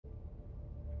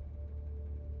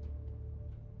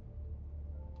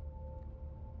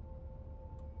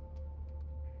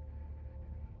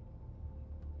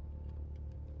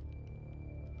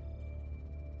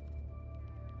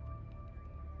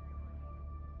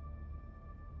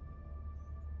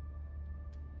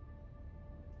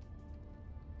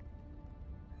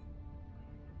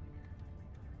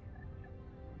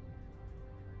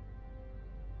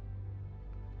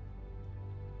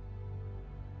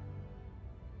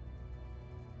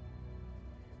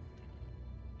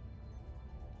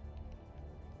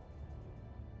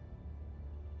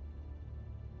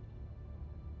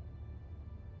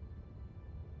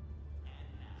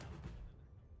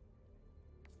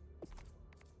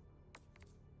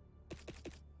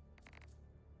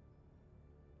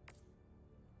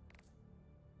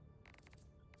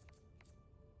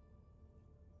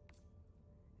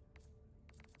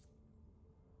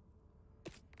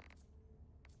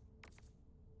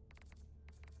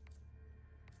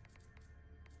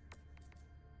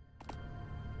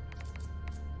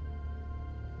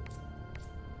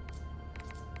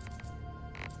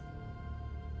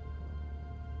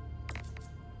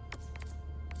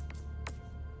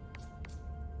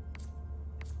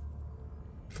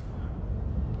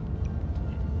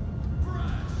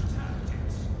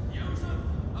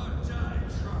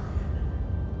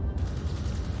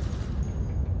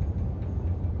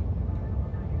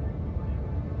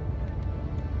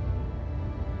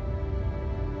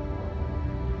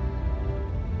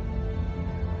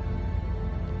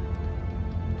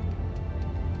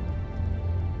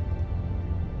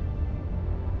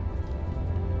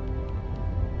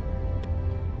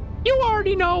You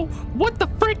already know what the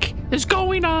frick is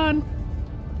going on.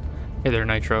 Hey there,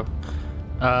 Nitro.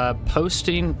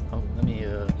 Posting. Oh, let me.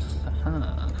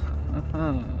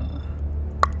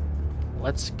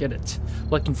 Let's get it.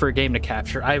 Looking for a game to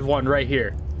capture. I have one right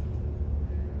here.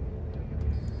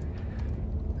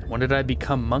 When did I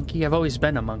become monkey? I've always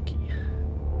been a monkey.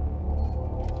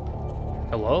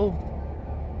 Hello?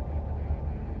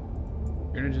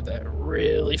 You're gonna do that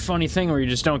really funny thing where you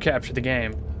just don't capture the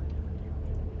game.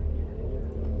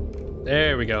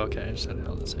 There we go. Okay, I just had to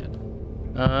hold this hand.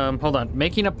 Hold on.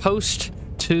 Making a post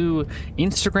to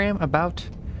Instagram about...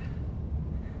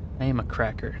 I am a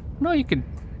cracker. No, you could...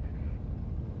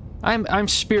 I'm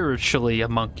spiritually a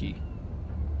monkey.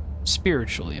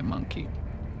 Spiritually a monkey.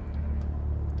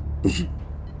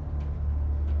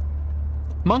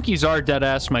 Monkeys are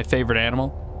deadass my favorite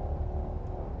animal.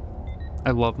 I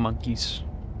love monkeys.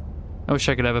 I wish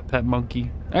I could have a pet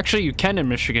monkey. Actually, you can in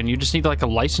Michigan. You just need like a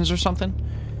license or something.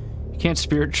 You can't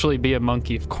spiritually be a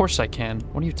monkey. Of course I can.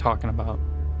 What are you talking about?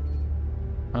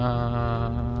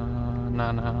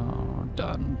 No.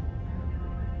 Done.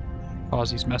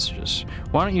 Pause these messages.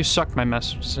 Why don't you suck my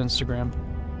messages, Instagram?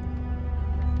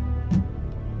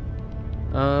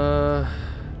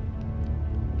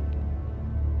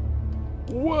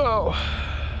 Whoa.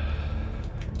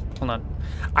 Hold on.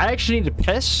 I actually need to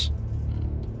piss.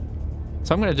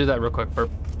 So I'm gonna do that real quick.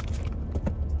 Burp.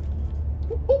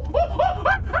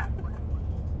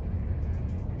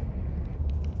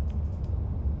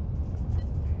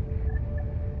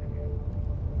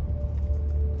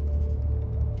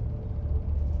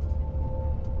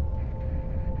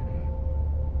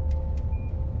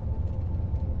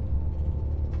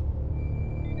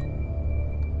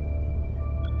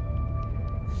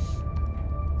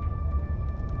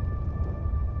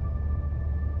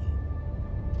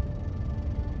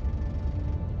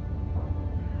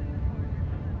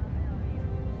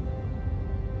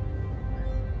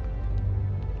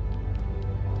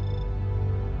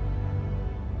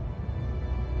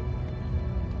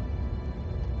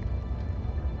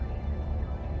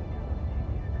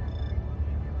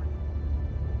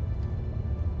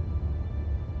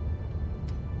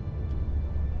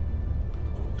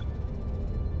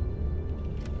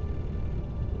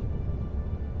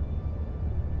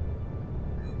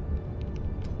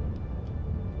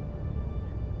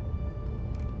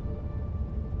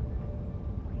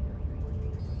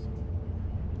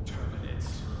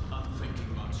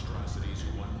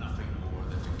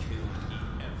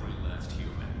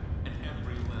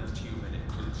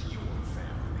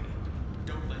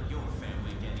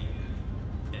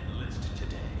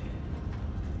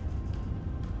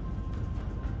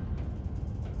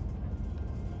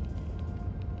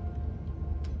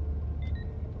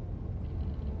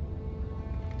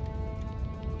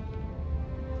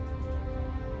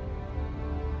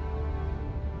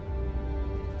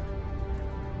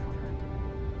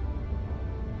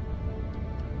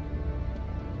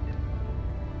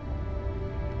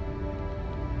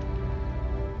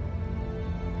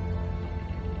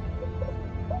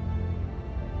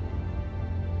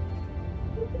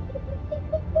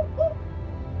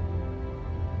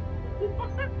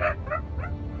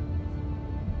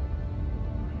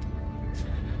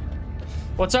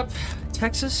 What's up,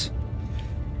 Texas?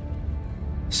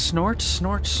 Snort,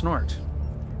 snort, snort.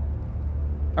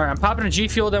 All right, I'm popping a G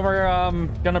Fuel, then we're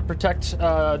gonna protect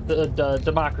the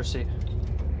democracy.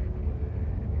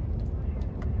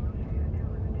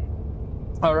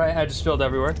 All right, I just filled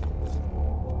everywhere.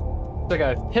 I think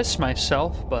I pissed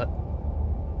myself, but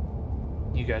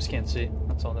you guys can't see.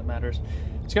 That's all that matters.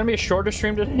 It's gonna be a shorter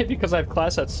stream today because I have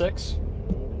class at 6.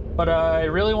 But I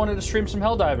really wanted to stream some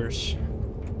Helldivers.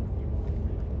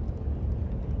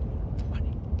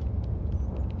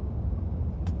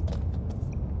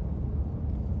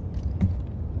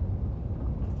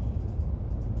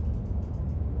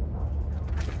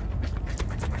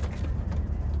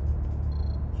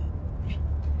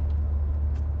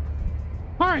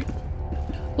 Alright,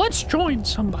 let's join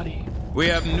somebody. We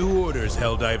have new orders,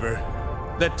 Helldiver.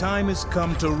 The time has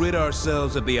come to rid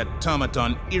ourselves of the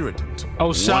automaton irritant.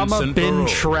 Osama bin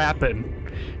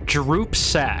Trappin. Droop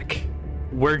Sack.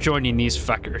 We're joining these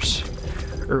fuckers.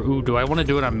 Or, ooh, do I want to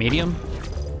do it on medium?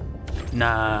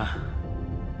 Nah.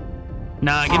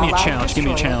 Nah, give me a challenge, give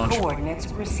me a challenge. Coordinates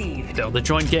received. Still, the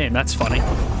joint game, that's funny.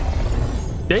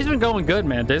 Day's been going good,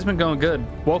 man. Day's been going good.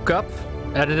 Woke up,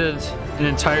 edited an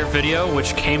entire video,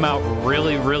 which came out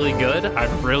really, really good.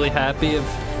 I'm really happy of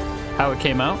how it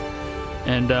came out.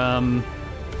 And,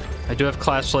 I do have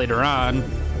class later on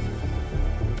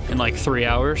in like 3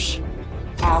 hours.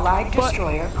 Allied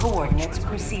destroyer coordinates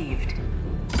received.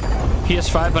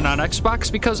 PS5 but not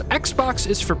Xbox because Xbox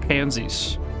is for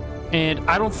pansies. And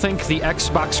I don't think the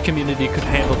Xbox community could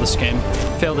handle this game.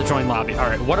 Fail to join lobby. All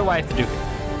right, what do I have to do?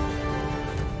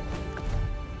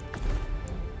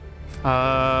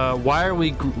 Why are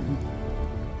we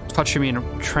touching me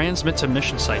and transmit to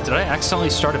mission site? Did I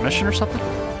accidentally start a mission or something?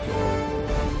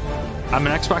 I'm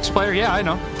an Xbox player? Yeah, I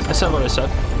know. I said what I said.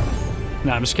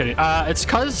 No, I'm just kidding. It's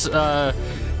because the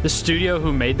studio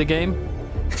who made the game,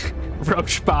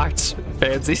 Roachbox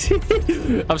Fancies.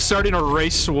 I'm starting a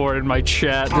race war in my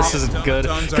chat. This isn't good.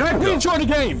 Can I please join the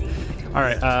game? All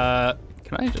right,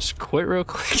 can I just quit real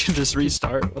quick and just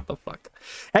restart? What the fuck?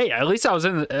 Hey, at least I was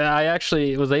in. I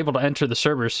actually was able to enter the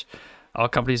servers. All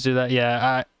companies do that.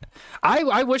 Yeah,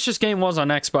 I wish this game was on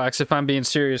Xbox, if I'm being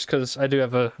serious, because I do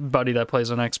have a buddy that plays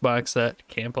on Xbox that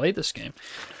can play this game.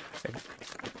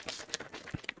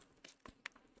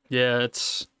 Yeah,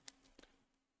 it's...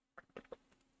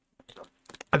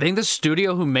 I think the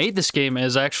studio who made this game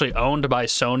is actually owned by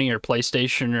Sony or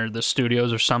PlayStation or the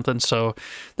studios or something, so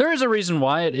there is a reason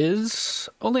why it is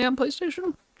only on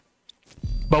PlayStation.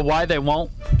 But why they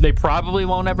probably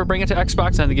won't ever bring it to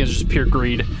Xbox, I think it's just pure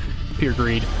greed. Pure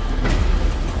greed.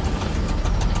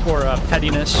 Or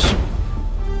pettiness.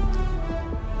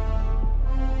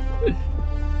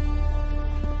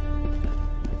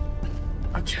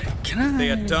 Okay, can I...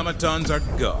 The automatons are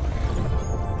gone.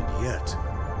 And yet,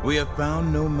 we have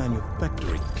found no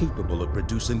manufactory capable of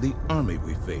producing the army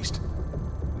we faced.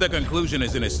 The conclusion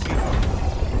is inescapable.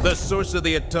 The source of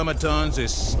the automatons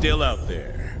is still out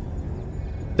there.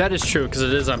 That is true, because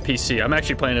it is on PC. I'm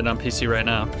actually playing it on PC right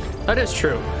now. That is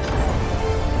true.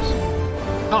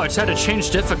 Oh, it's had to change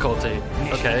difficulty.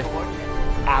 Okay.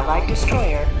 Allied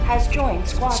destroyer has joined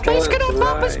squadron. Space Cadet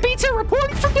Papa's Pizza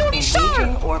reporting for duty, sir!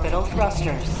 Engaging orbital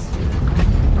thrusters.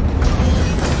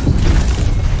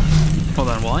 Hold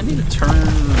on, well, I need to turn...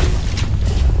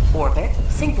 Orbit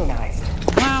synchronized.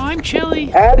 Wow, I'm chilly.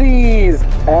 Addies!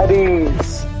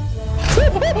 Addies!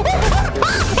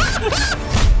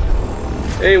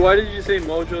 Hey, why did you say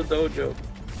Mojo Dojo?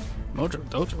 Mojo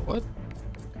Dojo? What?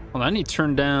 Well, I need to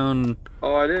turn down...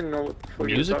 Oh, I didn't know what the fuck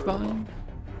music volume?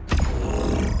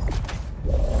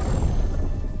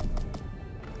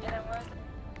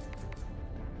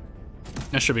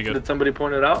 That should be good. Did somebody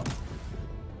point it out?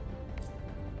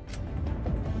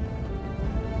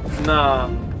 Nah.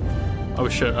 Oh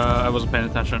shit, I wasn't paying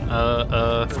attention.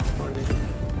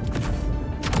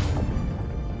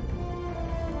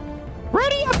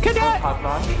 Ready up, cadet! Pod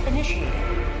launch initiated.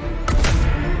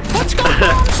 Let's go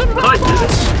bomb some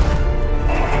robots!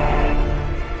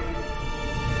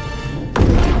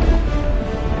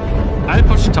 I didn't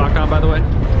push the talk on, by the way.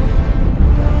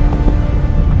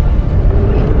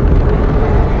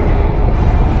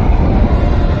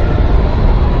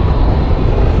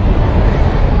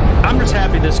 I'm just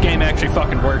happy this game actually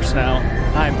fucking works now.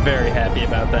 I'm very happy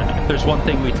about that. If there's one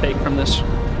thing we take from this.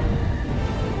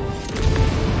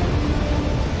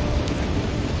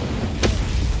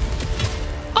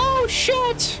 Oh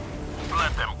shit!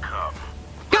 Let them come.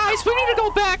 Guys, we need to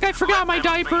go back. I forgot my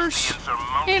diapers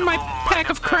and my pack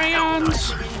of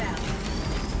crayons.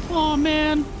 Oh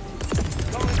man.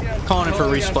 Calling it for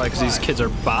resupply because these kids are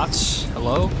bots.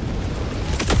 Hello?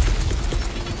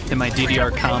 In my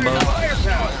DDR combo.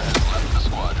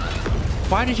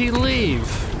 Why did he leave?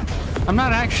 I'm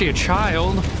not actually a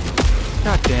child.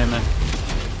 God damn it.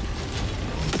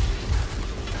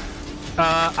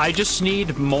 I just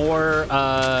need more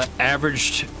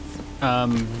averaged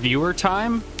viewer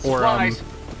time, or I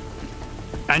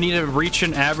need to reach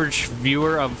an average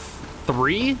viewer of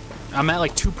 3. I'm at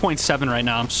like 2.7 right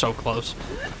now. I'm so close.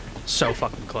 So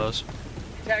fucking close.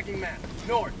 Attacking map,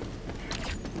 north.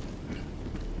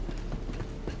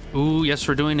 Ooh, yes,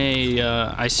 we're doing a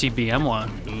ICBM one.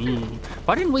 Ooh.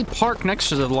 Why didn't we park next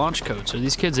to the launch codes? Are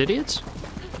these kids idiots?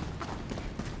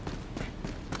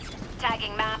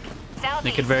 Tagging map. Southeast.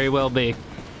 They could very well be.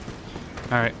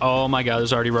 Alright, oh my god,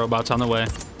 there's already robots on the way.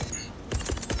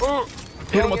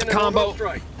 Hit him with the combo.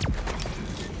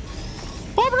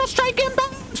 Orbital strike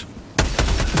inbound!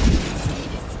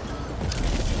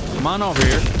 Come on over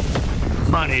here.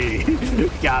 Money.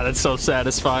 God, that's so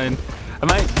satisfying. I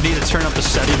might need to turn up the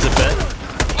settings a bit.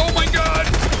 Oh my god!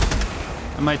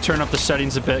 I might turn up the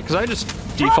settings a bit, because I just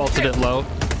defaulted it low.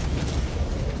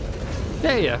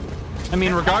 Yeah. I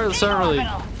mean, regardless, I don't really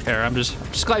care. I'm just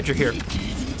glad you're here.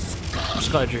 Just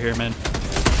glad you're here, man.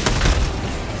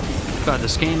 God,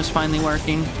 this game is finally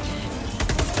working.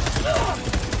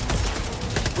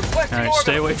 Alright,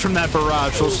 stay away from that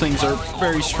barrage. Those things are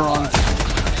very strong.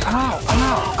 Ow!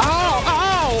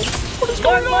 What is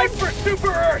going on? Life for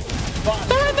Super Earth!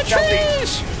 They're in the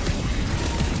trees!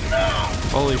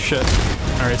 Holy shit.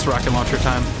 Alright, it's rocket launcher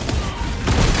time.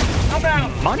 I'm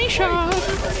out. Money shot!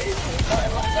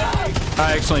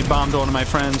 I accidentally bombed one of my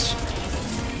friends.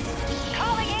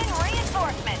 Calling in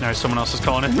reinforcements. Alright, someone else is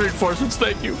calling in reinforcements.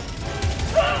 Thank you.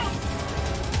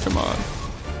 Come on.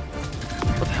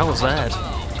 What the hell is that?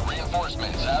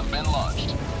 Reinforcements have been launched.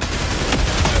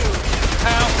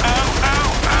 Ow, ow,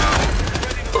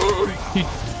 ow,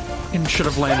 ow! He should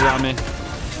have landed on me.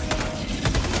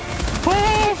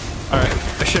 Alright,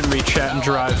 I shouldn't read chat and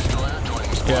drive.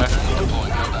 Yeah.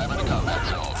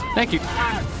 Thank you.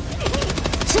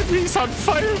 He's on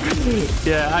fire.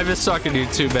 Yeah, I miss talking to you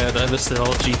too, man. I miss the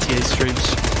old GTA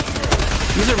streams.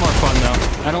 These are more fun though.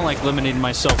 I don't like limiting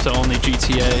myself to only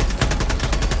GTA.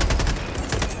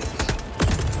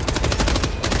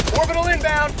 Orbital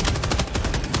inbound.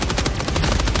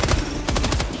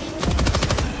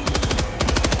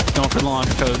 Going for the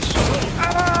launch codes.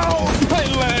 Ow! My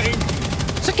leg!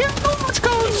 Secure launch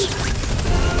codes!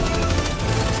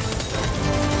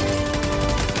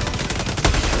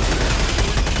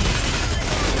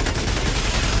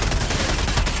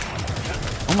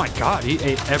 Oh my god, he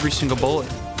ate every single bullet.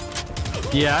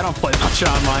 Yeah, I don't play much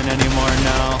online anymore,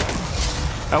 no.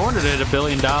 I wanted to hit $1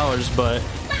 billion, but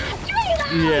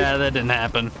yeah, that didn't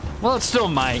happen. Well, it still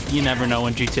might. You never know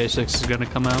when GTA 6 is gonna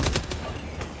come out.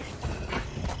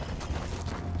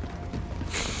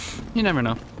 You never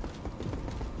know.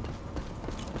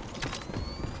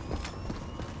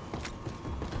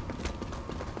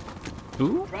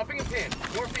 Ooh. Dropping a pin.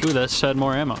 Northeast. Ooh, that had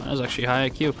more ammo. That was actually high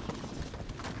IQ.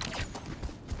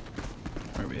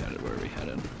 Where are we headed? Where are we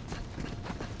headed?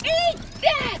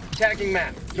 Tagging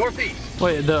map. Northeast.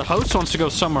 Wait, the host wants to go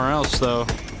somewhere else, though.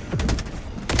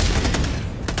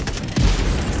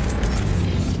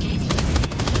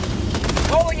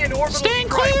 Calling in orbital Staying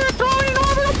strike. clear! Throwing an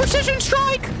orbital precision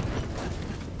strike!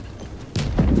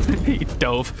 He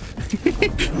dove.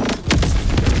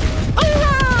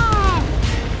 Ah!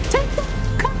 Take the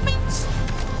comments!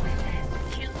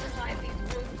 Can't survive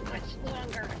these roads much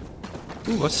longer.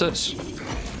 Ooh, what's this?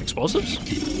 Explosives?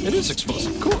 It is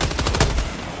explosive. Cool.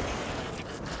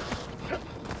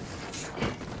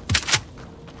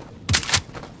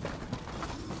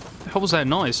 What was that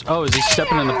noise? Oh, is he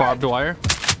stepping in the barbed wire?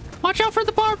 Watch out for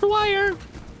the barbed wire!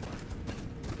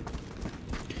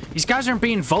 These guys aren't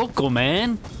being vocal,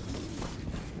 man.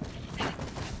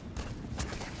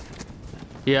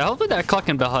 Yeah, hopefully that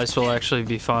Clucking Bell heist will actually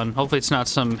be fun. Hopefully it's not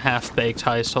some half-baked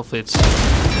heist. Hopefully it's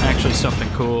actually something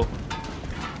cool.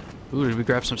 Ooh, did we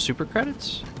grab some super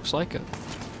credits? Looks like it.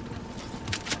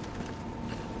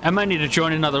 I might need to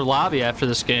join another lobby after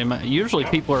this game. Usually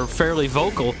people are fairly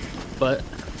vocal, but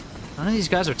none of these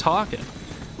guys are talking.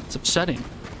 It's upsetting.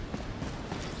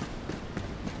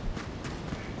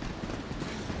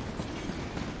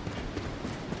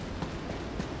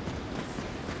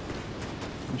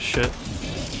 Shit.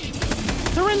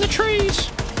 They're in the trees!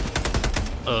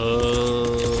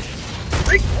 Oh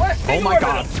my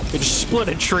god. It just split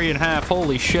a tree in half.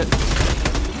 Holy shit.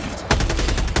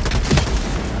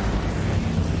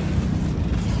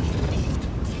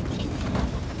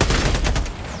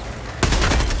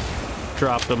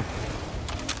 Dropped him.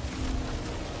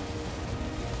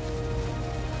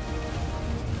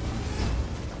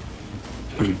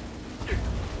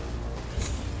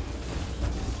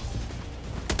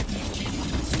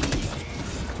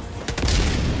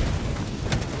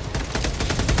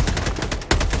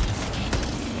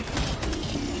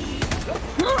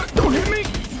 Don't hit me!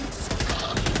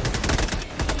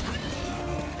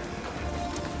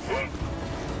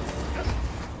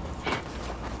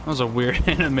 That was a weird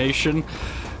animation.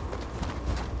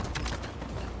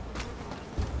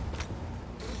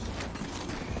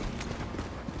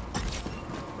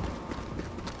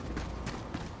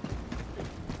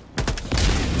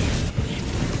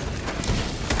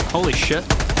 Holy shit.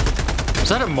 Is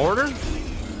that a mortar?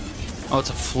 Oh, it's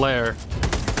a flare.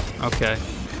 Okay.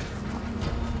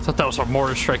 I thought that was a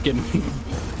mortar strike getting... eating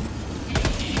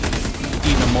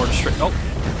a mortar strike. Oh.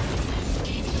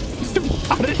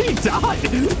 How did he die?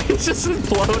 He just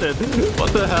imploded.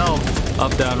 What the hell?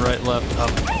 Up, down, right, left, up.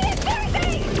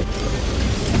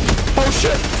 Oh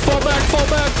shit! Fall back, fall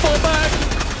back, fall back!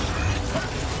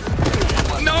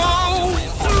 No!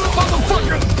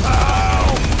 Motherfucker!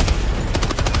 Ow!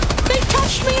 They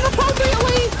touched me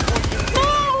inappropriately!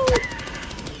 No!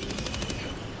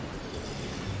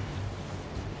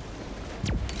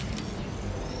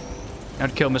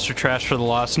 I'd kill Mr. Trash for the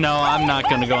loss. No, I'm not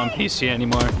gonna go on PC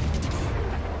anymore.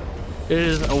 It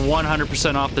is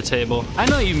 100% off the table. I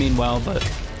know you mean well, but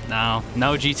no.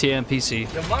 No GTA on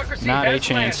PC. Democracy Not a has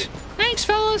chance. landed. Thanks,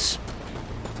 fellas!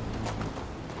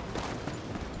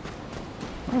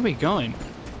 Where are we going?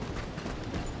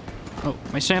 Oh,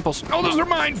 my samples. Oh, those are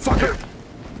mine, fucker!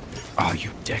 Oh, you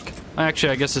dick.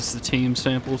 Actually, I guess it's the team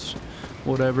samples.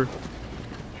 Whatever.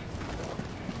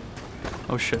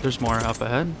 Oh shit, there's more up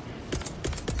ahead.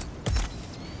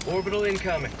 Orbital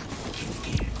incoming.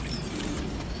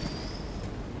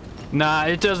 Nah,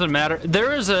 it doesn't matter.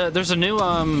 There's a new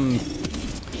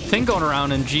thing going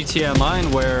around in GTA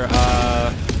Online where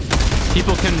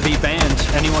people can be banned.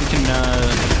 Anyone can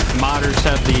modders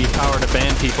have the power to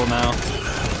ban people now.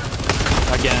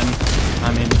 Again.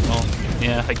 I mean, well,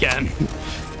 yeah, again.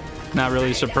 Not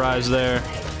really surprised there.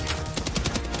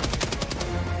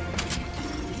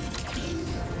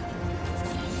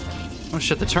 Oh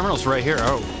shit, the terminal's right here.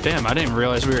 Oh, damn, I didn't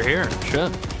realize we were here.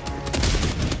 Shit.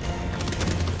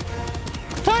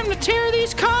 Time to tear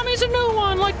these commies a new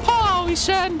one, like Paul always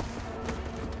said.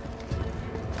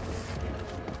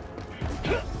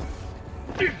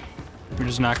 You're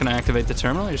just not gonna activate the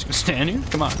terminal? You're just gonna stand here?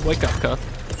 Come on, wake up, Cuff.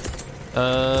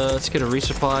 Let's get a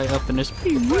resupply up in this.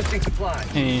 Requesting supply.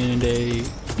 And a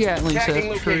Gatling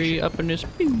Tagging sentry location. up in this.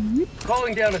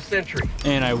 Calling down a sentry.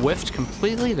 And I whiffed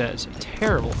completely. That is a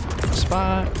terrible fucking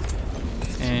spot.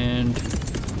 And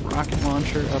rocket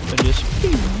launcher up in this.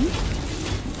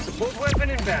 Support weapon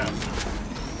inbound.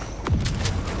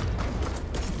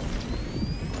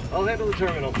 I'll handle the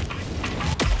terminal.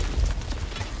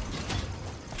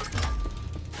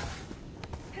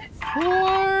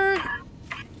 Four,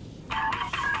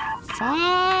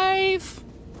 5,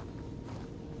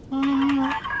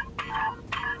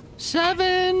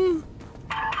 7,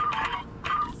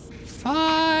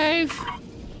 5,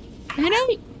 and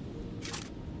 8.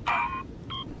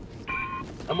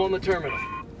 I'm on the terminal.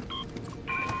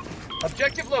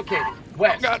 Objective located.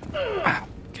 West. Okay, I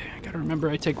gotta remember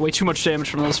I take way too much damage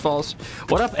from those falls.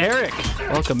 What up, Eric?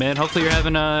 Welcome, man. Hopefully you're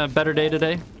having a better day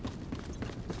today.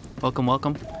 Welcome,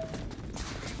 welcome.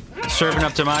 Serving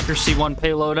up democracy one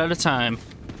payload at a time.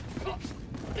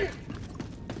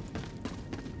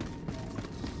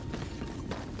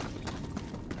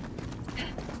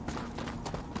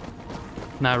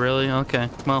 Not really? Okay.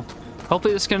 Well,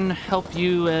 hopefully this can help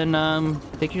you and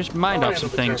take your mind off some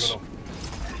things.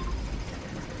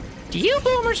 Do you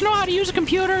boomers know how to use a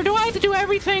computer? Do I have to do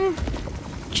everything?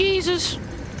 Jesus.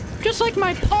 Just like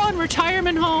my pawn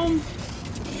retirement home.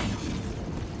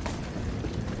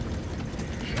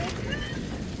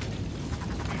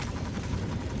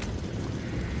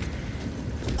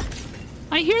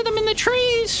 I hear them in the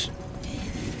trees.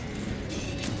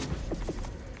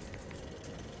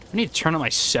 I need to turn on my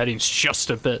settings just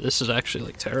a bit. This is actually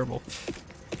like terrible.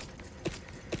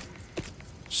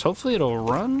 So hopefully it'll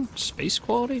run space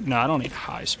quality. No, I don't need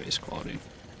high space quality.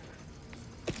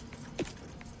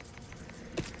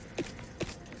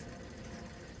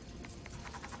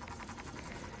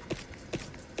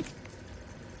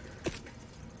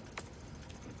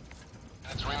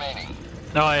 It's remaining.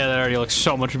 Oh yeah, that already looks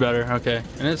so much better. Okay,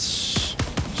 and it's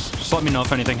just let me know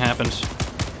if anything happens,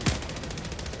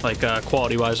 like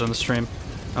quality-wise on the stream.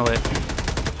 Oh wait.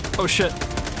 Oh shit.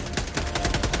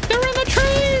 They're in the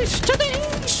trees to the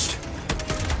east.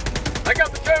 I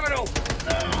got the terminal.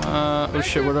 Oh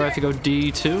shit. Where do I have to go?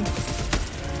 D2.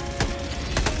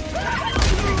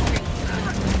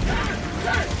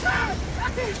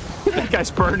 That guy's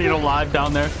burning alive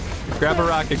down there. Grab a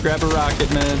rocket,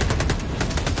 man.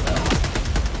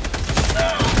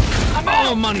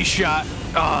 Oh, money shot.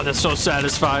 Oh, that's so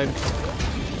satisfying.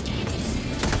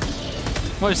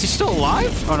 What, is he still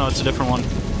alive? Oh no, it's a different one.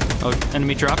 Oh,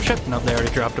 enemy dropship? No, they already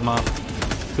dropped him off.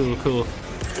 Cool, cool.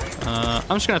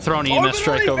 I'm just gonna throw an EMS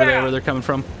strike over there where they're coming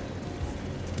from.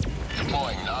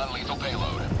 Deploying non-lethal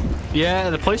payload. Yeah,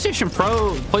 the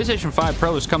PlayStation 5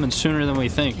 Pro is coming sooner than we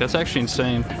think. That's actually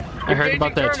insane. I heard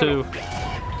about that too.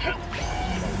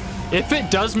 If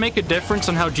it does make a difference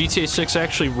on how GTA 6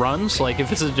 actually runs, like if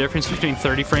it's a difference between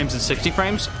 30 frames and 60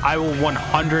 frames, I will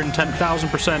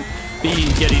 110,000% be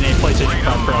getting a PlayStation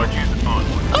 5 Pro.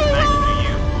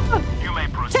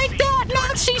 Take that,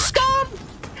 Nazi scum!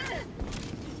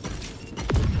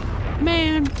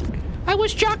 Man, I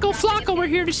wish Jaco Flacco were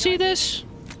here to see this.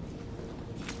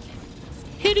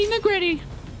 Hitting the gritty.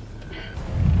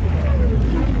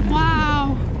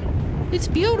 Wow, it's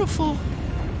beautiful.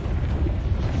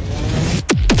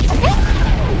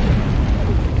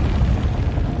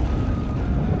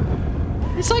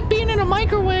 It's like being in a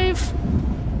microwave.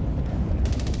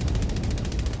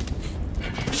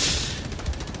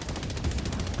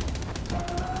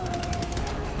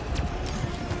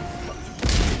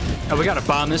 Oh, we gotta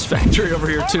bomb this factory over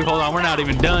here too. Hold on, we're not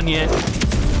even done yet.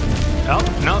 Oh,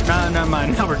 no, never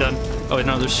mind. Now we're done. Oh, wait,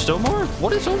 no, there's still more?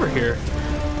 What is over here?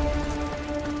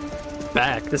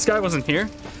 back. This guy wasn't here.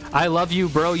 I love you,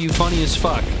 bro. You funny as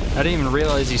fuck. I didn't even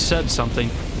realize he said something.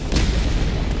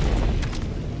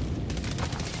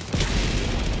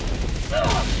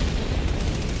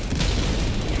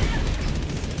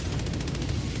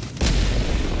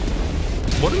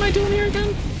 What am I doing here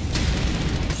again?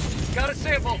 Got a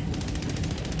sample.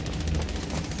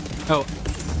 Oh,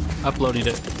 uploading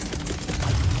it.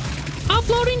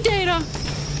 Uploading data.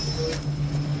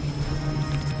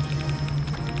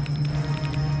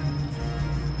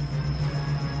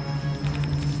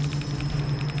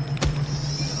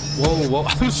 Whoa, whoa.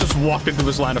 I was just walking through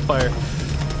his line of fire.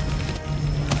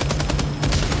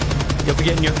 You'll be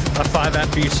getting a 5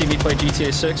 after you see me play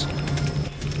GTA 6.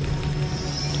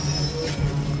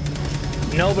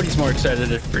 Nobody's more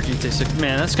excited for GTA 6.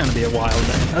 Man, that's gonna be a wild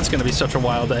day. That's gonna be such a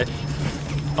wild day.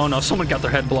 Oh no, someone got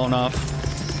their head blown off.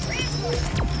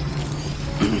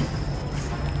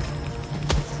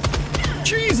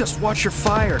 Jesus, watch your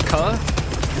fire, cuh.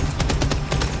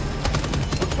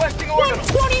 Requesting orbital.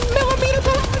 120mm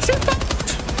bullets inbound!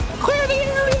 Clear the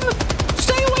area!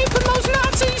 Stay away from those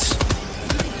Nazis!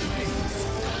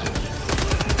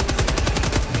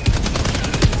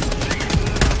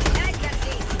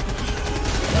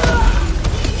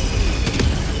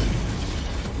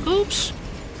 Oops.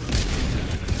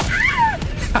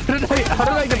 How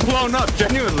did I get blown up?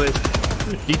 Genuinely.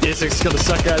 GTA 6 is gonna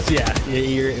suck ass.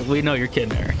 Yeah, we know you're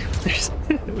kidding, Eric.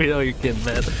 We know you're kidding,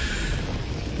 man.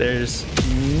 There's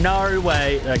no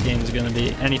way that game's gonna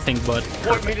be anything but.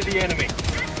 Point me to the enemy.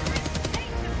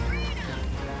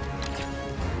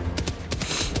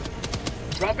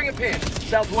 Dropping a pin.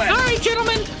 Southwest. All right,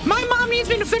 gentlemen. My mom needs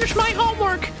me to finish my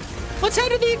homework. Let's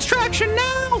head to the extraction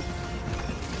now.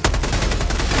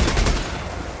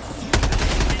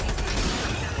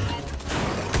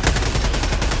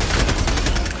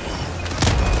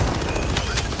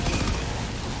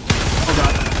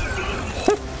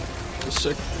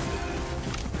 Sick.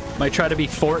 Might try to be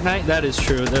Fortnite. That is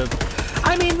true.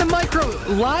 I mean, the micro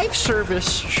live service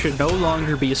should no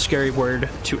longer be a scary word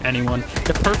to anyone.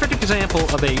 The perfect example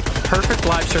of a perfect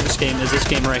live service game is this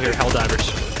game right here,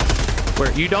 Helldivers,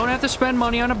 where you don't have to spend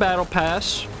money on a battle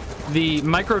pass. The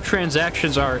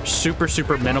microtransactions are super,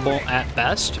 super minimal at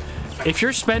best. If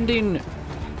you're spending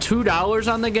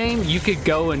 $2 on the game, you could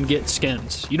go and get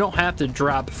skins. You don't have to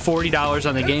drop $40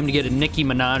 on the game to get a Nicki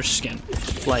Minaj skin,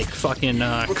 like fucking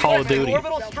Call of Duty.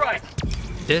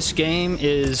 This game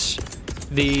is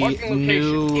the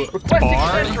new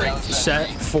bar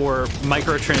set for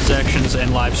microtransactions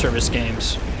and live service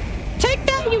games. Take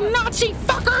that, you Nazi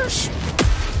fuckers!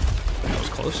 That was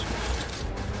close.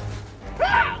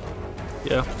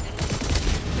 Yeah.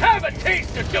 Have a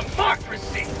taste of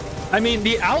democracy! I mean,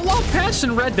 the Outlaw Pass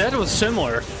in Red Dead was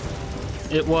similar.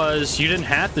 It was, you didn't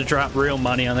have to drop real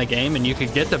money on the game, and you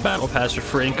could get the Battle Pass for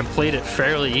free and complete it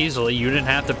fairly easily. You didn't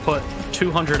have to put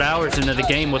 200 hours into the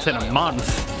game within a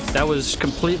month. That was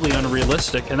completely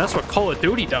unrealistic, and that's what Call of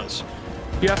Duty does.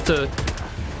 You have to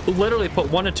literally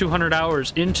put 100 to 200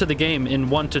 hours into the game in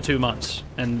 1 to 2 months,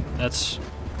 and that's...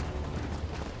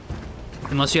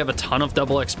 Unless you have a ton of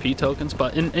double XP tokens,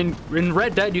 but in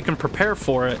Red Dead, you can prepare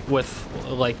for it with,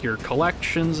 like, your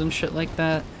collections and shit like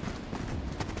that.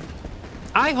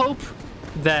 I hope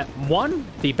that, one,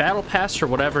 the Battle Pass or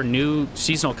whatever new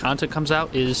seasonal content comes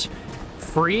out is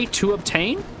free to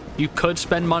obtain. You could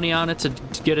spend money on it to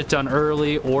get it done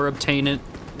early or obtain it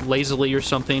lazily or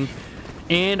something.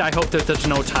 And I hope that there's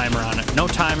no timer on it. No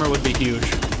timer would be huge.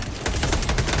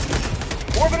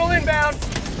 Orbital inbound!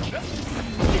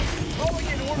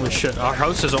 Holy shit, our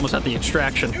house is almost at the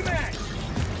extraction.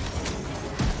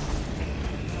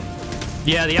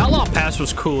 Yeah, the Outlaw Pass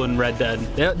was cool in Red Dead.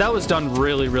 That was done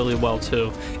really, really well,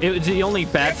 too. The only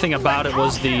bad thing about it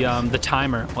was the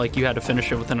timer. Like, you had to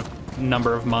finish it within a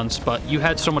number of months, but you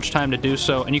had so much time to do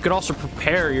so, and you could also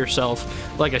prepare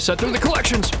yourself, like I said, through the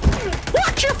collections.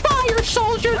 Watch your fire,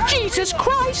 soldier! Jesus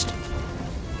Christ!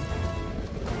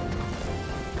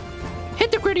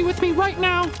 Hit the gritty with me right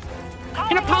now.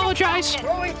 And apologize.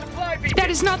 That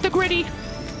is not the gritty.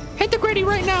 Hit the gritty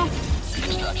right now.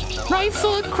 Right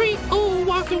foot creep. Oh,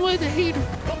 walking with a heater.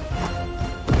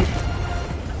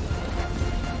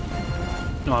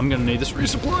 No, I'm gonna need this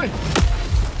resupply.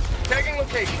 Tagging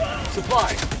location.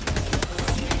 Supply.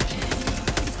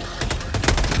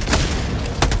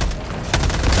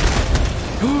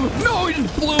 No, he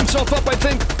just blew himself up, I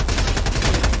think.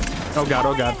 Oh god,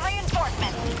 oh god.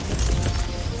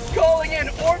 Calling in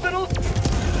orbital.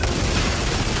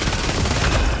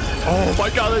 Oh my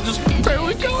god, I just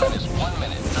barely got him.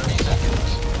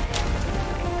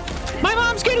 My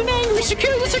mom's getting angry.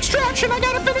 Secure this extraction. I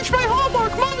gotta finish my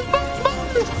homework. Mom.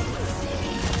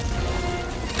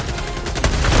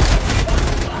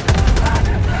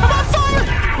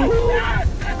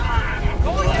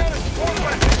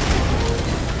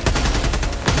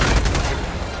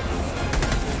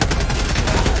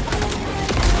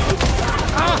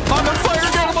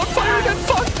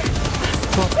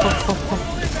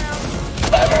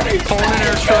 Pulling an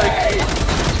airstrike.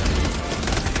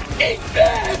 Eat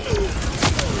this!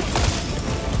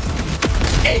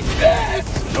 Eat this!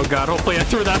 Oh god, hopefully I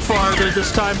threw that far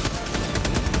this time.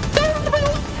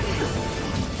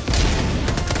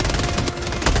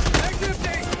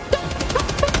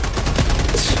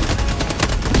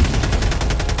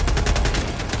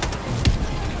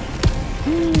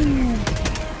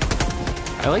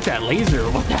 I like that laser.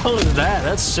 What the hell is that?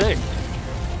 That's sick.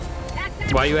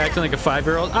 Why are you acting like a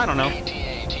 5-year-old? I don't know.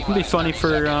 It'd be funny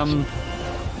for,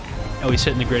 Oh, he's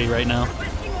hitting the gritty right now.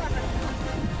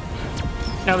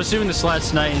 I was doing this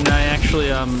last night, and I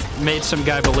actually, made some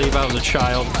guy believe I was a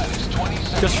child.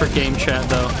 Just for game chat,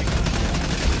 though.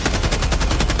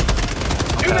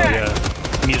 Hell yeah.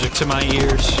 Music to my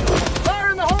ears.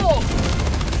 Fire in the hole!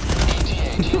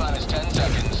 ETA T-minus 10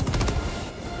 seconds.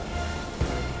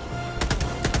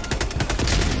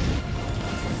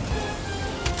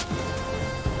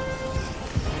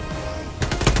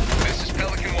 This is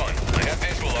Pelican 1. I have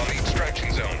visual on the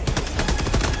extraction zone.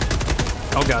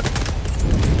 Oh god.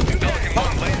 Pelican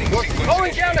 1 landing sequence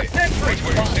Going down to initiated. sentry! Right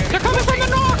where you're standing. They're coming from the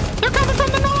north! They're coming from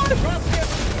the north!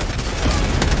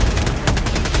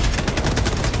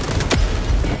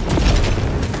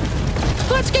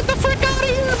 Let's get the frick out of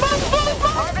here! Move, move, move!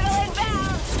 Orbital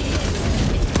inbound.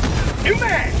 New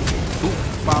man!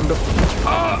 Bombed him.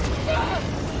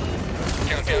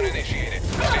 Countdown initiated.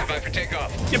 Stand by for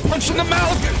takeoff. Get punched in the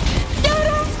mouth!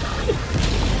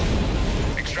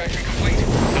 Extraction complete.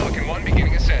 Pelican 1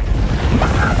 beginning ascent.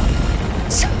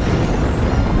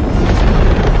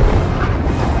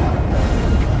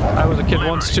 I was a kid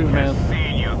once too, man.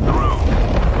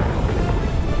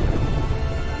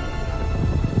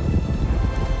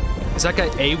 Is that guy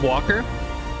A. Walker?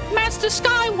 Master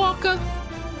Skywalker!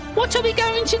 What are we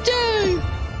going to do?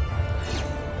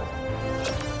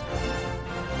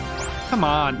 Come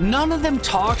on, none of them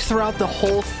talked throughout the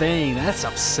whole thing. That's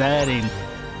upsetting.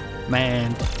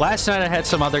 Man, last night I had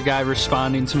some other guy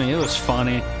responding to me. It was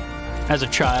funny. As a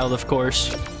child, of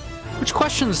course. Which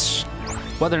questions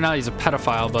whether or not he's a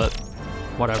pedophile, but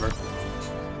whatever.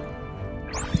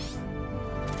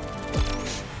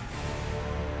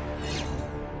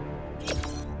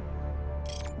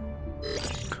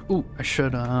 Ooh, I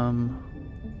should,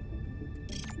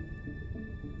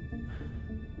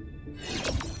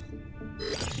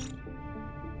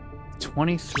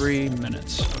 23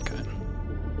 minutes, okay.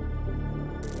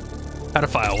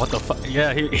 Pedophile, what the fuck?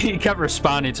 Yeah, he kept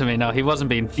responding to me. No, he wasn't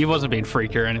being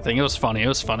freaky or anything. It was funny, it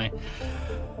was funny.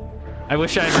 I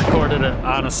wish I had recorded it,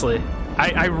 honestly.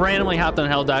 I randomly hopped on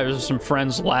Helldivers with some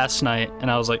friends last night, and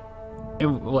I was like,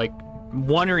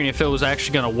 wondering if it was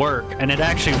actually gonna work, and it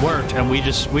actually worked, and we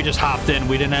just hopped in.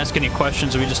 We didn't ask any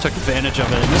questions, we just took advantage of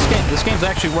it. And this game's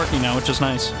actually working now, which is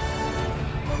nice.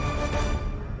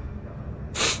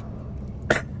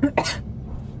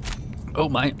 Oh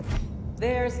my.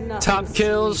 There's nothing Top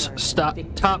kills, sweeter.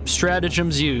 top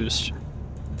stratagems used.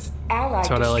 Allied That's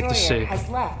what I like to destroyer see. has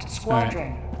left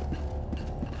squadron.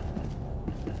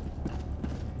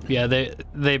 Yeah,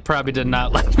 they probably did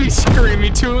not let me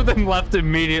scream. Two of them left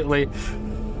immediately.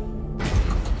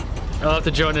 I'll have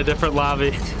to join a different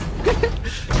lobby.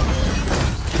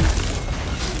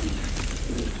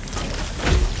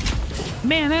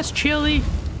 Man, that's chilly.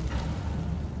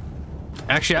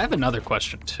 Actually, I have another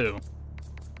question too.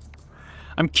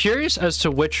 I'm curious as to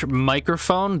which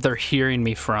microphone they're hearing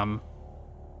me from.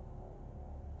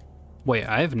 Wait,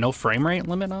 I have no frame rate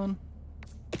limit on?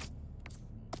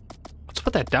 Let's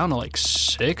put that down to like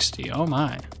 60. Oh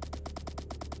my.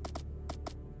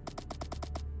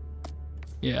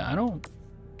 Yeah, I don't...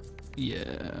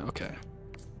 Yeah, okay.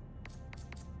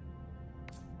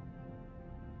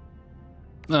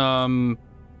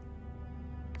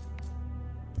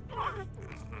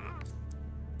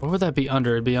 What would that be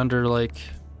under? It'd be under, like,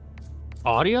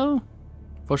 audio?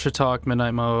 Push to talk,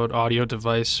 midnight mode, audio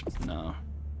device. No.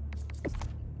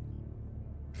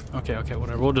 Okay,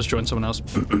 whatever. We'll just join someone else.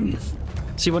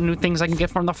 See what new things I can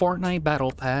get from the Fortnite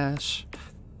Battle Pass.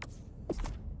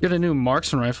 Get a new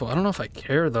marksman rifle. I don't know if I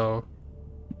care, though.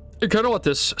 I kind of want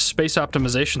this space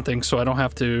optimization thing so I don't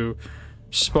have to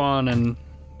spawn and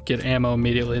get ammo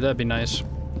immediately. That'd be nice.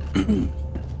 You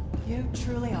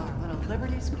truly are one of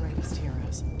Liberty's greatest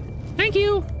heroes. Thank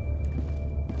you.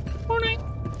 Morning.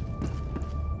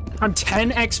 I'm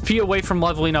 10 XP away from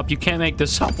leveling up. You can't make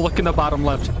this up. Look in the bottom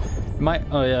left.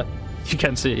 Oh yeah, you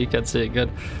can see it. You can see it.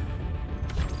 Good.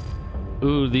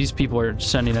 Ooh, these people are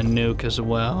sending a nuke as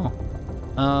well.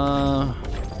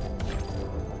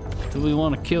 Do we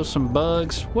want to kill some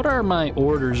bugs? What are my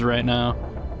orders right now?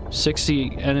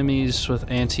 60 enemies with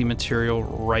anti-material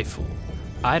rifle.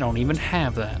 I don't even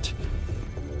have that.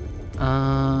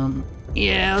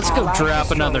 Yeah, let's go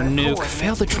drop another nuke.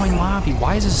 Failed to join lobby.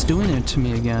 Why is this doing it to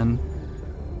me again?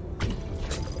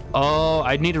 Oh,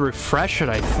 I need to refresh it,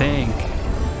 I think.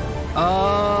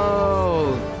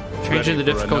 Oh, changing the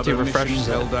difficulty refreshes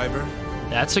it. Helldiver?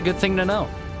 That's a good thing to know.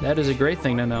 That is a great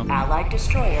thing to know. Allied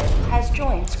destroyer has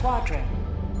joined squadron.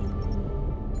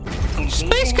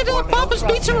 Space Cadet Papa's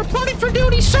Pizza reporting for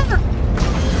duty, sir!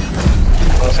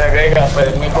 No se agrega, pero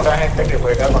es muy poca gente que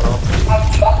juega, ¿no?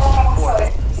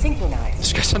 Orbit synchronized.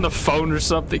 This guy's on the phone or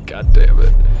something, god damn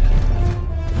it.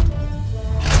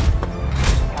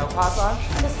 Hellpod launch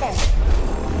suspended.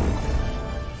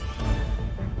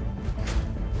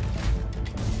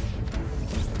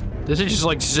 This is just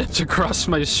like zipped across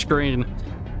my screen.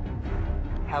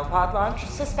 Hellpod launch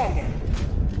suspended.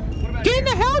 Get in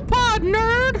the Hellpod,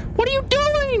 nerd! What are you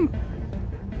doing?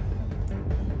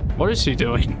 What is he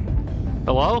doing?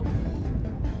 Hello?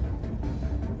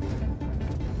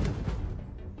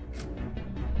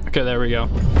 Okay, there we go.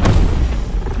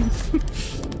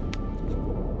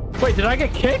 Wait, did I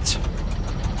get kicked?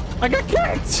 I got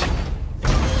kicked!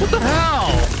 What the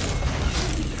hell?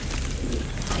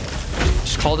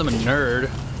 Just called him a nerd.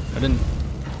 I didn't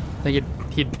think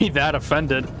he'd be that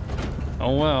offended.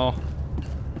 Oh well.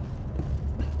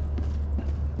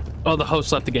 Oh, the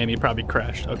host left the game. He probably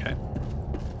crashed. Okay.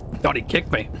 Thought he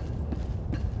kicked me.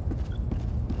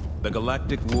 The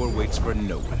galactic war waits for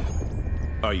no one.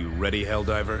 Are you ready,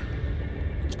 Helldiver?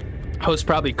 Host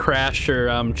probably crashed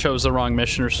or chose the wrong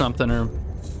mission or something, or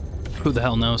who the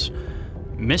hell knows.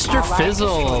 Mr.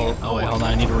 Fizzle. Oh wait, hold on.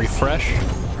 I need to refresh.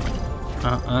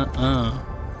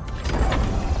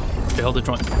 Failed to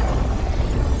join.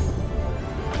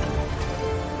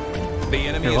 The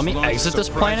enemy Here, let me has launched exit a this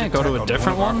surprise planet, go to a attack on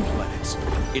different one of one. our planets.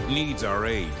 It needs our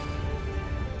aid.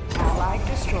 Allied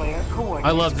destroyer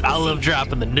coordinates. I love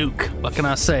dropping the nuke. What can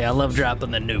I say? I love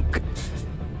dropping the nuke.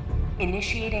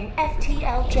 Initiating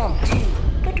FTL jump to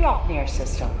the drop near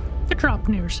system. The drop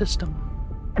near system.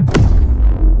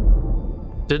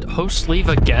 Did host leave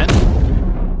again?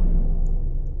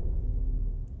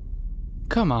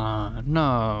 Come on,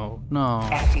 no.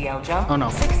 FTL jump Oh, no.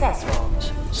 successful.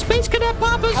 Space Cadet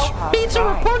Papa's Hellpod Pizza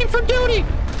Prime. reporting for duty.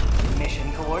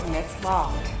 Mission coordinates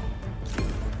locked.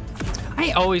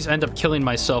 I always end up killing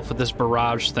myself with this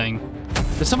barrage thing.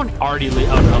 Did someone already leave?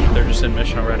 Oh no, they're just in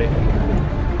mission already.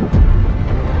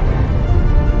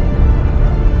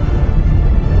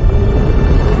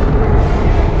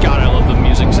 God, I love the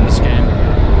music to this game.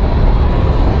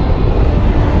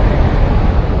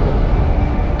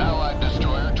 Allied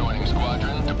destroyer joining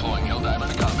squadron, deploying Helldiver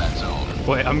to combat zone.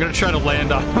 Wait, I'm gonna try to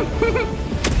land on.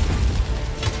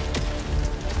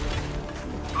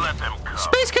 Let them come.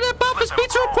 Space Cadet Papa's Let them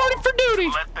Pizza fall. reporting for duty.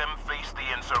 Let them face the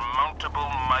insurmountable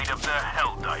might of the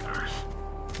Helldivers.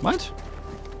 What?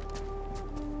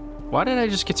 Why did I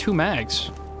just get 2 mags?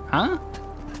 Huh?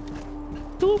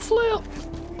 Dual flip.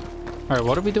 All right,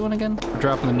 what are we doing again? We're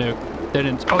dropping the nuke. They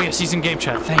didn't. Oh yes, he's in game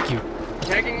chat. Thank you.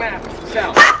 Tagging map,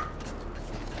 south.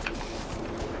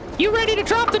 You ready to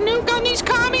drop the nuke on these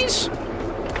commies?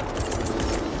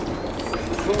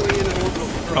 Fully in an orbital.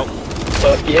 Oh.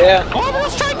 Fuck yeah. Oh,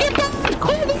 let's try to get back.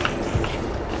 Cool.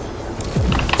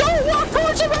 Don't walk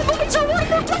towards the red lights or what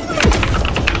are you doing?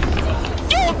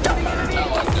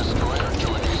 Allied destroyer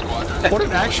joining squadron. What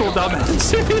an actual dumbass.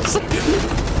 Seriously.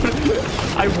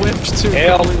 I whipped too.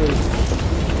 Hell. Completely.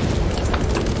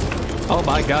 Oh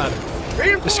my god.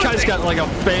 This guy's got like a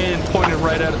fan pointed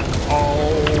right at it.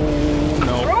 Oh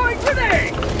no. Throwing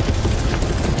grenade!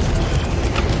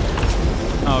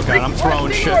 Oh god, I'm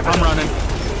throwing shit. I'm running.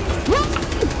 Run!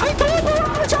 I threw a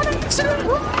barrage on accident!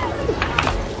 Run!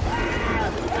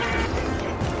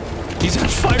 He's on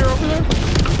fire over there?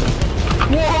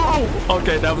 Whoa!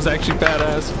 Okay, that was actually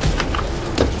badass.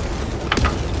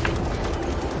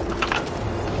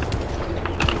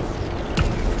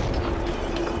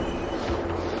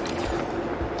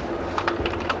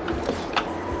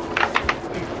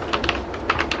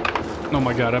 Oh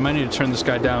my god, I might need to turn this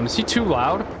guy down. Is he too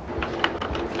loud?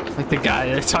 Like the guy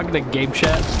that's talking to game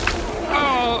chat.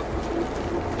 Oh!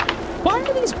 Why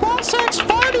are these ball sacks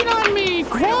farting on me?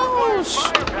 Gross!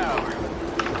 Firepower.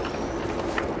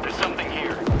 There's something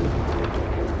here.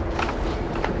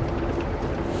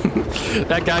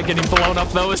 That guy getting blown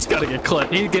up though is gotta get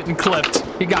clipped. He's getting clipped.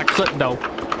 He got clipped though.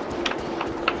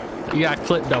 He got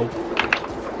clipped though.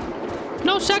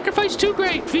 No sacrifice too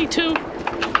great, V2.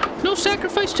 No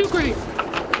sacrifice too great.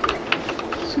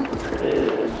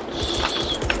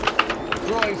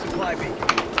 Throwing supply beacon.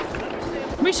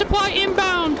 Resupply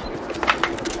inbound.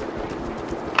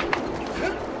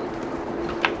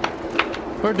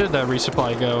 Where did that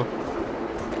resupply go?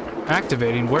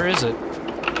 Activating. Where is it?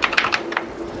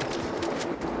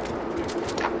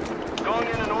 Going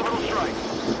in an orbital strike.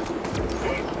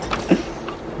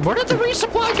 Where did the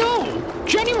resupply go?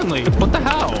 Genuinely, what the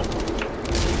hell?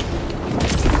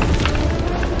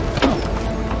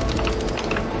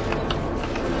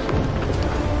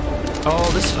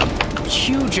 Oh, this is a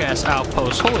huge-ass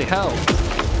outpost. Holy hell.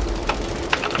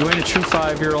 You ain't a true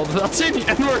 5-year-old without saying the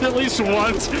N-word at least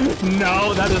once?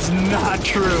 No, that is not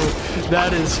true.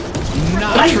 That is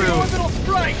not true. Orbital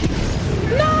strike!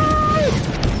 No!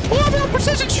 Orbital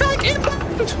precision strike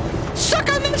inbound! Suck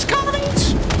on this,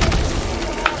 commies!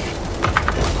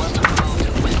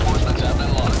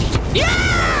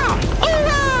 Yeah!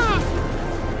 Hoorah!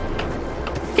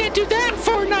 Can't do that in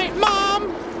Fortnite, Mom!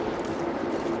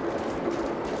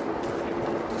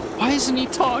 Why isn't he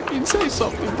talking? Say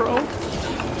something, bro.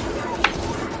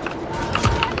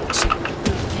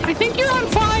 I think you're on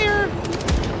fire!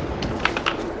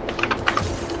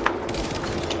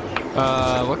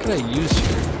 What can I use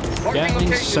here?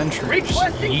 Gatling sentry. Just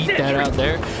yeet that out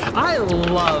there. I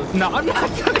love... No, I'm not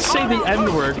gonna say the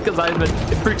N-word because I've been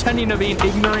pretending to be an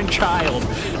ignorant child.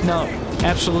 No,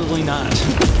 absolutely not.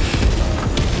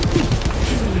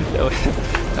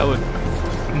 that would...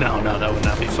 No, that would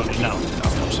not be funny. No,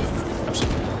 absolutely not.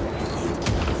 Absolutely not.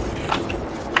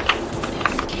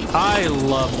 I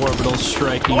love orbital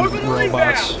striking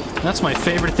robots. That's my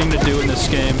favorite thing to do in this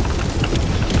game.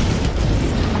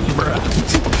 Bruh.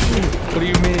 What do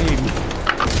you mean?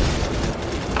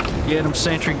 Get him,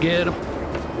 sentry, get him.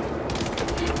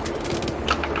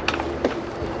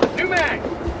 New mag!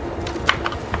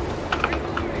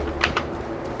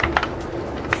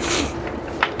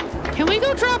 Can we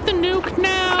go drop the nuke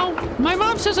now? My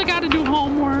mom says I gotta do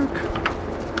homework.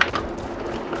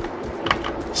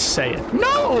 Say it.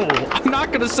 No! I'm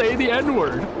not gonna say the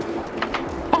N-word.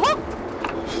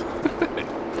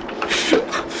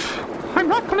 I'm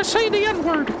not gonna say the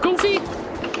N-word, Goofy.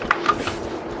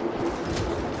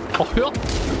 Oh, yeah.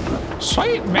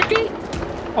 Say it, Mickey.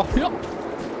 Oh, yeah.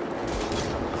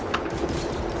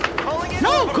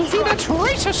 No, Goofy, that's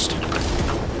racist.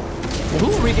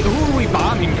 Who are we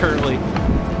bombing currently?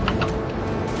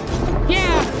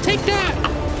 Yeah, take that,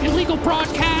 illegal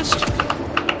broadcast.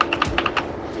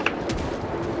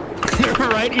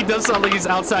 Right? He does sound like he's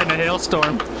outside in a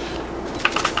hailstorm.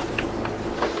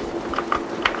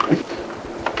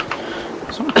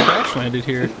 Someone crash landed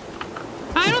here.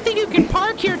 I don't think you can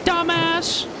park here,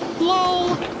 dumbass.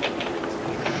 Lol.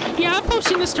 Yeah, I'm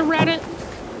posting this to Reddit.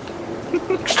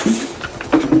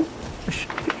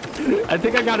 I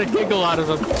think I got a giggle out of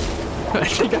him. I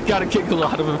think I got a giggle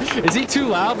out of him. Is he too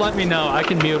loud? Let me know. I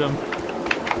can mute him.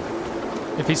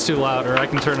 If he's too loud, or I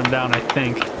can turn him down, I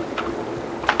think.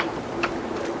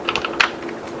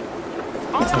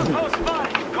 Post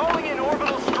 5, calling in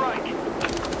orbital strike.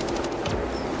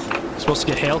 Supposed to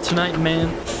get hail tonight,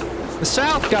 man. The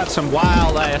South got some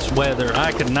wild ass weather.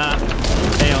 I could not.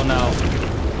 Hell no.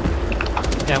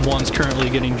 M1's currently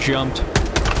getting jumped.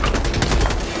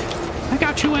 I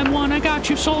got you, M1. I got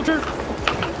you, soldier.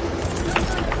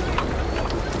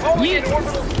 Calling in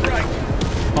orbital strike.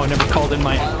 Oh, I never called in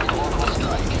my.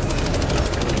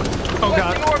 Oh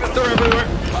god, they're everywhere.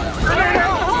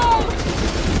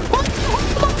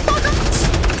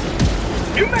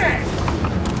 New mag!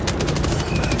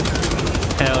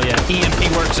 Hell yeah, EMP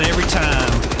works every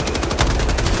time.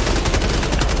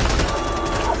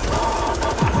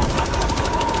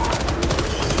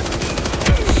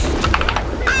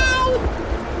 Ow!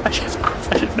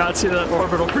 I did not see that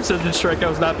orbital precision strike. I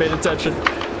was not paying attention.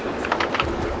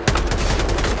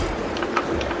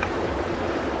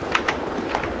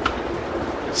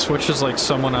 Switch is like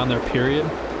someone on their period.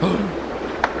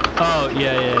 Oh,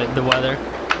 yeah, the weather.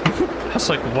 I was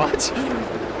like, what?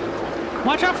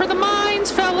 Watch out for the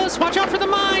mines, fellas! Watch out for the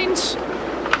mines!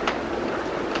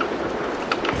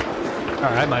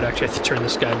 Alright, I might actually have to turn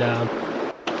this guy down.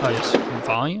 Oh, yes.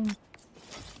 Volume?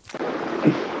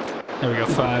 There we go,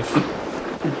 5.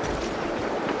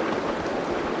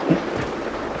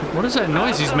 What is that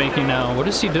noise he's making now? What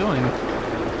is he doing?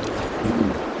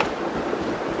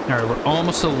 Alright, we're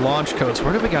almost to the launch codes.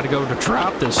 Where do we gotta go to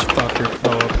drop this fucker?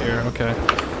 Oh, up here, okay.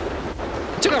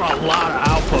 Took out a lot of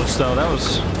outposts though. That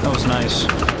was nice.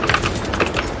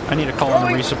 I need to call in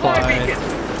the resupply.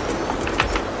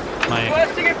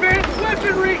 Blasting advanced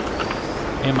weaponry.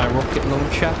 And my rocket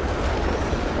launcher.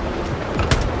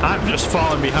 I'm just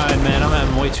falling behind, man. I'm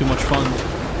having way too much fun.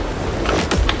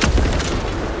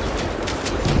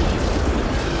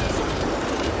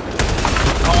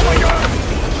 Oh my god.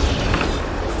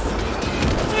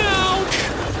 Ouch.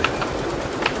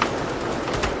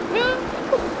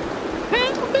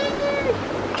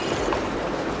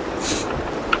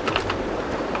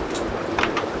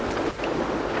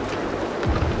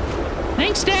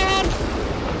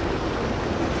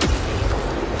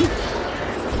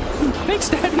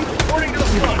 Reporting to the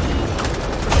front.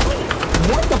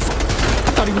 What the fuck?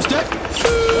 I thought he was dead.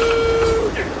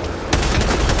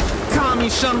 Come, you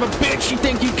son of a bitch. You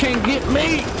think you can get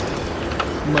me?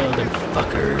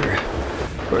 Motherfucker.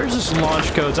 Where's this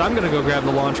launch codes? I'm gonna go grab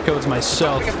the launch codes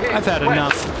myself. I've had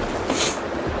enough.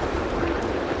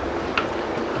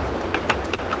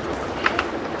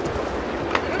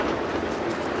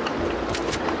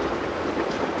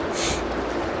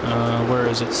 Where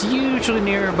is it? It's usually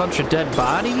near a bunch of dead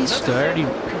bodies. Did I already...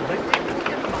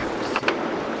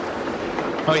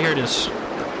 Oh, here it is.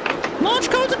 Launch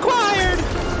codes acquired!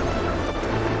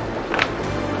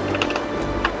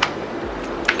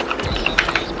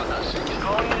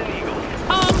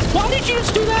 Why did you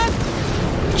just do that?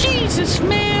 Jesus,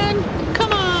 man!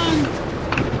 Come on!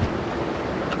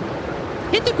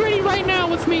 Hit the gritty right now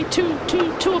with me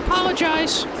to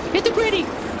apologize. Hit the gritty!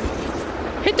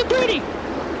 Hit the gritty!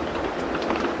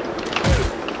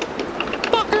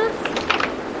 Fucker!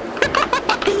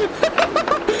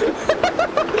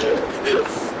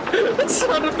 That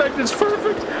sound effect is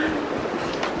perfect.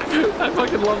 I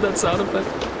fucking love that sound effect.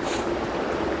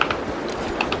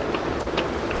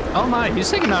 Oh my, he's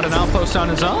taking out an outpost on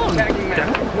his own.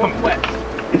 One west.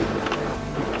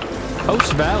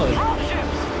 Host valid.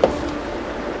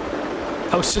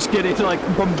 Host just getting like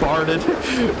bombarded.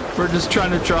 We're just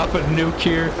trying to drop a nuke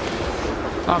here.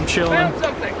 I'm chilling. Found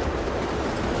something.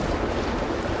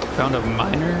 Found a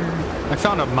miner? I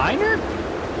found a miner?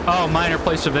 Oh, minor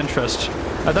place of interest.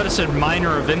 I thought it said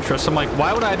miner of interest. I'm like,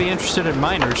 why would I be interested in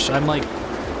miners? I'm like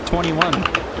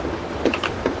 21.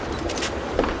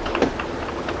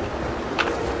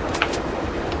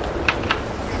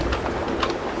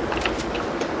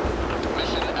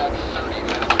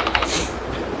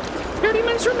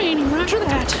 Remaining, roger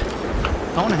that.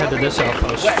 I want to head to this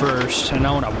outpost first, and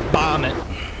I want to bomb it.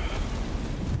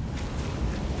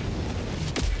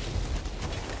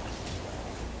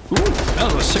 Ooh,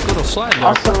 that was a sick little slide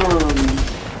there.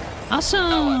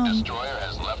 Awesome! Destroyer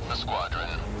has left the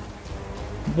squadron.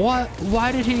 What?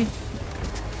 Why did he...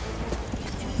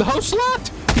 The host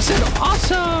left! He said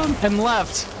awesome! And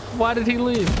left. Why did he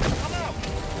leave?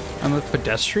 I'm a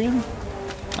pedestrian?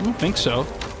 I don't think so.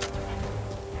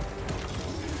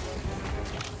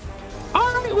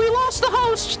 The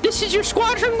host, this is your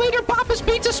squadron leader, Papa's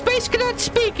Pizza Space Cadet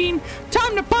speaking.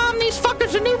 Time to bomb these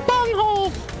fuckers a new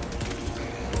bunghole.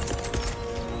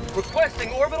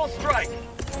 Requesting orbital strike.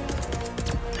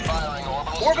 Firing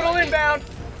orbital inbound.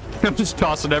 I'm just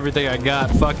tossing everything I got.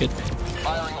 Fuck it.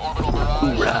 Firing orbital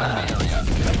barrage.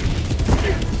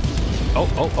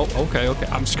 Oh, okay.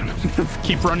 I'm just gonna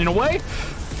keep running away.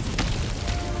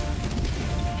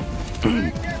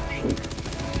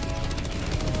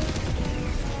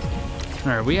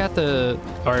 Alright, we're at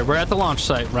the launch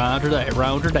site. Round or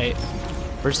date.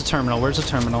 Where's the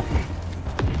terminal?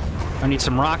 I need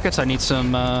some rockets, I need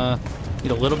some,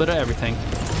 need a little bit of everything.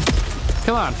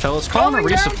 Come on, fellas, call in a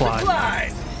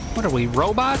resupply. What are we,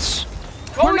 robots?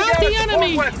 We're not the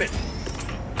enemy!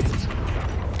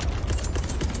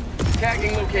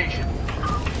 Tagging location.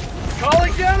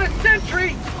 Calling down a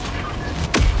sentry!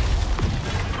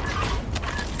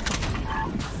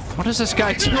 What is this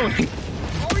guy doing?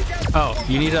 Oh,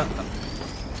 you need to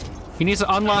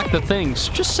unlock the things.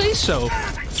 Just say so.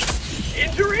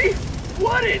 Injury?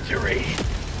 What injury?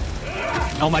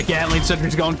 Oh, my Gatling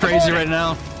sentry's going crazy right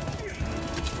now.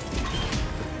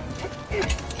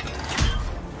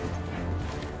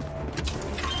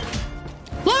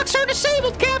 Locks are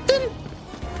disabled, Captain!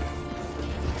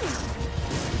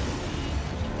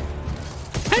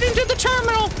 Head into the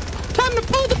terminal! Time to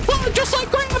pull the plug just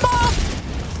like Grandma!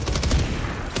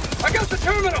 I got the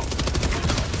terminal!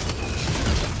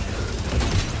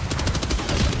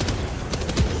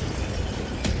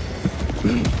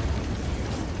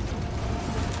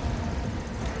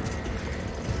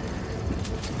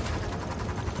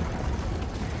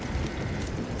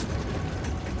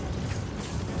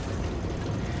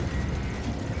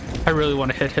 I really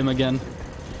want to hit him again.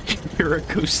 You're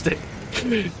acoustic.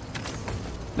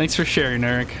 Thanks for sharing,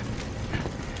 Eric.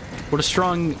 What a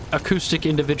strong acoustic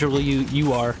individual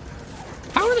you are.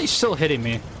 How are they still hitting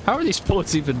me? How are these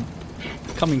bullets even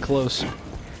coming close?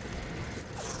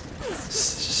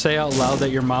 Say out loud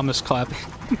that your mom is clapping.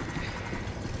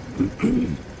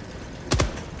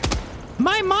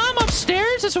 My mom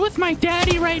upstairs is with my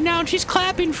daddy right now, and she's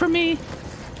clapping for me.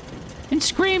 And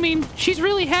screaming. She's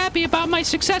really happy about my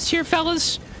success here,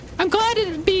 fellas. I'm glad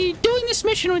to be doing this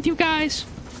mission with you guys.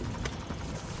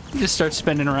 You just start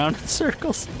spinning around in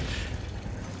circles.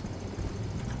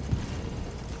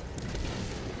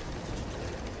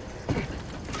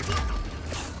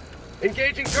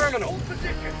 Engaging terminal.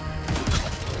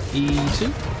 Easy.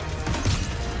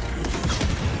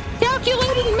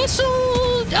 Calculating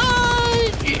missile,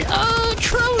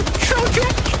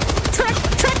 trajectory.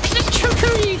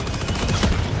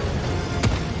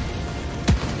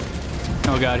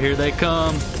 Oh god, here they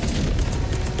come.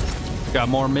 Got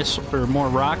more missile or more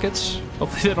rockets.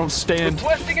 Hopefully they don't stand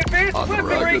Requesting advanced on the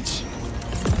weaponry. rockets.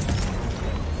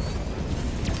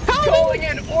 Calling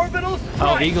in orbital strike.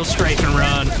 Oh, Eagle strafe and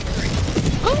run.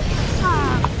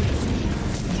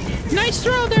 Nice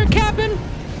throw there, Captain.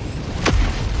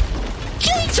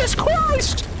 Jesus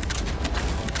Christ!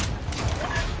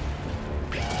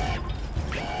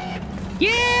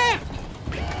 Yeah!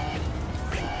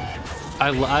 I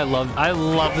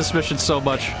love this mission so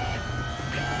much.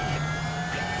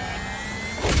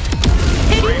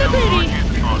 Hitting the bitty!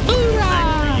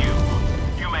 Hoorah!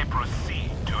 You may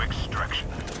proceed to extraction.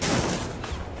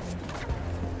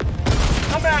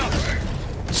 I'm out.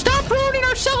 Stop ruining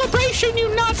our celebration,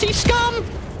 you Nazi scum!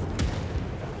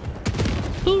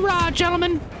 Hoorah,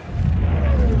 gentlemen!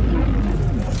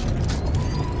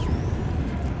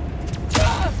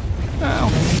 Oh.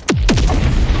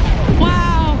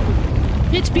 Wow!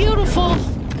 It's beautiful!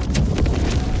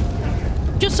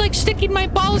 Just like sticking my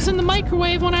balls in the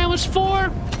microwave when I was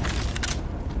 4.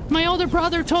 My older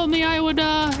brother told me I would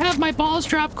have my balls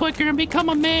drop quicker and become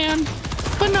a man.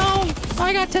 But no,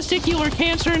 I got testicular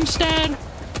cancer instead.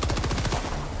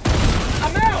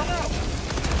 I'm out.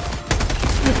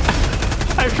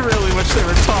 I really wish they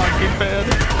were talking, man.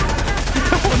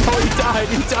 Oh no,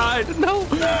 he died, no!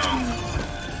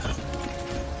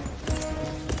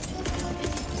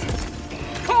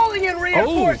 Calling in Oh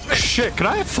reinforcements. shit, can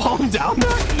I have fallen down there?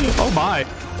 Oh my.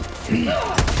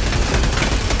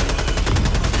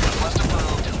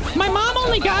 My mom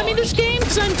only got me this game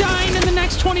because I'm dying in the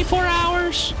next 24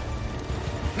 hours.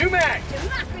 New mag.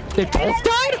 They both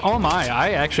died? Oh my,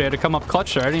 I actually had to come up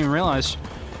clutch there, I didn't even realize.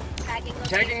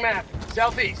 Tagging map.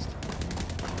 Southeast.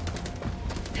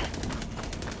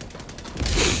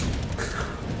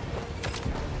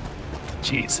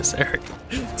 Jesus, Eric.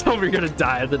 Tell me you're gonna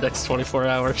die in the next 24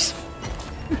 hours.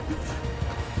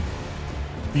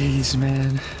 Jeez,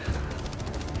 man.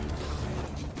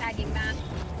 Tagging map.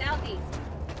 Southeast.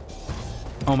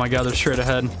 Oh my god, they're straight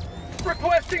ahead.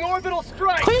 Requesting orbital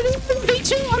strike. Clear the area,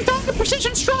 V2! I'm down to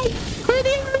precision strike! Clear the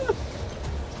area!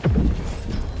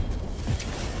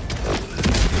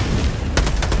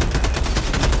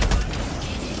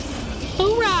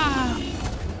 Hoorah!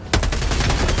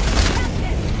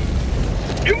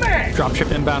 New mag.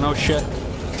 Dropship inbound, oh shit.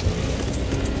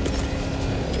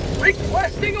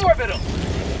 Requesting orbital.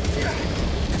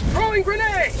 Throwing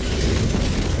grenade.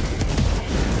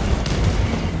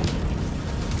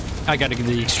 I gotta get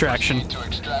the extraction.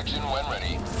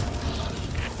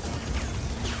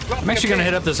 I'm actually gonna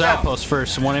hit up this outpost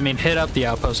first. When I mean hit up the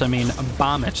outpost, I mean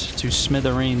bomb it to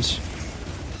smithereens.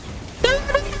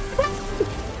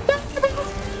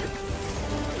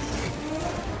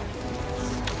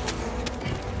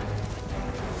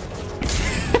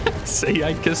 See,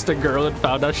 I kissed a girl and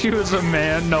found out she was a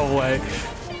man? No way.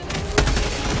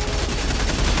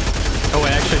 Oh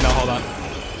wait, actually no, hold on.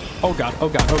 Oh god, oh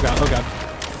god, oh god, oh god.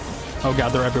 Oh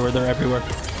god, they're everywhere, they're everywhere.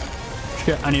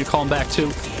 Shit, I need to call them back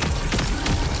too.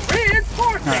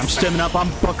 Alright, I'm stimming up,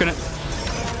 I'm booking it.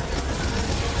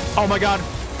 Oh my god.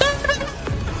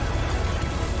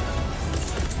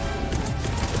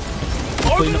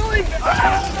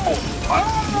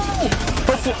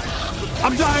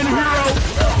 I'm dying, hero!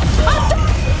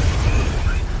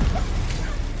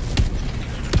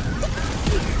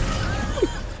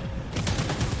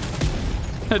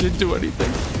 I didn't do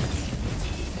anything.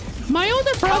 My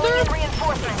older brother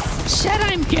said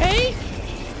I'm gay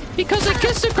because I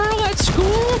kissed a girl at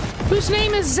school whose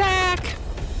name is Zach.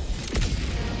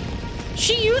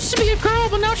 She used to be a girl,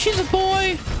 but now she's a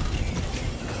boy.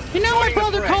 And now my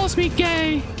brother calls me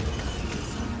gay.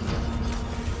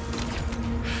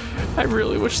 I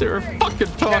really wish they were fucking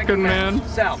talking, man.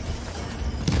 South.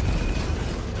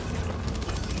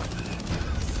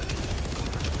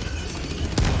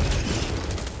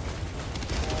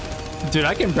 Dude,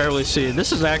 I can barely see it.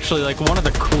 This is actually like one of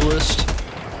the coolest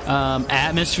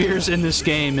atmospheres in this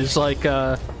game is like,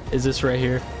 is this right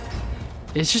here.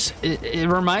 It's just, it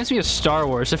reminds me of Star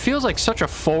Wars. It feels like such a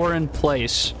foreign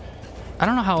place. I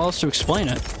don't know how else to explain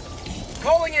it.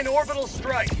 Calling in orbital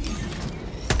strike.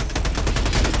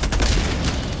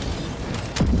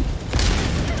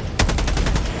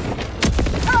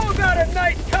 How about a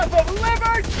nice cup of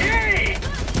liberty?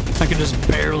 I can just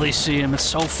barely see him. It's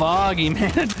so foggy,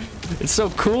 man. It's so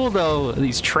cool, though.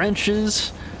 These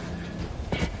trenches.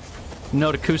 You know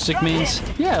what acoustic means?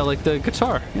 Yeah, like the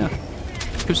guitar. Yeah.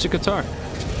 Acoustic guitar.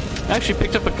 I actually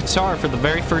picked up a guitar for the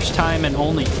very first time and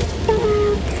only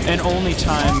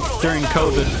time during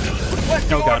COVID.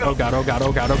 Oh god, oh god, oh god,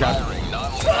 oh god, oh god.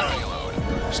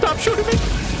 Stop shooting me!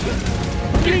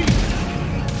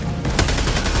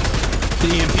 The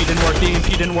EMP didn't work, the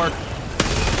EMP didn't work.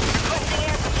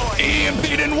 EMP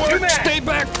didn't work! Stay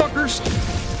back, fuckers!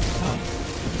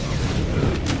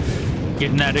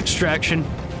 Getting that extraction.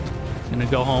 Gonna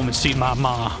go home and see my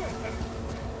ma.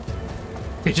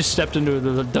 They just stepped into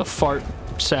the fart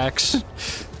sacks.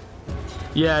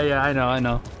 Yeah, I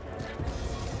know.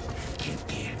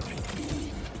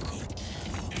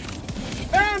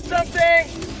 Found something!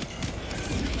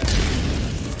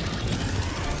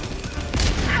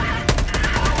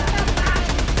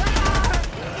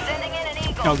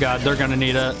 Oh god, they're gonna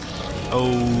need it.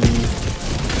 Oh.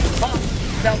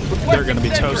 They're gonna be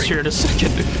toast here in a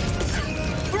second.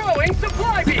 Throwing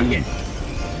supply beacon!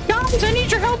 Guys, I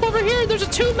need your help over here. There's a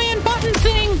 2-man button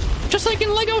thing, just like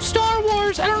in Lego Star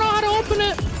Wars. I don't know how to open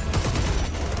it.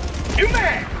 New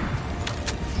man!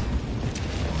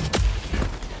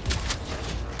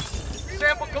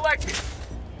 Sample collected.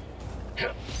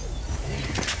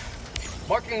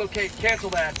 Marking location. Cancel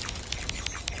that.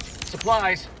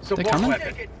 Supplies. Support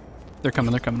weapon. They're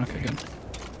coming. Okay, good.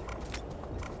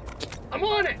 I'm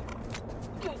on it.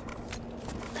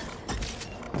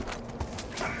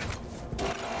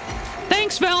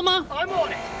 Thanks, Velma. I'm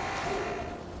on it.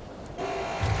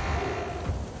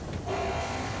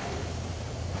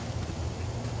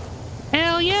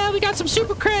 Hell yeah, we got some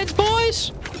super creds,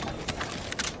 boys.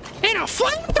 And a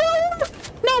flamethrower?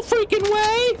 No freaking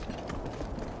way.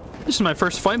 This is my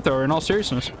first flamethrower in all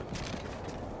seriousness.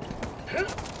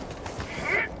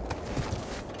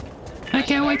 I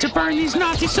can't wait to burn these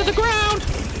Nazis to the ground.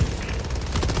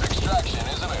 Extraction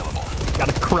is available.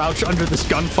 Gotta crouch under this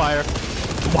gunfire.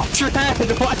 Watch your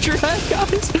head! Watch your head,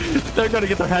 guys! They're gonna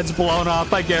get their heads blown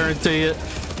off, I guarantee it.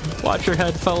 Watch your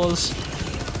head, fellas.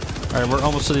 Alright, we're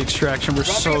almost to the extraction. We're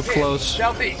so close.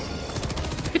 Southeast.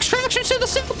 Extraction's to the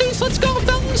southeast. Let's go,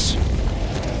 fellas.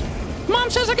 Mom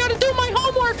says I gotta do my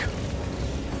homework.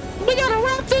 We gotta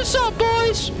wrap this up,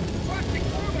 boys.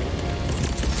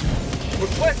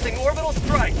 Requesting orbital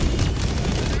strike.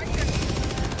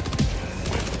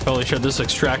 Holy shit, this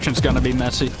extraction's gonna be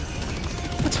messy.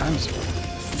 What time is it?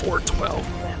 4:12.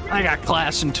 I got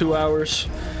class in 2 hours.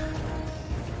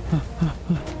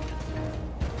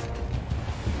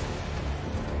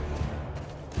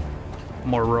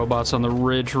 More robots on the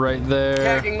ridge right there.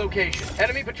 Tagging location.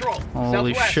 Enemy patrol.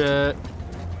 Holy Southwest. shit.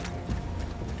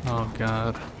 Oh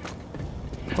god.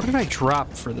 What did I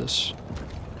drop for this?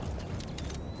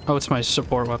 Oh, it's my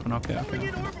support weapon. Okay.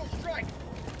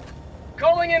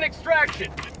 Calling in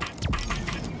extraction.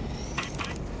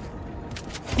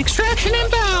 Extraction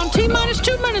inbound. T-minus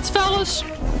 2 minutes, fellas.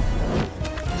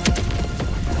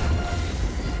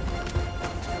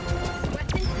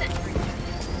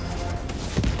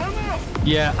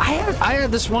 Yeah, I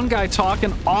had this one guy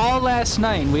talking all last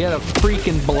night, and we had a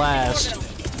freaking blast.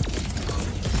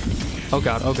 Oh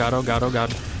god, oh god, oh god, oh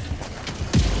god.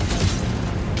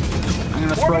 I'm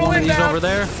gonna throw one of these over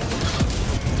there.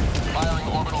 Firing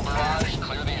orbital barrage.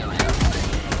 Clear the area.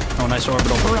 Oh, nice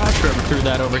orbital barrage. Whoever threw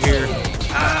that over here.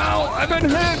 Ow! I've been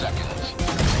hit!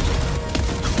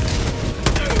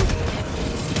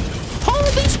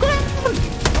 Hold this ground!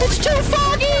 It's too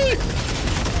foggy!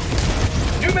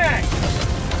 New mag!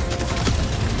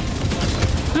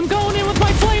 I'm going in with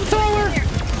my flamethrower!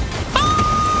 Ah!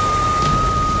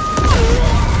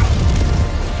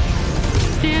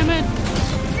 Damn it!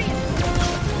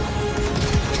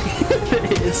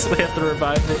 We have to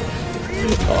revive it.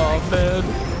 Oh, man.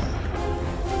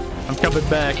 I'm coming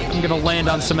back. I'm gonna land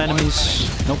on some enemies.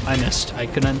 Nope, I missed. I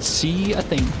couldn't see a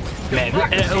thing. Man,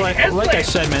 like I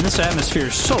said, man, this atmosphere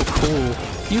is so cool.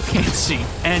 You can't see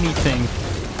anything.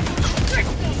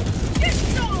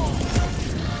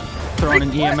 Throwing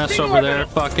an EMS over there.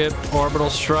 Fuck it. Orbital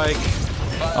strike.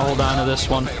 I'll hold on to this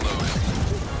one.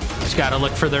 Just gotta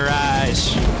look for their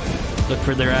eyes. Look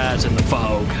for their eyes in the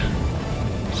fog.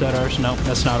 Is that ours? Nope,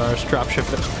 that's not ours.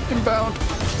 Dropship it. Inbound.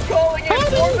 Calling in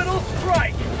orbital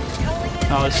strike.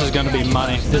 Oh, this is gonna be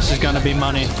money. This is gonna be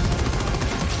money.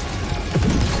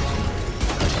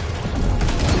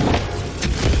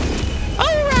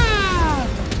 Alright!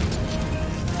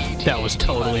 That was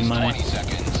totally money.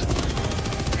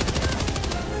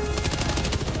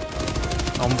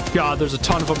 Oh my god, there's a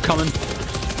ton of them coming.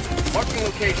 Marking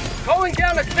location. Calling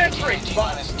down a sentry.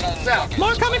 South.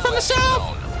 More coming from the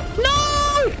south!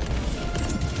 No!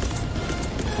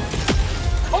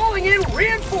 Calling in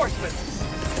reinforcements.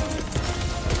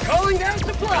 Calling down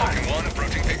supply. One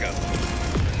approaching pickup.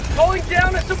 Calling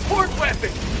down a support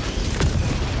weapon.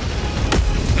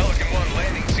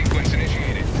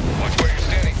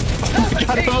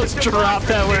 I almost dropped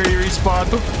that where he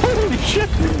respawned. Holy shit!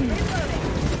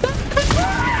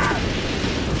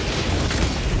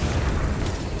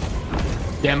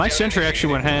 Yeah, my sentry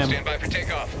actually went ham. Stand by for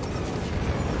takeoff.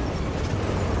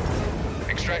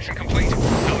 Extraction complete.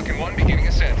 Pelican 1 beginning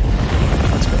ascent.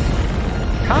 That's good.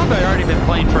 Combat already been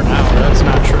playing for an hour. That's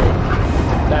not true.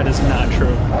 That is not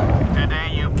true.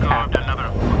 Today you've carved another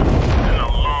foot in a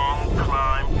long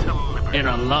climb to liberty. In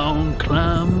a long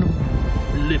climb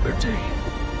to liberty.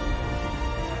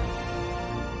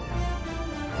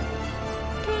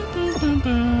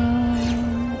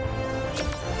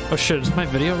 Oh shit, is my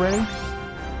video ready?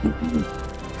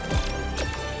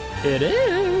 It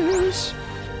is.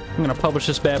 I'm gonna publish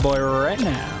this bad boy right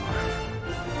now.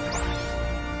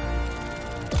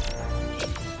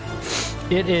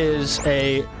 It is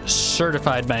a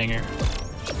certified banger.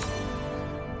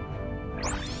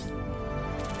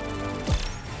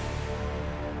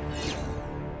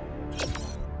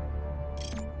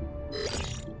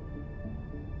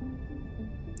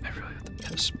 I really have to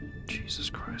piss, man. Jesus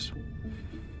Christ.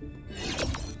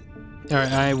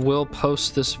 Alright, I will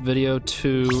post this video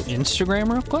to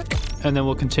Instagram real quick, and then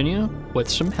we'll continue with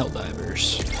some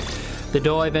Helldivers. The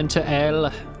dive into L.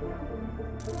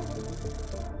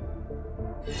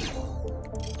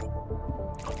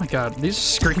 Oh my god, these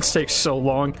screens take so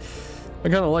long. I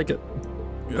kinda like it.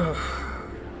 No,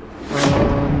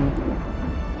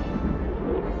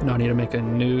 I need to make a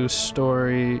new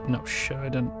story. No shit, I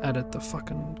didn't edit the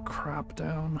fucking crop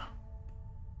down.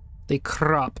 They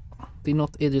crop. They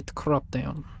not edit crop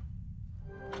down.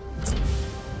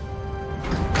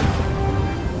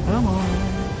 Come on.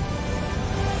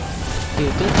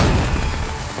 Edit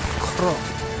crop.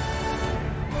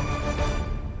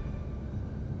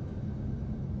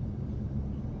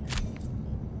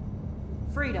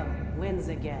 Freedom wins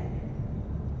again.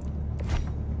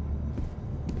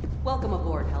 Welcome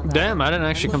aboard, Helldivers. Damn, I didn't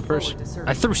actually come first.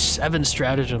 I threw 7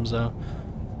 stratagems though.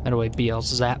 Anyway, BL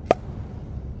Zap.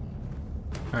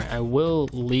 Alright, I will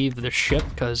leave the ship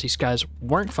because these guys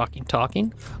weren't fucking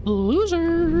talking.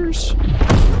 Losers!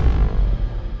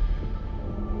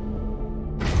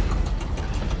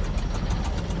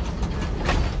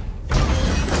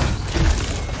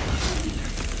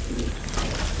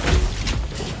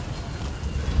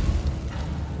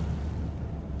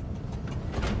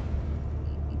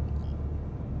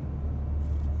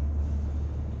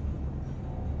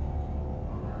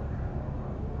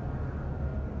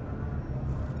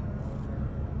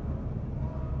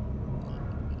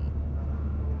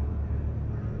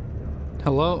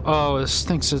 Hello? Oh, this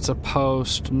thinks it's a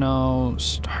post. No,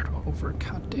 start over.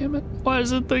 God damn it. Why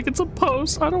does it think it's a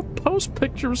post? I don't post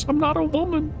pictures. I'm not a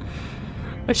woman.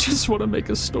 I just want to make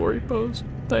a story post.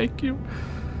 Thank you.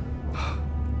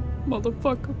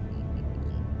 Motherfucker.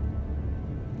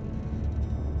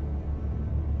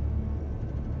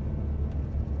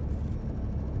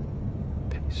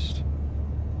 Paste.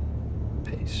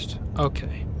 Paste.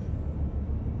 Okay.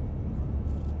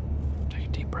 Take a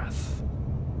deep breath.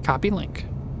 Copy link.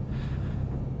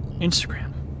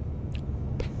 Instagram.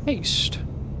 Paste.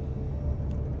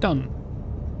 Done.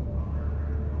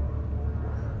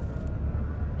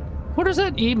 What is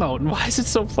that emote and why is it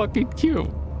so fucking cute?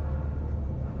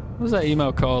 What is that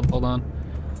emote called? Hold on.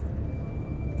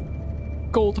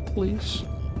 Gold, please.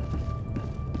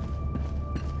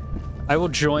 I will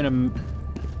join a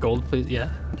gold, please. Yeah.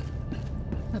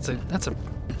 That's a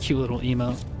cute little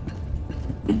emote.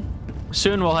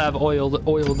 Soon we'll have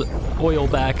oil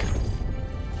back.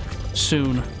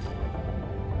 Soon.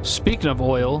 Speaking of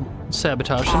oil,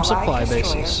 sabotage some supply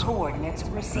bases.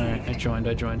 Alright, I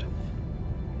joined.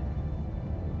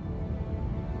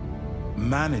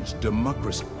 Manage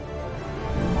democracy.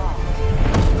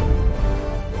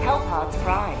 Hellpods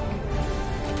primed.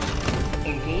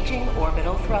 Engaging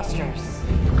orbital thrusters.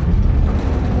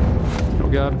 Oh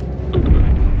god.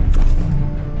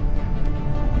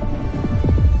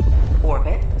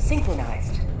 Orbit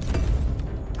synchronized.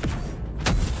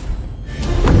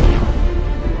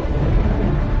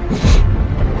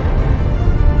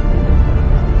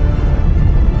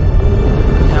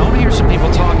 I want to hear some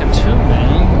people talking too,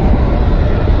 man.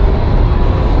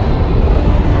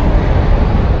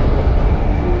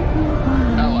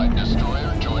 Allied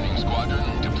destroyer joining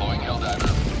squadron, deploying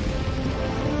Helldiver.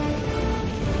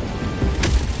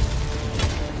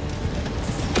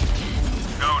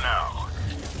 Go now.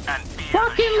 And be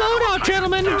Fucking loadout,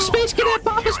 gentlemen! Space Cadet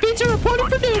Papa's Pizza reporting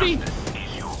for duty!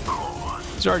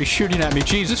 He's already shooting at me,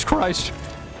 Jesus Christ.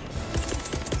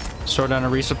 Store down a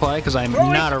resupply because I'm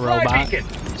not a robot,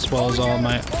 as well as all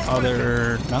my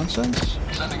other nonsense.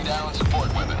 Sending down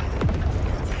support weapon.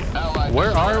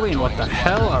 Where are we and what the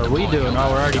hell are we doing?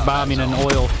 Oh, we're already bombing an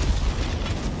oil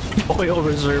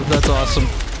reserve. That's awesome.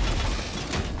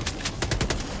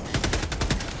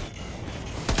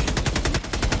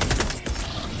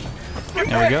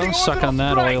 There we go. Suck on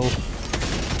that oil.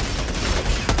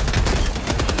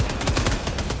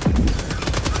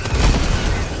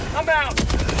 I'm out.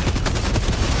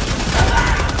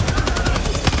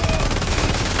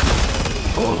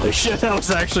 Holy shit, that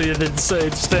was actually an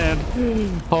insane stand.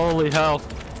 Holy hell.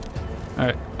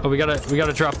 Alright. Oh, we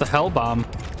gotta drop the hell bomb.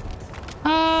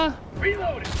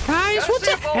 Reloading. Guys, what's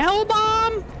a hell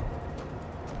bomb?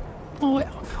 Oh, wait,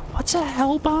 what's a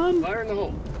hell bomb? Fire in the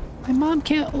hole. My mom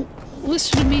can't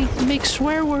listen to me make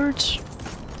swear words.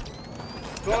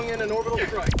 Going in an orbital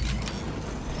strike.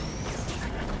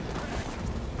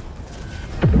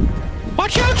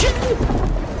 Watch out, Jim!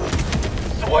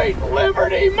 Sweet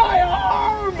Liberty, my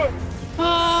arm!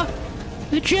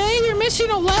 Jay, you're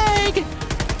missing a leg.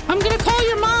 I'm gonna call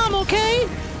your mom, okay?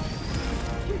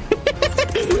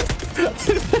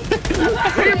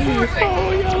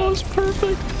 Oh yeah, that was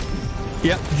perfect.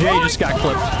 Yep, Jay just got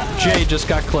clipped. Jay just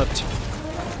got clipped.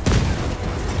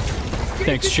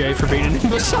 Thanks, Jay, for being an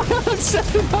imbecile and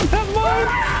stepping on that mine.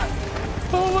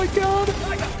 Oh my god.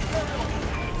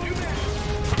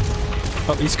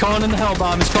 Oh, he's calling in the hell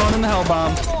bomb. He's calling in the hell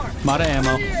bomb. I'm out of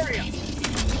ammo.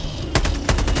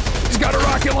 He's got a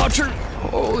rocket launcher.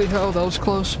 Holy hell, that was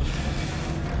close.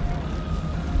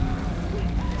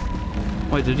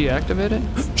 Wait, did he activate it?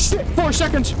 4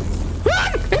 seconds.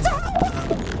 Run! It's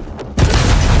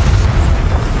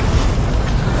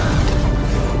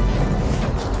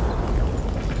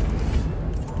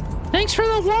Thanks for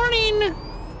the warning,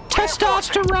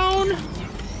 testosterone.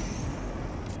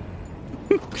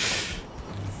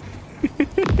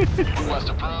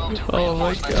 Oh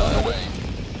my god.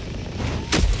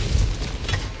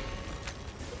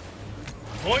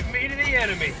 Point me to the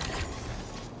enemy.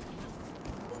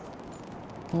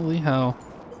 Holy hell.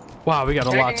 Wow, we got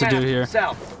a lot to do here.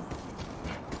 South.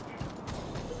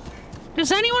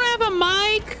 Does anyone have a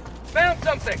mic? Found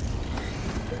something.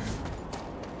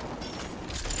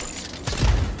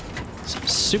 Some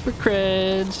super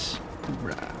creds.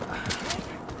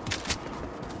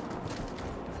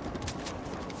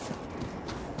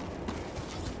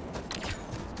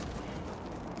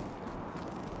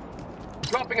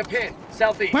 Dropping a pin.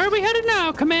 Southeast. Where are we headed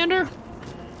now, Commander?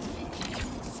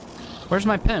 Where's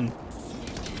my pin?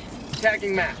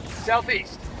 Tagging map.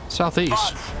 Southeast.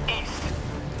 Southeast.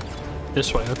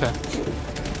 This way, okay.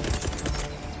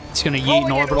 It's gonna yeet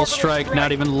an orbital strike,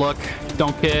 not even look.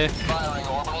 Don't care. Firing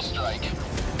orbital strike.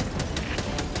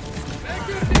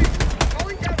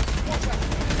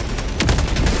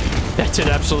 That did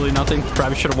absolutely nothing.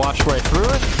 Probably should have watched where I threw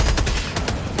it.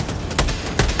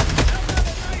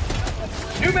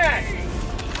 New mag.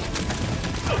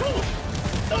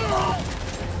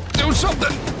 Do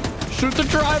something! Shoot the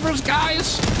drivers,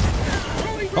 guys!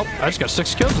 Oh, I just got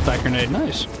 6 kills with that grenade.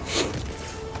 Nice.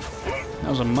 That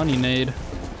was a money nade.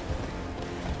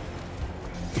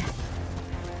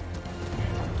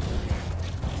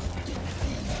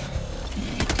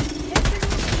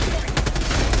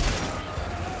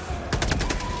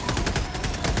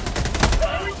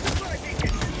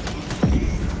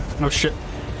 Oh shit.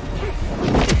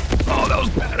 Oh, that was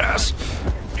badass.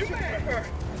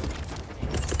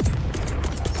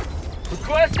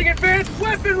 Requesting advanced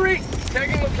weaponry.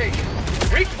 Tagging location.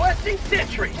 Requesting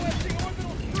sentry.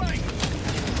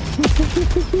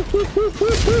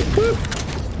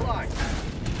 Fly.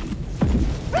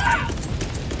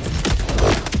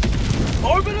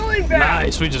 Orbital inbound.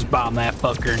 Nice, we just bombed that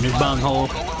fucker. New bunghole.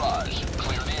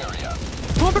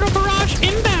 Orbital barrage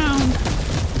inbound.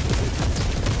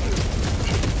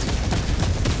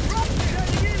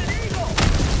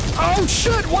 Oh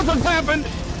shit, what the happened?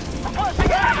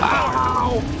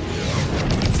 Ow!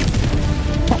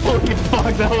 Holy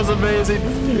fuck, that was amazing.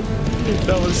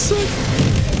 That was sick.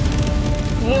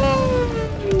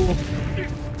 Whoa!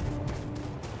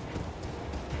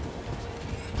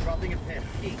 Dropping a pin.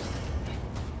 East.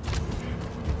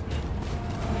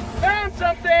 Found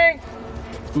something!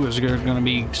 Ooh, is there gonna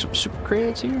be some super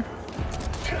creds here?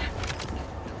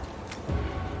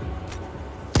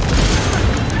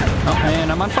 Oh man,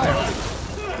 I'm on fire.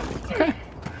 Okay.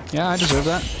 Yeah, I deserve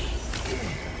that.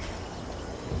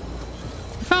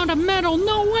 Found a medal,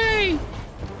 no way!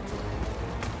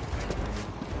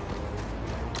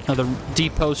 Another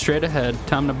depot straight ahead.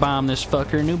 Time to bomb this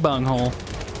fucker. New bunghole.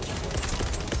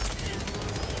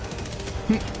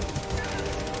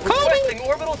 Requesting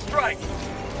orbital strike.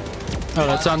 Oh,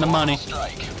 that's on the money.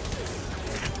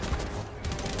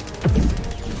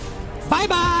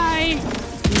 Bye-bye!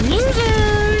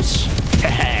 Losers!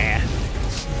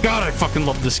 God, I fucking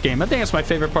love this game. I think that's my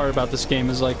favorite part about this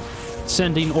game is like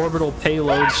sending orbital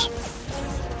payloads.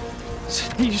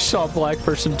 You saw a black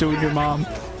person doing your mom.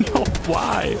 No,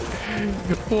 why?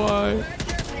 Why?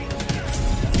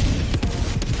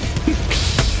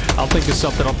 I'll think of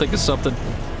something. I'll think of something.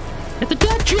 Hit the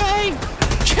deck, Jay!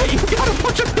 Jay, you got a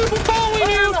bunch of people following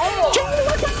you! Jay,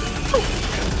 look out!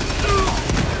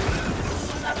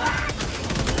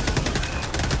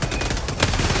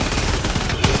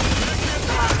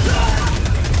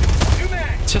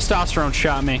 Testosterone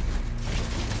shot me.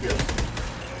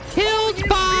 Killed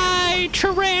by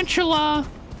tarantula.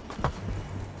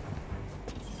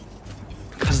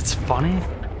 Because it's funny?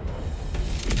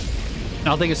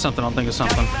 I'll think of something. I'll think of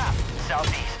something.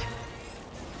 Southeast.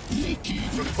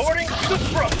 Reporting to the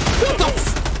front.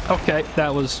 Okay,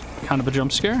 that was kind of a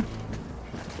jump scare.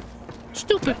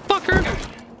 Stupid fucker.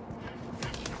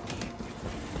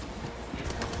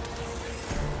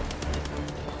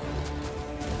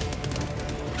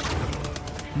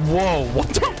 Whoa, what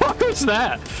the fuck was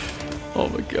that? Oh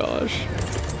my gosh.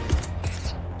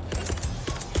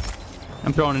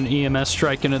 I'm throwing an EMS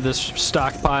strike into this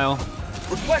stockpile.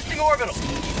 Requesting orbital.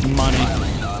 Money.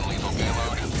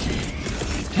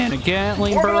 And a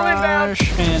Gatling barrage.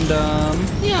 And,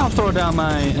 yeah, I'll throw down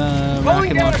my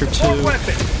rocket launcher too.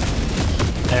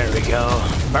 There we go.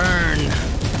 Burn.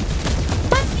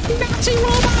 Nazi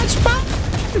robots,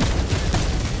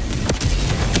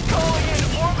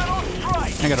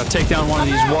 I gotta take down one of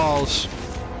these walls.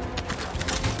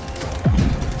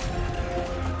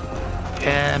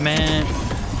 Yeah, man.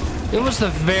 It was the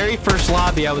very first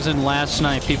lobby I was in last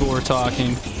night. People were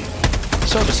talking.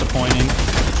 So disappointing.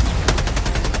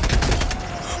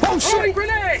 Oh, shit!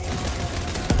 Grenade!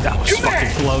 That was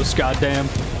fucking close, goddamn.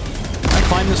 Can I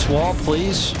climb this wall,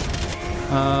 please?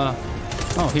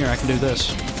 Oh, here, I can do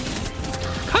this.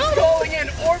 Calling in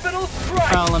orbital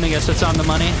strike! Oh, let me guess, it's on the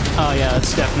money? Oh, yeah,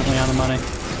 it's definitely on the money.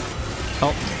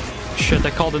 Oh, shit,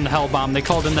 they called in the hell bomb. They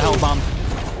called in the hell bomb.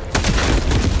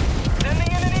 Sending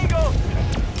in an eagle!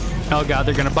 Oh, God,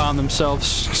 they're gonna bomb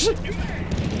themselves.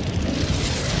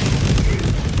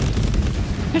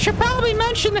 I should probably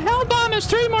mention the hell bomb has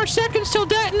 3 more seconds till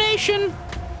detonation.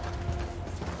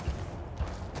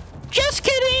 Just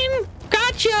kidding!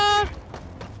 Gotcha!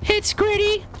 Hits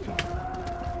gritty.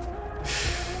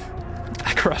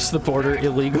 I crossed the border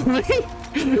illegally.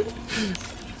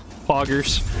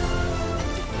 Poggers.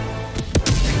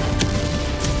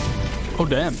 Oh,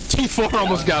 damn. T4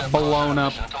 almost got blown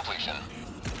up.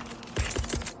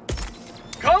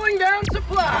 Calling down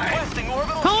supply!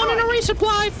 Calling in a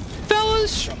resupply,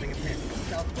 fellas.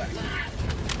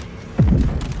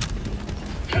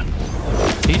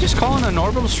 He just calling an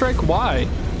orbital strike? Why?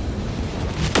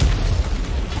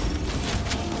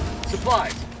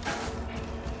 Supplies.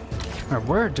 Or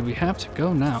where do we have to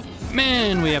go now?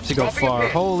 Man, we have to go far.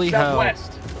 Holy hell.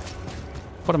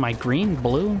 What am I, green,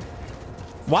 blue?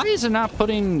 Why is it not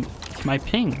putting my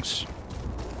pings?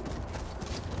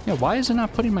 Yeah, why is it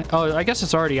not putting my... Oh, I guess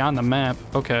it's already on the map.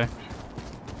 Okay.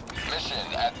 Mission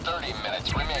at 30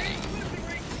 minutes remaining.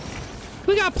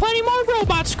 We got plenty more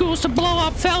robot schools to blow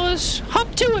up, fellas.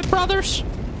 Up to it, brothers.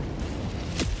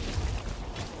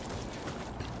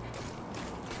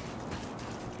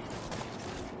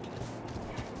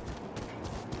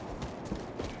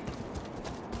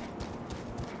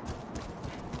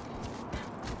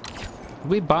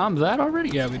 We bombed that already?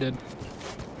 Yeah, we did.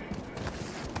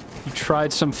 You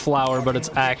tried some flour, but it's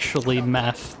actually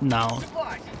meth. No.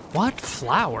 What?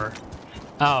 Flour?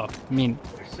 Oh, I mean...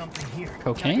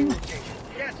 cocaine?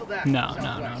 No,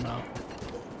 no, no, no.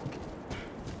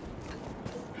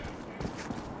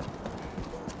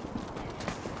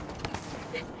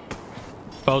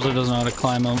 Bowser doesn't know how to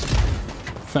climb a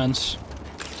fence.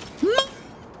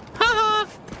 Haha!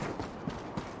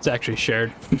 It's actually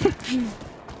shared.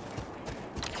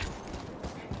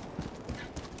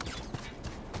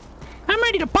 I'm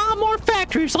ready to bomb more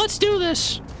factories. Let's do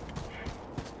this.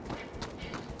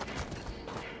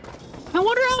 I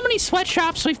wonder how many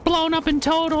sweatshops we've blown up in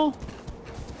total.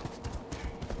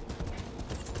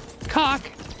 Cock.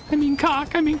 I mean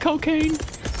cocaine.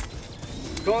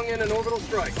 Calling in an orbital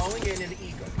strike. Calling in an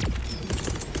eagle.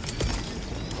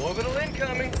 Orbital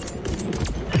incoming.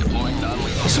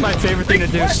 This is my favorite thing to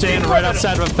do, stand right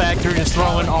outside of a factory and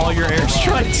throw in all your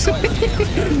airstrikes.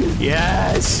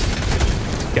 Yes!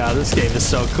 God, this game is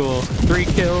so cool. 3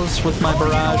 kills with my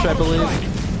barrage, I believe.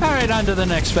 Alright, on to the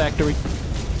next factory.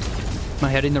 Am I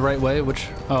heading the right way? Which...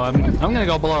 Oh, I'm gonna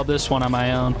go blow up this one on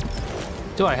my own.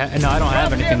 Do I have... No, I don't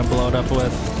have anything to blow it up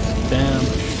with. Damn.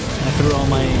 I threw all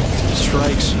my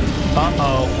strikes.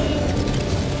 Uh-oh.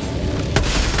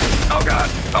 Oh god!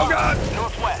 Oh god!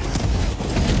 Northwest.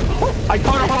 I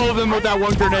caught all of them with that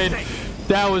one grenade.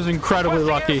 That was incredibly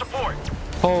lucky.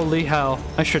 Holy hell.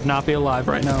 I should not be alive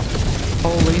right now.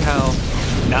 Holy hell.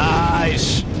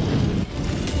 Nice.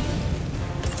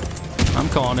 I'm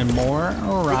calling in more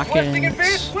Requesting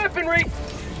advanced rockets. weaponry.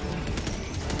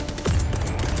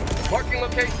 Marking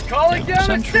location. Calling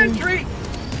down a sentry.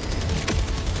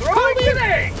 Throwing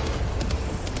grenade.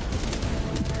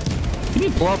 Can you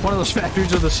blow up one of those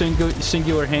factories with a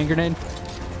singular hand grenade?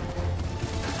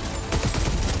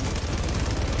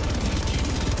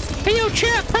 Hey, yo,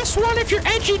 chat, press 1 if you're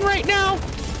edging right now.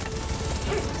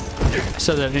 I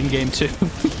said that in game too.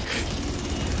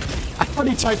 I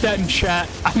already typed that in chat.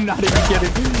 I'm not even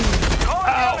kidding.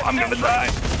 Oh, I'm gonna die.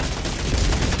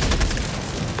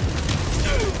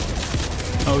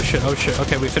 Oh shit, oh shit.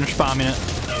 Okay, we finished bombing it.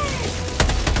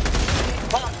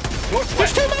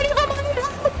 There's too many of them.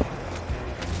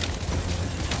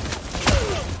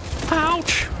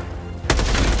 Ouch.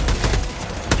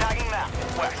 Tagging map.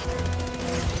 West.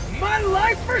 My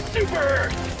life for Super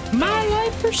Earth. My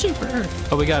life for Super Earth.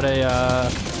 Oh, we got a,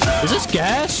 is this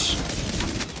gas?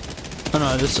 Oh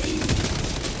no, this,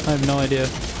 I have no idea.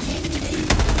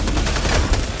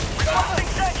 Requesting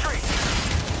sentry.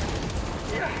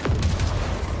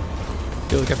 I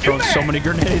feel like I've thrown so many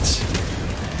grenades.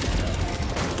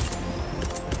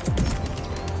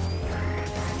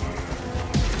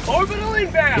 Orbital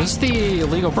inbound. Is this the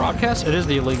illegal broadcast? It is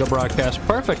the illegal broadcast.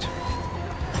 Perfect.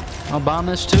 I'll bomb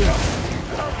this too.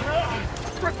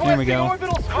 There we go.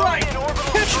 Orbital strike.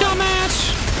 Catch,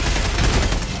 dumbass.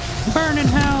 Burn in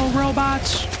hell,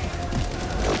 robots.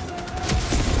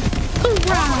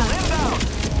 Hoorah!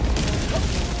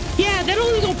 Yeah, that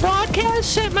illegal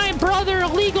broadcast sent my brother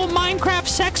illegal Minecraft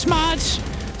sex mods.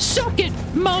 Suck it,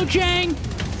 Mojang.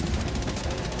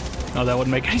 Oh, that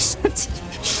wouldn't make any sense.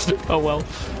 Oh well.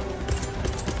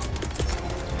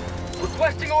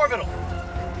 Requesting orbital.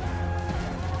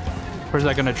 Where's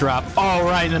that gonna drop? Oh,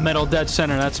 right in the middle, dead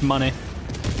center. That's money.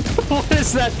 What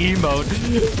is that emote?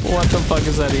 What the fuck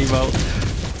is that emote?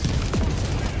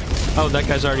 Oh, that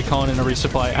guy's already calling in a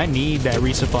resupply. I need that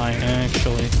resupply,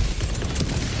 actually.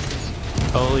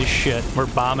 Holy shit, we're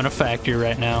bombing a factory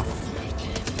right now.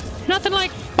 Nothing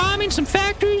like bombing some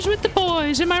factories with the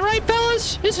boys. Am I right,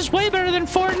 fellas? This is way better than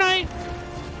Fortnite.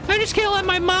 I just can't let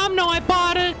my mom know I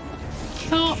bought it.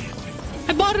 Oh,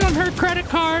 I bought it on her credit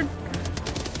card.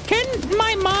 Can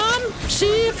my mom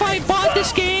see if I bought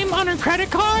this game on her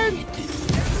credit card?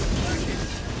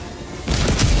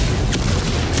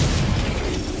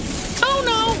 Oh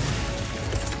no!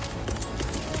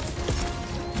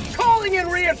 Calling in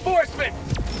reinforcements.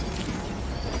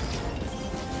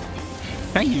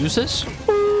 Can I use this?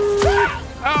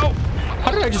 Ow!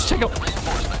 How did I just take a...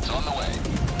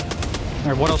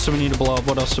 Alright, what else do we need to blow up?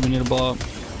 What else do we need to blow up?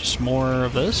 Just more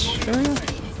of this area?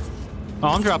 Oh,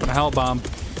 I'm dropping a hell bomb.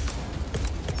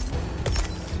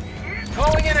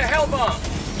 Calling in a hell bomb.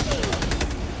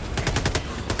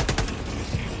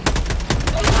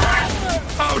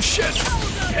 Oh shit!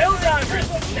 Helldivers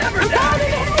never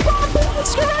die.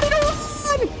 Let's get ready to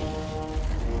run!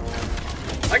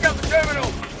 I got the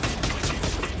terminal.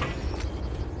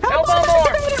 Hell bomb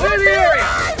more. Clear the area.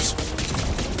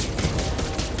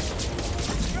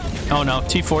 Oh no,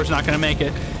 T4's not gonna make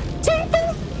it.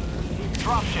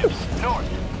 Dropships north.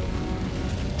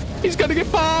 He's gonna get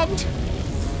bombed!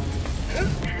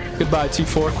 Goodbye,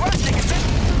 T4.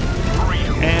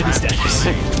 And he's dead.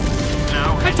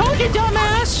 I told you,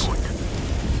 dumbass!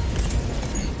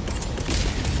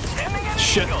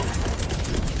 Shit.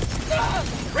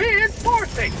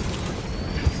 Reinforcing.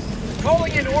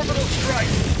 Calling in orbital strike.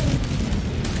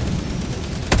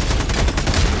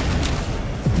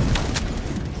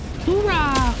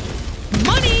 Hoorah!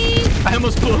 Money! I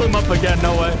almost blew him up again,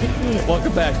 no way.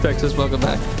 Welcome back, Texas, welcome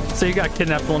back. So you got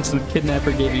kidnapped once and the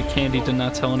kidnapper gave you candy to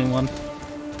not tell anyone.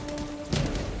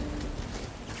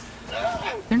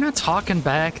 They're not talking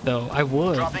back, though. I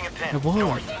would. I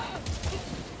would.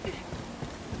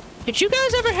 Did you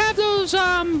guys ever have those,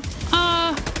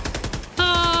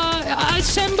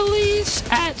 assemblies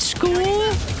at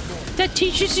school that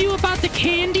teaches you about the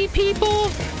candy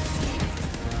people?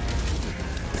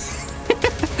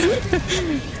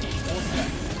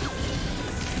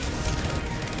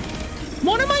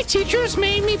 One of my teachers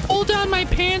made me pull down my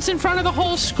pants in front of the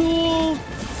whole school.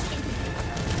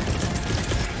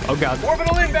 Oh god.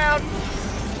 Orbital inbound.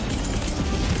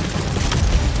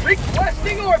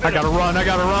 Requesting orbital. I gotta run, I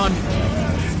gotta run.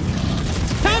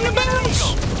 Time to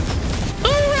bounce!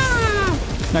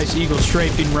 Hoorah! Nice eagle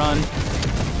strafing run.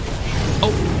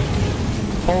 Oh.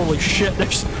 Holy shit,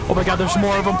 there's, oh my god, there's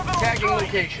more of them. Tagging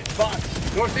location. Box.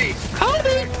 Northeast.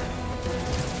 Kobe!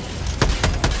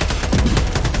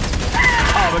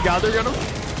 Oh my god, they're gonna...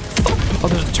 Oh,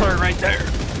 there's a turret right there.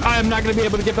 I'm not gonna be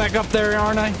able to get back up there,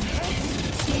 aren't I?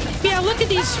 Yeah, look at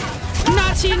these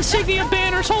Nazi insignia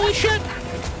banners. Holy shit!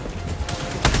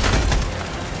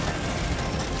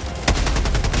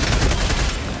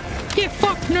 Get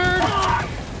fucked, nerd!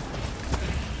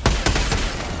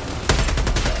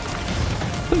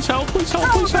 Please help, please help,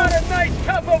 please help. How about a nice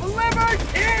cup of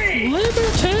liberty?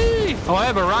 Liberty! Oh, I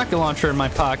have a rocket launcher in my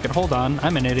pocket. Hold on,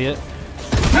 I'm an idiot.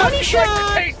 Money shot!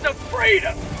 Like the taste of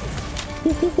freedom!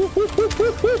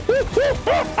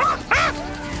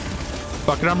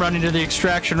 Fuck it, I'm running to the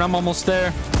extraction. I'm almost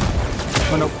there.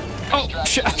 Oh, no. Oh,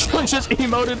 shit, I just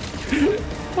emoted.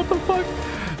 What the fuck?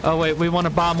 Oh, wait, we want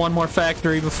to bomb one more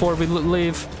factory before we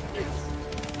leave.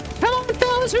 Come on,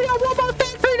 fellas, we got one more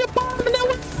factory to bomb and then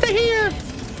we're out of here!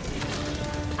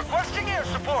 Requesting air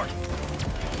support.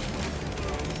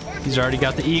 He's already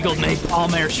got the Eagle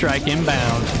Napalm airstrike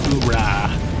inbound. Hoorah.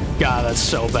 God, that's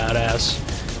so badass.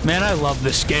 Man, I love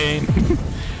this game.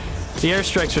 The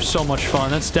airstrikes are so much fun.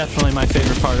 That's definitely my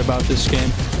favorite part about this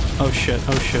game. Oh shit,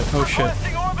 oh shit, oh shit.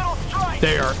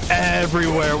 They are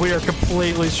everywhere. We are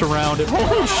completely surrounded.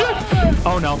 Holy shit!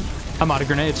 Oh no. I'm out of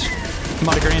grenades. I'm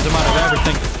out of grenades. I'm out of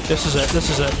everything. This is it. This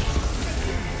is it.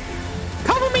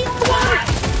 Cover me on water!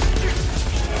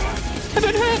 I've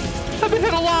been hit. I've been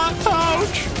hit a lot.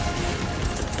 Ouch.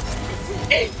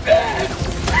 Eat that!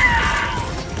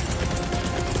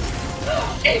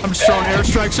 I'm just throwing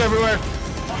airstrikes everywhere.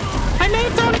 I may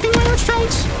have thrown a few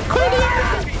airstrikes. Clear the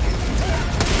air!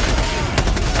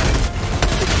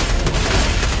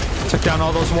 Took down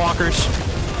all those walkers.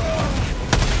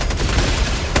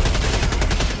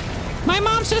 My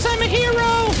mom says I'm a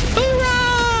hero!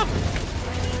 Hoorah!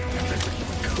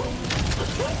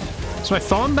 Has my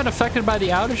phone been affected by the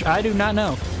outage? I do not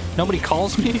know. Nobody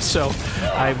calls me, so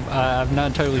I'm not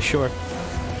entirely sure.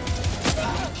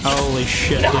 Holy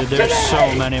shit, dude. There's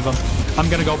so many of them. I'm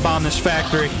gonna go bomb this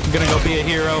factory. I'm gonna go be a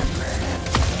hero.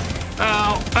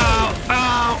 Ow, ow,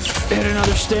 ow. Hit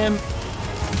another stim.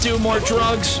 Do more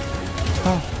drugs.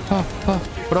 Oh.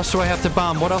 What else do I have to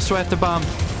bomb? What else do I have to bomb?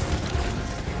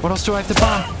 What else do I have to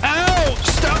bomb? Ow!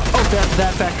 Stop! Oh,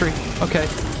 that factory. Okay.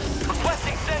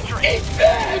 Requesting sentry. Eat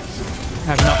that! I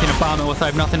have nothing to bomb it with. I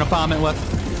have nothing to bomb it with.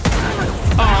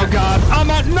 Oh, God.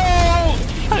 I'm at... No!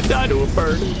 I died to a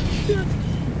bird.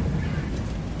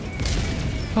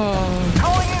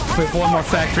 Oh. We have one more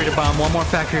factory to bomb. One more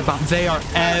factory to bomb. They are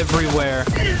everywhere.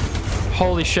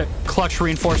 Holy shit. Clutch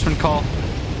reinforcement call.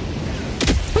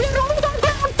 We gotta hold on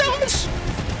ground, fellas!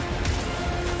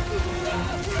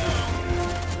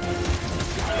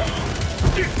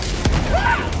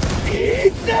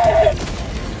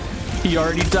 He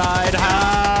already died.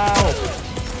 How?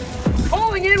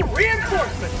 Calling in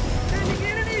reinforcements. Sending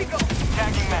in an eagle.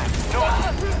 Attacking map.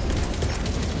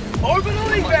 No.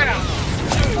 Orbital inbound.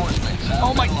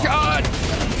 Oh my God.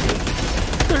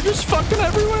 They're just fucking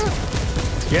everywhere.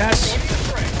 Yes.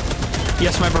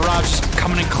 Yes, my barrage is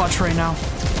coming in clutch right now.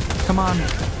 Come on.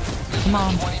 Come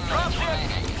on.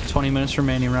 20 minutes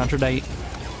remaining, round to 8.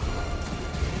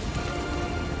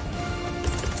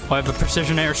 I have a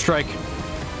precision airstrike.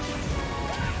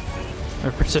 I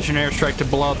have a precision airstrike to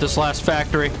blow up this last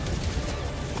factory.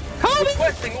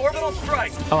 Requesting orbital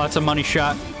strike. Oh, that's a money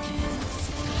shot.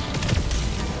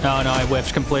 Oh no, I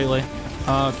whiffed completely.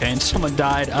 Okay, and someone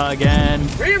died again.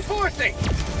 Reinforcing.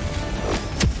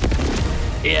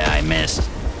 Yeah, I missed.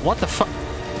 What the fuck?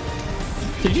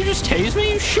 Did you just tase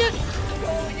me, you shit?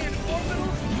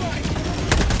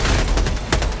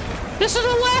 This is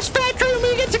the last factory and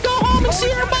we get to go home and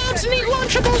see our moms and eat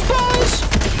lunch with those boys!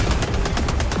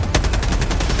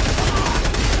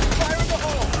 Fire in the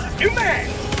hole. New mag.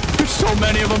 There's so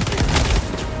many of them.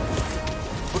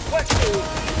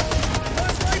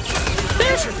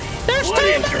 There's two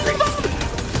of them!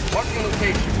 Marking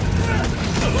location.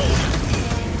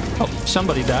 Oh,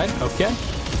 somebody died. Okay.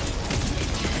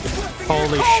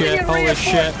 Holy shit, holy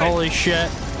shit, holy shit.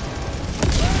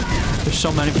 There's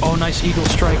so many. Oh, nice eagle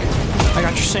strike. I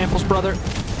got your samples, brother.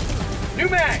 New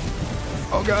mag.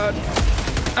 Oh, God.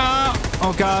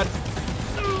 Oh, God.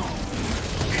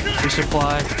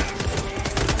 Resupply.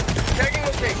 Tagging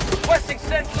location. Requesting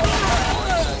sentry.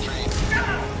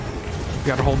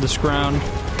 Gotta hold this ground.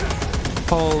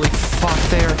 Holy fuck,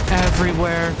 they're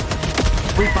everywhere.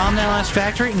 We bombed that last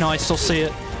factory? No, I still see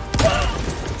it.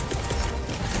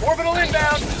 Orbital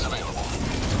inbound.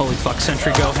 Holy fuck,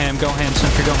 sentry go ham,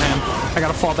 sentry go ham. I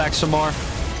gotta fall back some more.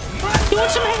 You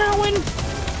want some heroin?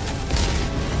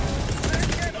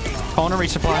 Calling a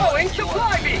resupply. Blowing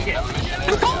supply beacon.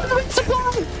 I'm calling a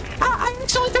resupply! I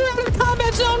actually threw out a combat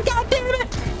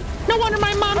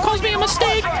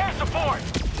mistake.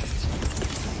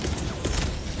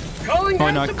 Calling Oh,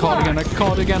 no, I can call it again. I can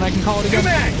call it again. I can call it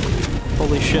again.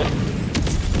 Holy shit.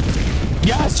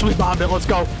 Yes, we bombed it. Let's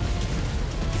go.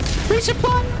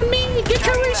 Resupply me. Get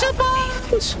your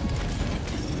resupplies.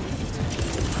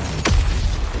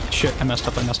 Shit, I messed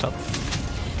up. I messed up.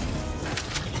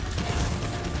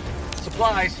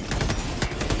 Supplies.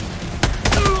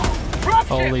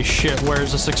 Holy shit,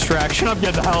 where's this extraction? I'm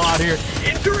getting the hell out of here.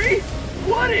 Injury?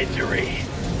 What injury?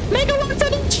 Make a run for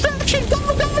the extraction. Go,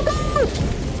 go, go.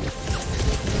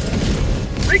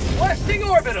 Requesting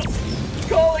orbital.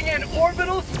 Calling in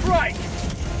orbital strike.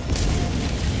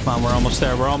 Come on, we're almost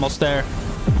there. We're almost there.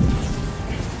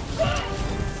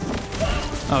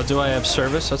 Oh, do I have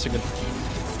service? That's a good...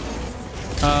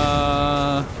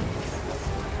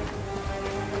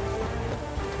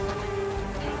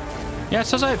 Yeah, it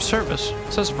says I have service.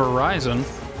 It says Verizon.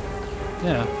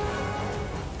 Yeah.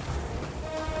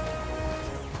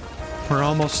 We're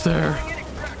almost there.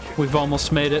 We've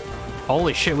almost made it.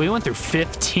 Holy shit, we went through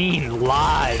 15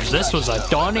 lives. This was a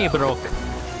Donnybrook.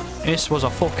 This was a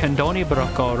fucking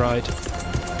Donnybrook, alright.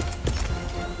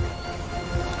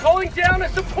 Calling down a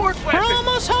support weapon. We're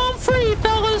almost home free,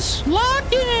 fellas.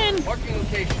 Lock in. Marking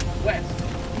location west.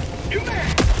 New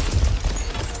man.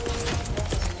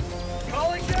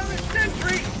 Calling down a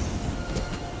sentry.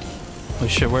 Holy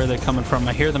shit, where are they coming from?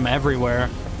 I hear them everywhere.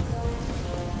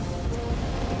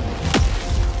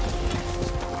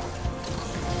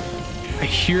 I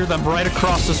hear them right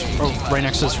across this, oh, right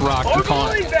next to this rock. I'm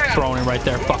calling, throwing it right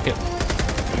there. Fuck it.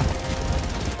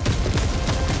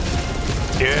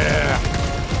 Yeah.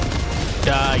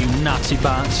 Ah, you Nazi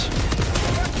bots.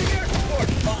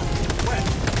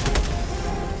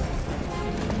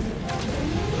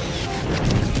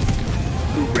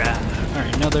 Hoorah.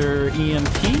 Alright, another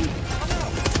EMP.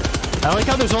 I like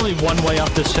how there's only one way up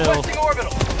this hill.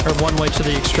 Or one way to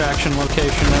the extraction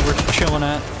location that we're chilling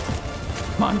at.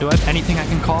 Come on, do I have anything I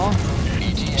can call?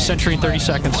 Sentry in 30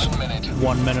 seconds.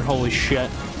 1 minute, holy shit.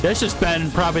 This has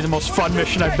been probably the most fun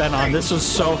mission I've been on. This is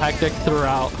so hectic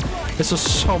throughout. This is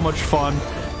so much fun.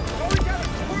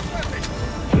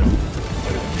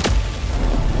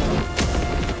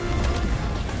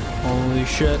 Holy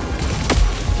shit.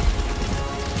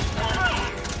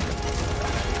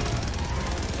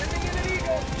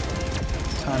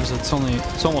 Times it's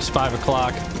almost 5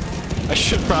 o'clock. I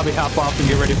should probably hop off and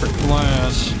get ready for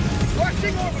class.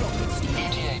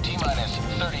 ETA T-minus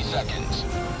 30 seconds.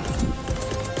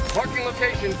 Marking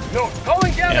location north.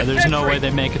 Calling down. Yeah, there's no way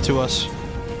they make it to us.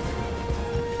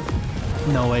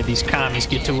 No way these commies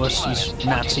get to us, these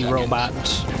Nazi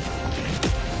robots.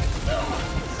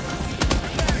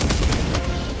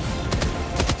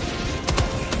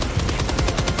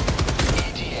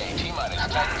 ETA T-minus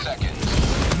 10 seconds.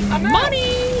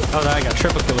 Money! Oh, I got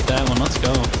triple kill with that one. Let's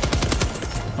go.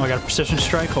 Oh, I got a precision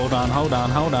strike. Hold on, hold on,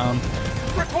 hold on.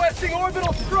 Requesting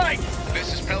orbital strike.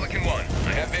 This is Pelican 1.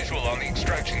 I have visual on the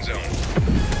extraction zone.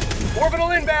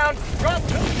 Orbital inbound. Drop.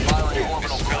 Firing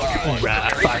orbital collide.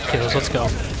 Alright, 5 kills. Let's go.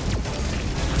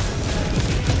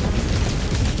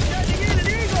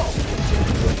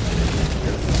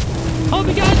 Hope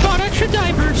you guys bought extra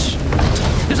diapers.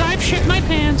 Because I've shit my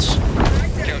pants.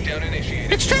 Countdown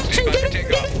initiated. Extraction, get it!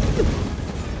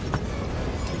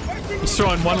 He's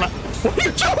throwing one left. What are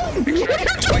you doing? What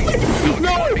are you doing?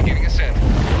 No! Beginning ascent.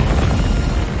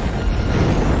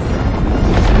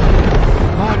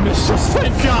 Oh, I missed this.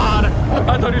 Thank God.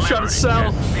 I thought he was trying to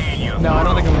sell. No, I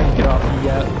don't think I'm going to get off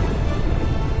yet.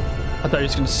 I thought he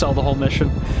was going to sell the whole mission.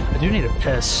 I do need a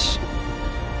piss.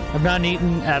 I've not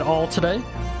eaten at all today.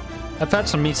 I've had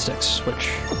some meat sticks, which,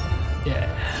 yeah.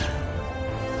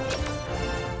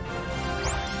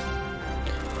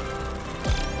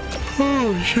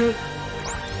 Oh, shit.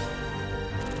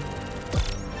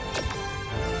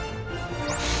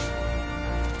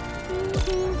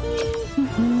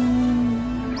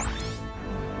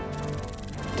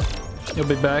 You'll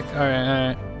be back? Alright,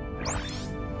 alright.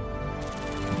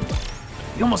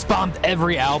 You almost bombed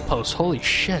every outpost. Holy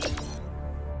shit.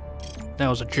 That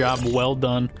was a job well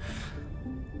done.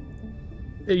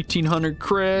 1,800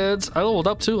 creds. I leveled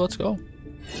up too. Let's go.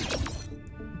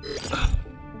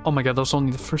 Oh my god, that was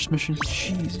only the first mission.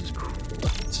 Jesus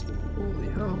Christ. Holy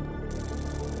hell.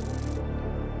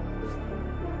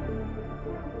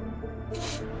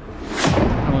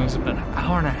 How long has it been? An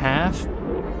hour and a half?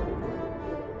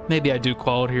 Maybe I do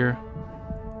call it here.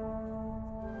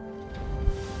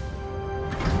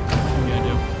 Maybe I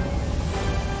do.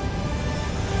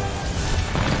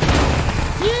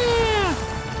 Yeah!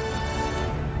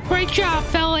 Great job,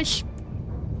 fellas.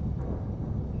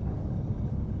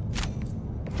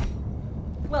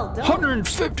 Well done.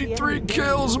 153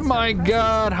 kills, my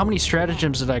god. How many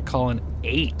stratagems did I call in?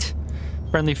 8.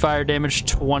 Friendly fire damage,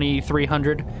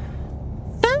 2,300.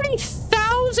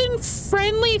 30,000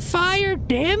 friendly fire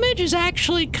damage is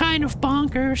actually kind of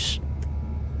bonkers.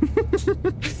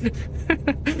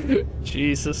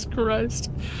 Jesus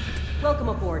Christ. Welcome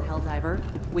aboard, Helldiver.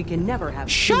 We can never have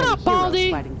Shut too many up, Baldy.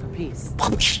 heroes fighting for peace.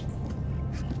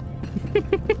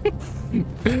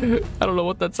 I don't know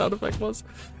what that sound effect was.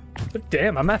 But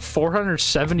damn, I'm at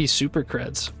 470 super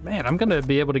creds. Man, I'm gonna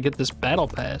be able to get this battle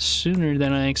pass sooner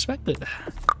than I expected.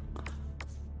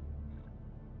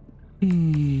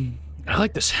 I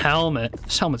like this helmet.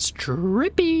 This helmet's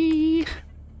drippy.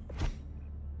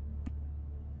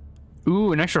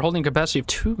 Ooh, an extra holding capacity of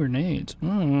 2 grenades.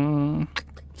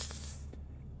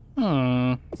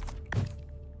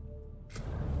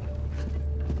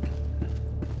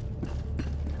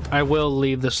 I will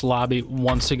leave this lobby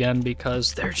once again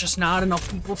because there's just not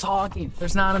enough people talking.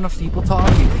 There's not enough people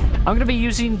talking. I'm going to be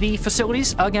using the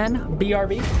facilities again,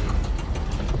 BRB.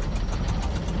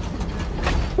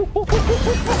 Oh,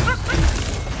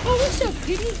 what's up,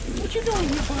 Kitty? What you doing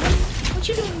here, buddy? What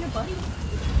you doing here, buddy?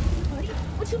 Buddy?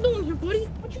 What you doing here, buddy?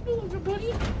 What you doing here,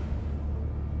 buddy?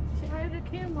 Say hi to the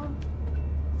camera.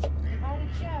 Say hi to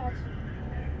chat.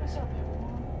 What's up,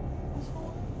 everyone? What's going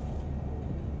on?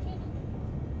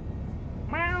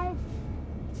 Meow.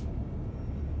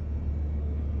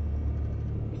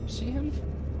 You see him?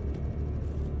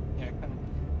 Yeah, come on.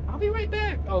 I'll be right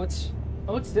back. Oh, it's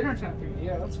dinner time for you.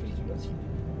 Yeah, let's feed you. Let's feed you.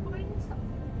 Okay, let's go.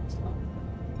 Let's go.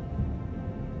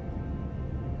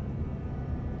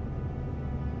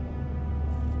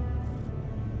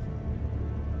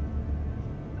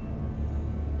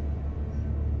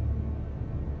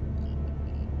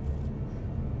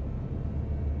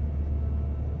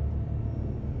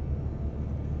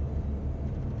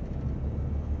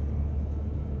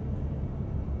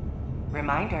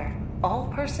 Reminder,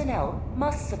 all personnel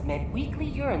must submit weekly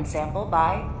urine sample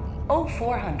by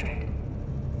 0400.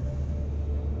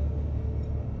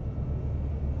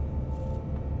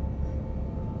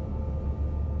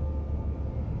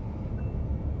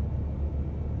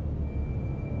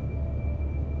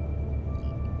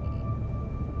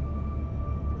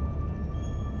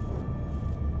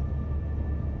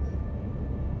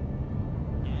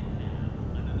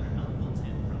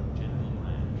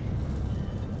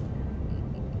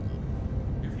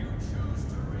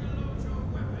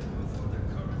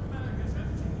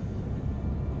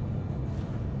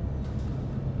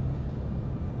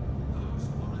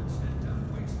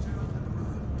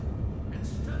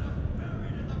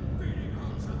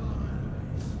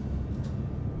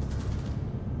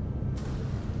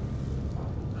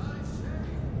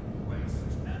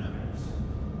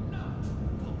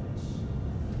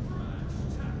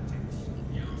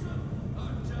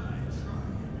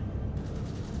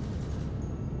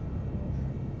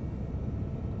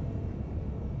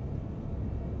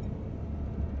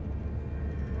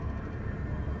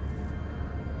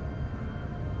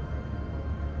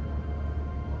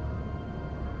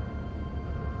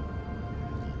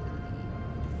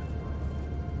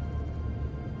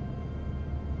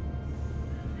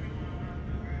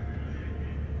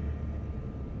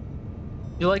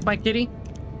 You like my kitty?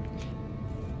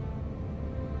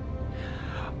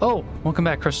 Oh, welcome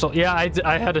back, Crystal. Yeah,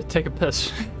 I had to take a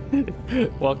piss.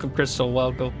 Welcome, Crystal.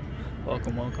 Welcome.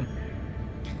 Welcome.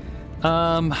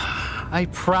 I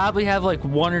probably have like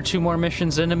 1 or 2 more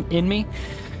missions in me.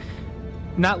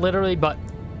 Not literally, but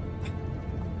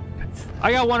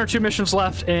I got 1 or 2 missions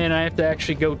left, and I have to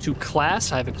actually go to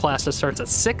class. I have a class that starts at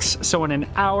 6, so in an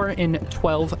hour and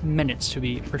 12 minutes to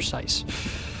be precise.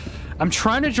 I'm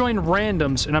trying to join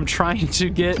randoms, and I'm trying to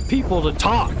get people to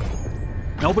talk.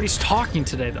 Nobody's talking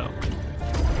today, though.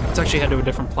 Let's actually head to a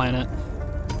different planet.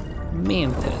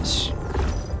 Mantis.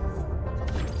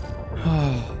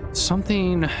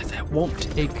 Something that won't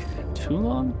take too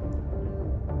long?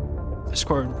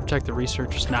 Escort and protect the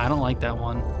researchers. Nah, I don't like that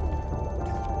one.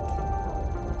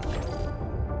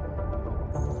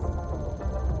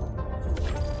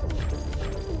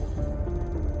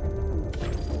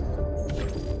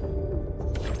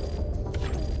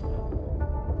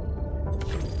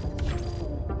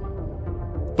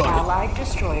 Allied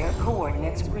destroyer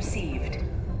coordinates received.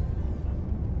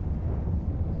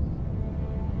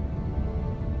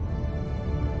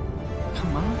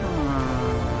 Come on.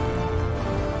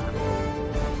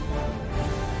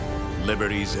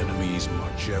 Liberty's enemies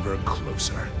march ever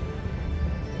closer.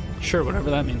 Sure, whatever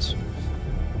that means.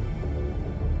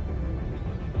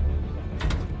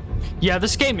 Yeah,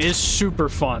 this game is super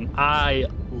fun. I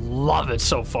love it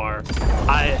so far.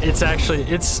 It's actually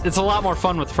it's a lot more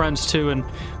fun with friends too, and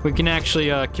we can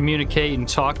actually communicate and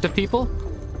talk to people.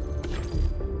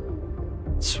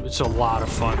 It's a lot of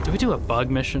fun. Did we do a bug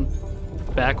mission?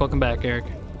 Welcome back, Eric.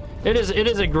 It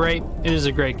is a great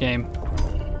game.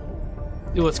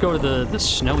 Ooh, let's go to the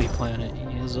snowy planet.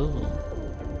 Yes,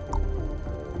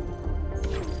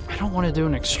 I don't want to do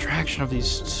an extraction of these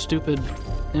stupid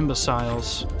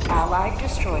imbeciles. Allied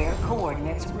destroyer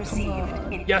coordinates received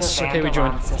in yes, the okay, we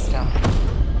joined. System.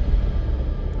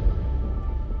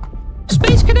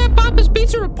 Space Cadet Papa's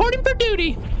Pizza reporting for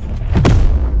duty.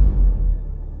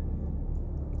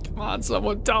 Come on,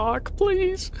 someone talk,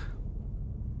 please.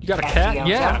 You got a cat?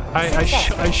 Yeah,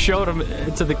 I showed him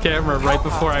to the camera right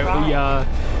before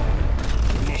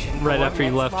right after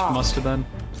he left, must have been.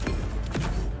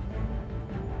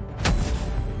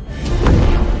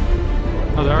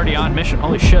 Oh, they're already on mission.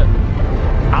 Holy shit.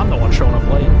 I'm the one showing up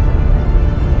late.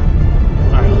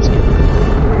 Alright, let's get it.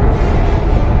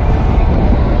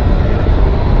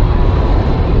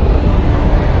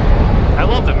 I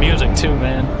love the music too,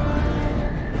 man.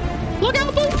 Look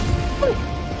out, boo!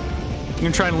 You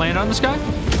gonna try and land on this guy?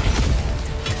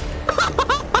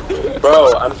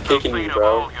 Bro, I'm kicking you,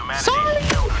 bro. Sorry!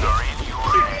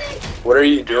 What are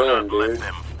you doing, dude?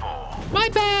 My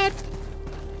bad!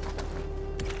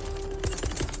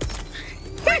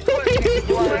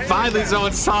 Finally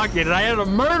someone's talking, and I had to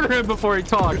murder him before he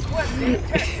talked.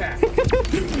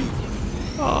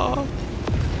 Oh.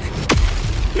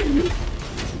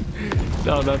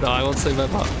 No, I won't say my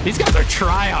mom. These guys are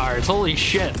tryhards, holy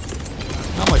shit.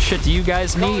 How much shit do you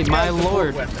guys need, my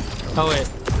lord? Oh, wait.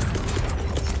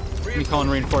 Me calling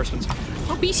reinforcements.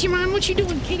 Oh, BC Ron, what you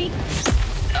doing, kitty?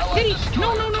 Kitty,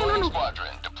 no.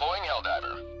 Squadron deploying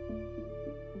Helldiver.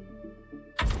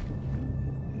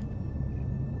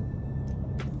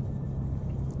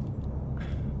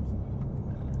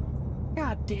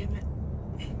 God damn it.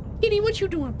 Kitty, what you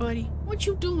doing, buddy? What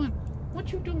you doing?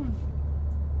 What you doing?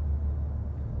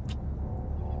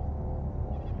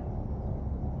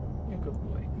 You're a good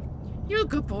boy. You're a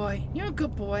good boy. You're a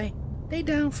good boy. Lay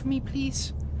down for me,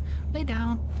 please. Lay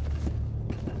down.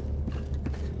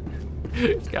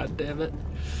 God damn it.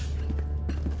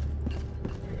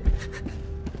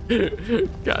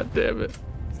 God damn it.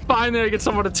 Finally I get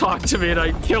someone to talk to me and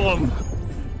I kill him.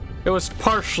 It was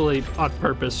partially on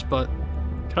purpose, but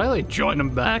could I like join them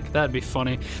back? That'd be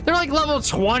funny. They're like level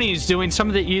 20s doing some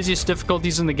of the easiest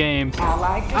difficulties in the game.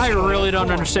 I really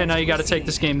don't understand how you gotta take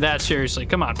this game that seriously.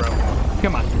 Come on, bro.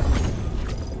 Come on.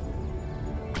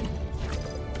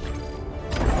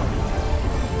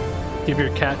 Give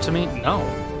your cat to me? No.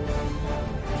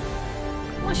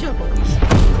 What's your obese?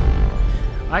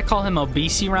 I call him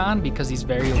Obesiron because he's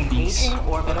very obese.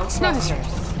 Orbital Nice.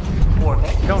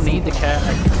 You don't need the cat.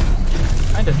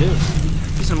 I kinda do.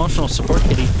 He's an emotional support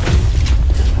kitty.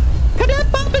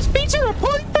 Cadet Papa's Pizza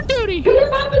reporting for duty.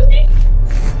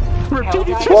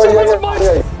 Repeating for someone's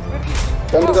mic.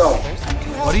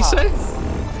 What'd he say?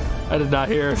 I did not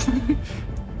hear.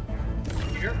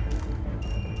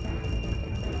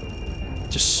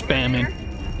 Just spamming.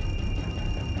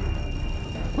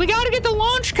 We gotta get the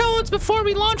launch codes before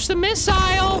we launch the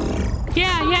missile.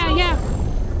 Yeah.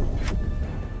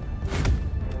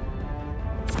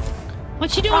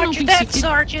 What you doing, Roger that,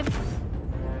 Sergeant.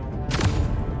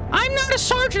 I'm not a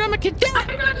sergeant, I'm a cadet.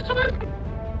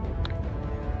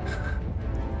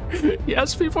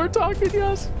 Yes, people are talking,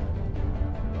 yes.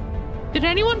 Did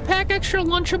anyone pack extra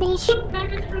Lunchables?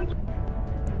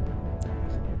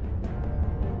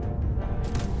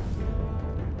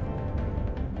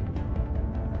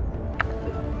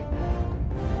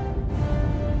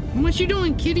 What you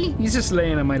doing, kitty? He's just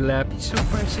laying on my lap. He's so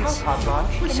precious.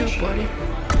 What's up, buddy?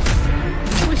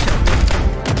 What's up?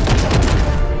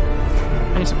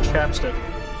 I need some chapstick.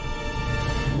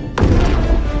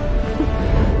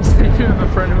 You have a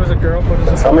friend who was a girl, but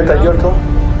is a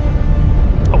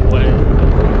Oh, wait.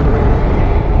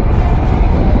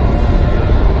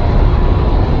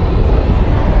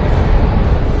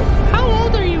 How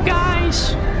old are you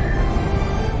guys?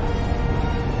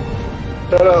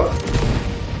 Shut up.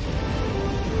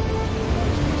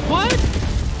 What?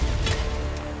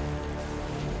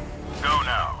 Go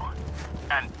now,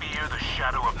 and fear the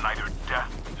shadow of neither death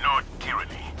nor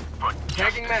tyranny, but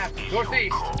tagging map,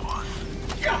 northeast.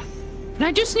 And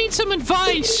I just need some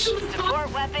advice.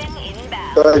 Support weapon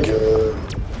inbound. Thank you.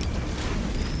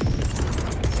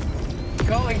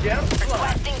 Calling down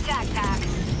supply. Requesting backpack.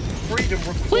 Freedom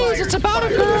required. Please, it's about a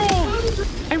girl.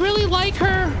 I really like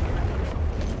her.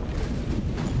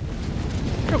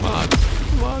 Come on.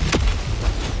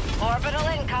 Orbital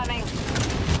incoming.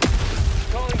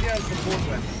 Calling down support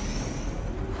weapons.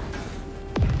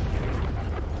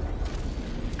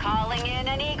 Calling in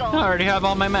an eagle. I already have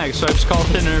all my mags, so I just called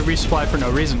in a resupply for no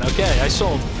reason. Okay, I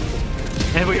sold.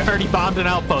 And we already bombed an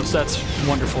outpost. That's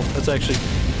wonderful. That's actually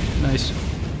nice.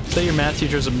 Say your math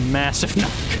teacher's a massive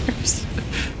knockers.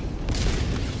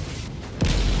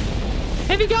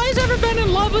 Have you guys ever been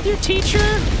in love with your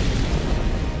teacher?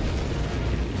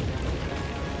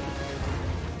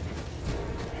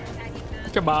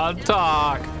 Come on,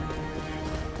 talk.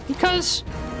 Because,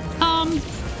 my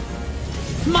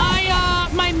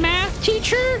math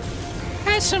teacher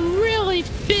has some really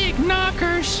big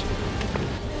knockers.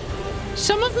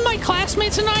 Some of my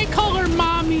classmates and I call her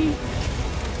Mommy.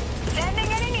 Sending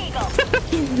in an eagle.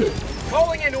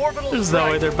 Calling in orbital. There's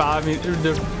no way they're buying me.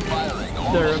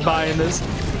 They're buying this.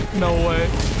 No way.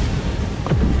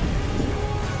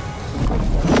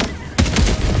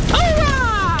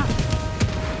 Hurrah!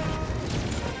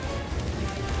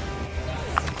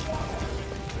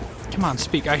 Come on,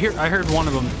 speak. I heard one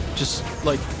of them just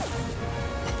like.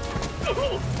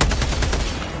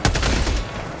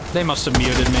 They must have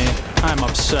muted me. I'm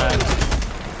upset.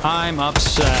 I'm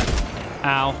upset.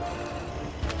 Ow.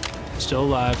 Still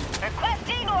alive.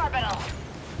 Requesting orbital.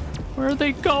 Where are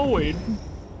they going?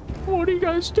 What are you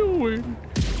guys doing?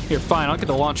 Here, fine. I'll get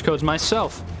the launch codes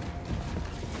myself.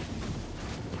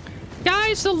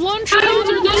 Guys, the launch codes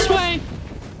are this way.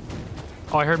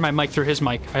 Oh, I heard my mic through his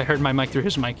mic. I heard my mic through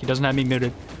his mic. He doesn't have me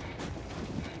muted.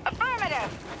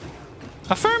 Affirmative.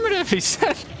 Affirmative, he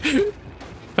said.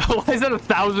 Why is that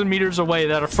 1,000 meters away,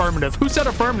 that affirmative? Who said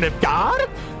affirmative? God?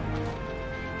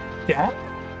 Yeah?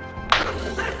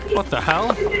 What the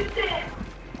hell?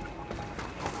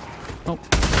 Oh.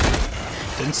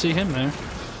 Didn't see him there.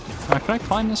 Can I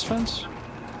climb this fence?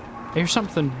 Here's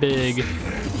something big.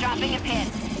 Dropping a pin.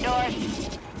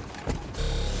 North.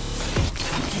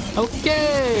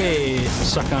 Okay.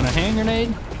 Suck on a hand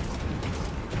grenade.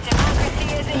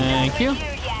 Thank you.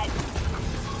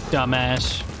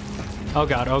 Dumbass. Oh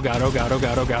god, oh god, oh god, oh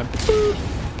god, oh god.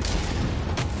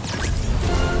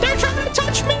 They're trying to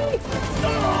touch me!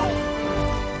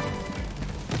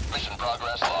 Mission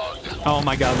progress logged. Oh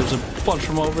my god, there's a bunch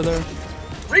from over there.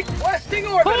 Requesting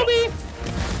orbital. Kobe!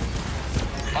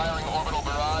 Firing orbital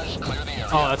barrage. Clear the area.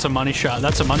 Oh, that's a money shot.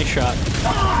 That's a money shot.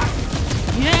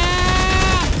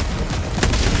 Yeah!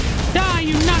 Die,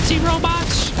 you Nazi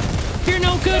robots! You're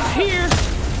no good here!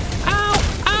 Ow!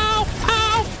 Ow!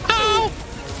 Ow! Ow!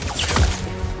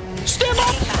 Stim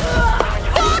up!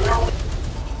 Fuck!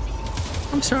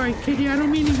 I'm sorry, Katie. I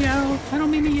don't mean to yell. I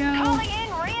don't mean to yell. Calling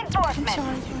in reinforcements.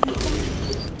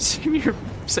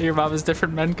 Say your mom has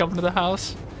different men come to the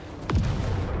house.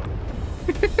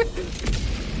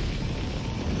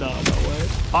 No way.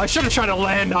 Oh, I should have tried to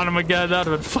land on him again. That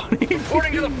would have been funny.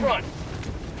 Reporting to the front.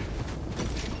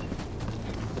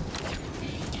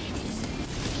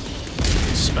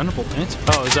 Expendable ant.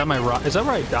 Oh, is that my rock? Is that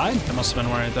where I died? That must have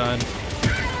been where I died.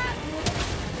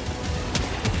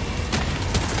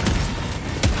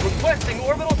 Requesting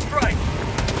orbital strike.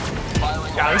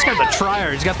 God, this guy's a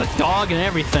trier. He's got the dog and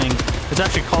everything. It's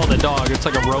actually called a dog. It's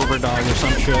like a rover dog or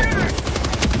some shit.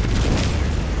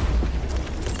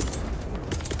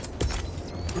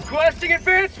 Requesting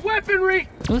advanced weaponry.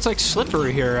 It looks like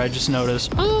slippery here, I just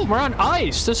noticed. Oh, we're on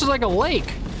ice. This is like a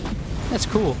lake. That's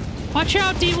cool. Watch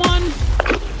out, D1.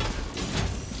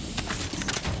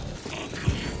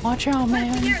 Watch out,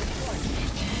 man.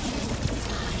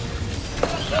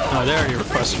 Oh, they already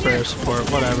requested prayer support.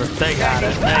 Whatever. They got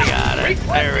it. They got it.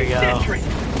 There we go.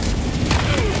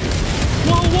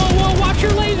 Whoa, whoa, whoa. Watch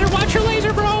your laser. Watch your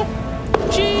laser, bro.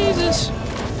 Jesus.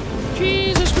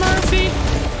 Jesus, Murphy.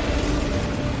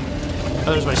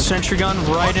 Oh, there's my sentry gun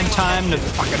right in time to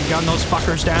fucking gun those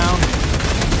fuckers down.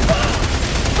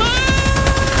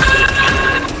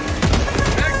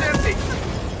 Mag's empty.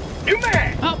 New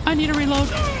mag. Oh, I need a reload.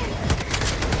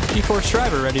 D4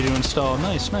 driver ready to install.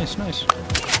 Nice, nice, nice.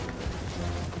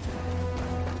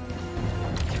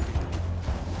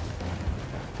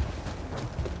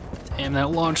 Damn, that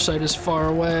launch site is far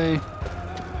away.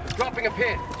 Dropping a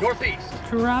pin. Northeast.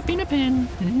 Dropping a pin.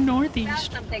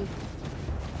 Northeast. Something.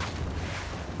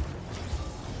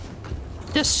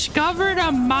 Discovered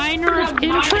a minor of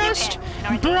interest?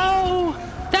 Bro,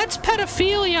 that's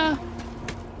pedophilia.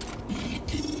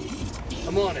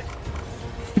 I'm on it.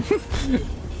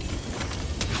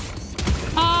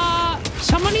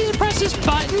 Someone needs to press this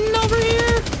button over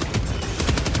here.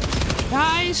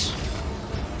 Guys.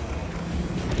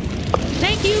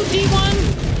 Thank you, D1.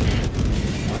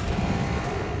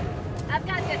 I've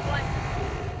got this one.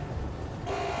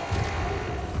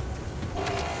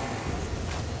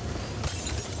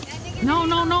 No,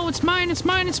 no, no, it's mine, it's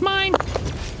mine, it's mine.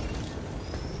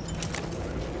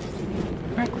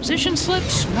 Requisition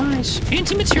slips, nice.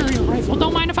 Anti-material rifle,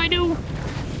 don't mind if I do.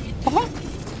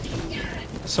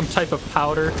 Some type of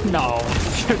powder? No,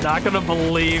 you're not gonna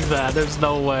believe that. There's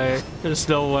no way. There's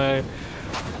no way.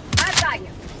 I got you.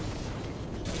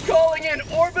 Calling in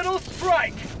orbital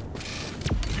strike.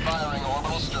 Firing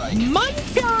orbital strike. My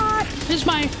God, as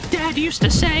my dad used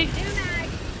to say.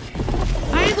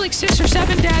 I have like 6 or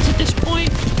 7 dads at this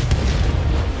point.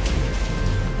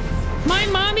 My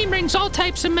mommy brings all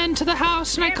types of men to the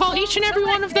house, and I call each and every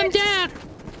one of them dad.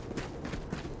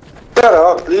 Shut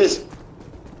up, please.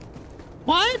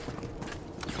 What?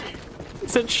 He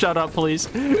said, shut up, please.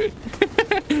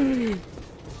 Wait,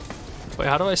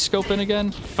 how do I scope in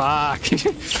again? Fuck.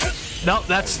 Nope,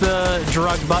 that's the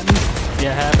drug button.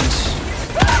 Yeah, it happens.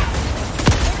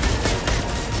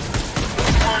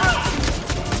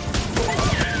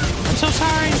 I'm so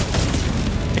sorry.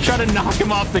 I tried to knock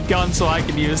him off the gun so I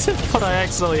could use it, but I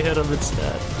accidentally hit him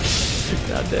instead.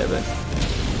 God damn it.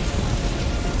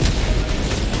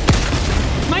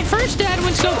 My first dad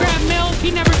went to go grab milk.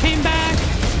 He never came back.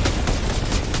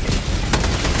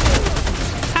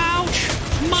 Ouch,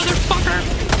 motherfucker.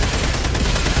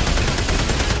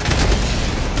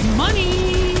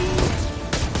 Money.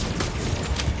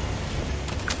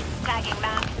 Tagging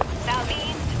map.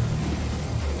 Southeast.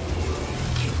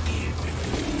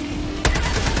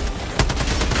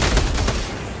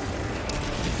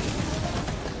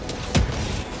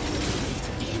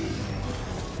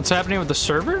 What's happening with the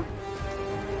server?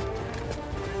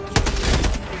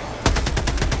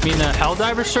 You mean the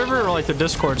Helldivers server or like the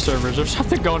Discord servers? There's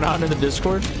something going on in the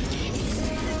Discord?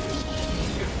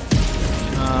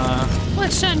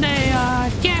 Let's send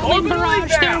a Gatling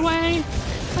barrage their way.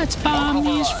 Let's bomb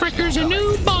these frickers a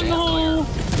new bunghole.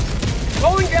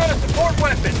 Calling down a support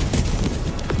weapon.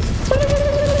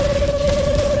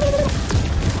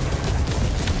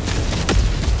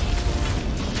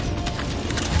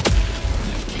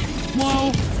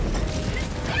 Whoa.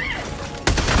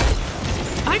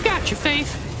 I got you,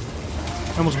 Faith.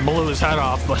 I almost blew his head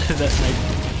off, but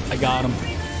I got him.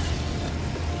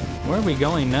 Where are we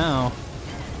going now?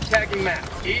 Tagging map.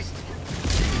 East.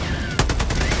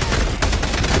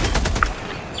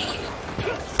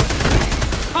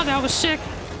 Oh, that was sick.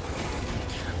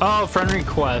 Oh, friend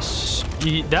requests.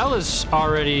 That was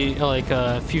already like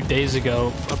a few days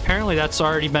ago. Apparently that's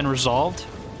already been resolved.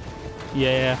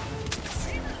 Yeah.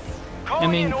 I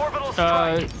mean,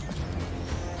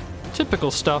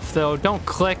 typical stuff though. Don't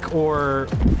click or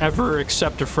ever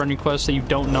accept a friend request that you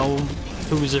don't know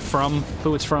who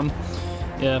it's from.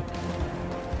 Yeah.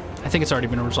 I think it's already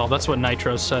been resolved. That's what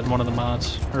Nitro said, one of the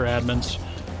mods or admins.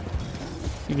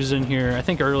 He was in here, I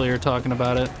think earlier, talking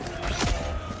about it.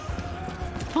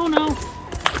 Oh no.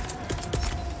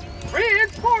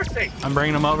 Reinforcing. I'm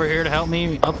bringing him over here to help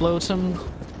me upload some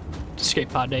escape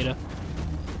pod data.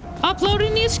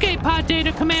 Uploading the escape pod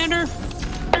data, Commander.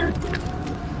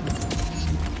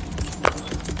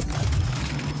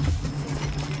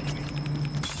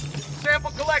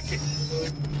 Sample collected.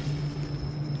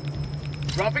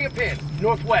 Dropping a pin.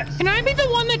 Northwest. Can I be the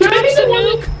one that drops the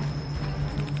nuke?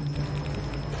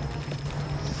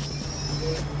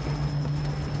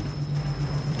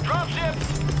 Dropship.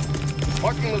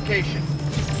 Marking location.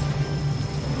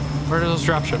 Where are those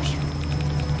dropships?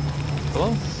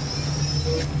 Hello?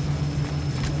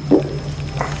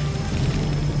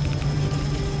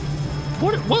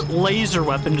 What laser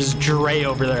weapon does Dre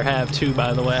over there have too,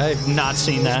 by the way? I have not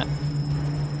seen that.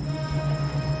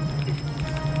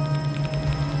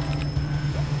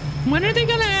 When are they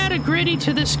gonna add a gritty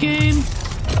to this game?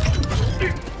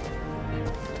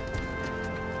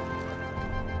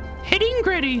 Hitting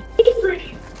gritty.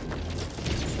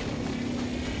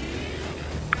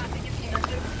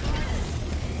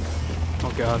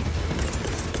 Oh god.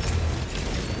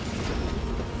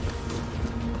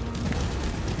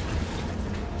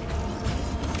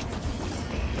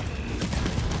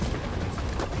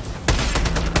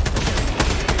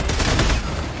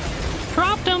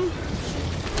 Dropped him.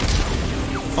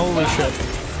 Holy shit.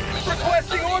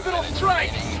 Requesting orbital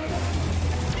strike.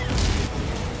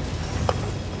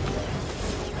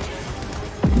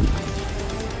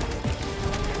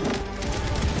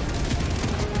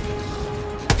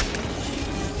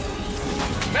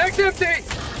 Mag's empty.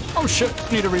 Oh shit,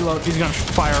 need to reload. He's gonna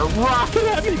fire a rocket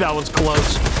at me. That was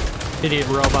close. Idiot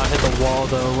robot hit the wall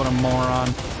though. What a moron.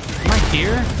 Am I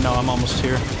here? No, I'm almost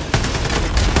here.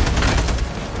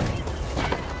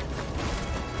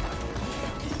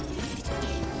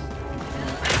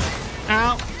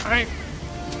 Ow.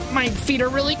 My feet are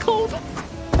really cold.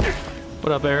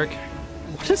 What up, Eric?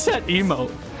 What is that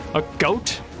emote? A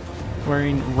goat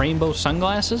wearing rainbow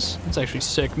sunglasses? That's actually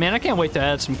sick. Man, I can't wait to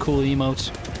add some cool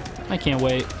emotes. I can't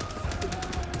wait.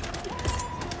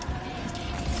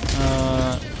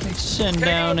 Let's send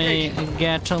down a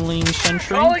Gatling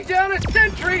sentry. Calling down a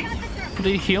sentry! Did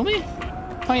he heal me?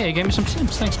 Oh yeah, he gave me some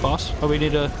sims. Thanks, boss. Oh, we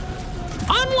need to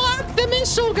unlock the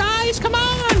missile, guys. Come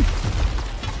on!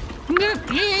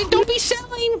 Yeah, don't be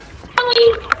selling.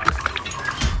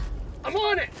 I'm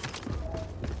on it!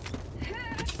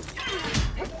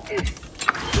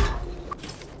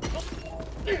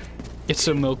 Get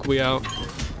some milkweed out.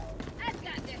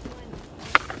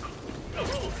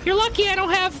 You're lucky I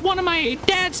don't have one of my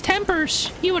dad's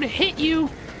tempers. He would have hit you.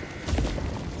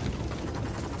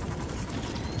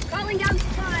 Calling down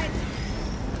supplies.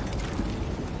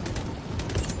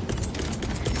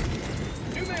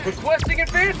 Requesting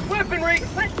advanced weaponry!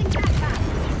 Requesting backpack.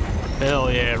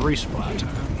 Hell yeah, respawn time.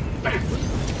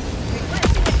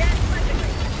 Requesting advanced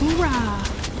weaponry. Hoorah!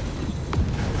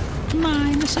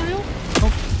 My missile.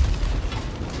 Oh.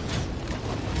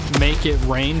 Make it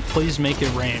rain. Please make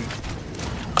it rain.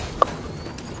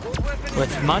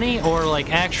 With money or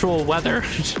like actual weather?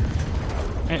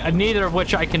 Neither of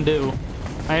which I can do.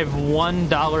 I have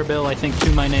 $1 bill, I think,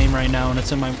 to my name right now, and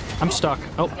it's in my... I'm stuck.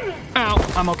 Oh. Ow.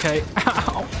 I'm okay.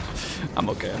 Ow. I'm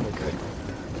okay. I'm okay.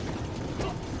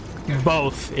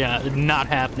 Both. Yeah, not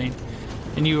happening.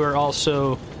 And you are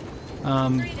also...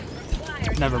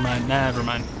 Never mind. Never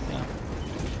mind. Yeah.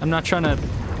 I'm not trying to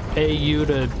pay you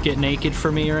to get naked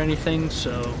for me or anything,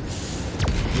 so...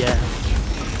 Yeah.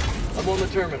 I'm on the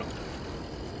terminal.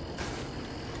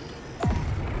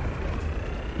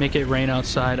 Make it rain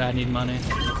outside. I need money.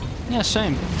 Yeah,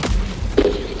 same.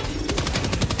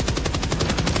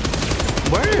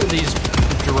 Where are these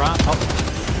drop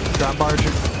bars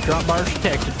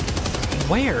detected?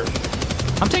 Where?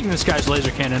 I'm taking this guy's laser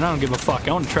cannon. I don't give a fuck.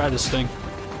 I want to try this thing.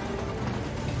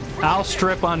 I'll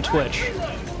strip on Twitch.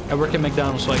 I work at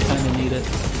McDonald's, so I kind of need it.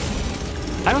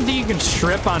 I don't think you can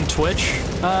strip on Twitch,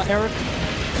 Eric.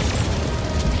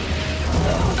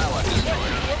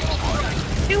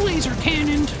 You laser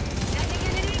cannoned.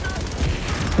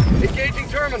 Engaging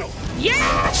terminal.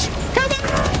 Yes! Come on!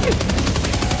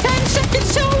 10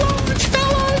 seconds till launch,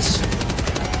 fellas!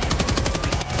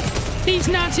 These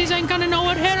Nazis ain't gonna know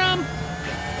what hit them.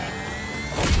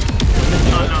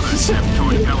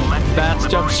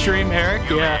 Bathtub stream, Eric?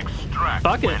 Yeah.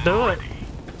 Fuck it, do it.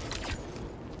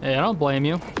 Hey, I don't blame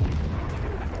you.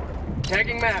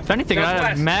 Tagging map. If anything, I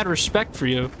have mad respect for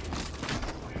you.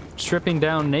 Stripping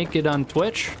down naked on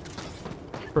Twitch?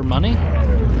 For money?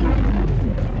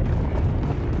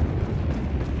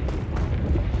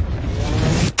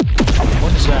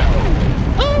 What is that?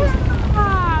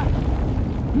 Hoorah!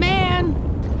 Man,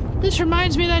 this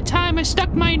reminds me of that time I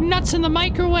stuck my nuts in the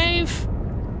microwave.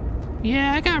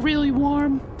 Yeah, I got really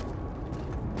warm.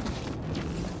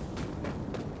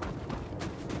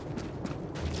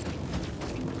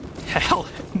 Hell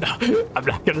no. I'm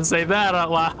not gonna say that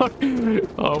out loud.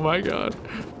 Oh my god.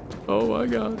 Oh my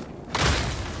god.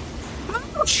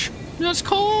 Ouch! That's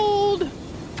cold.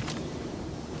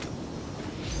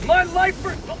 My life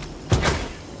for...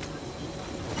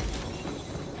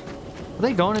 Are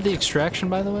they going to the extraction,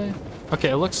 by the way? Okay,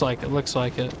 it looks like it. Looks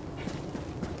like it.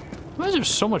 Why is there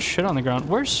so much shit on the ground?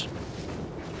 Where's...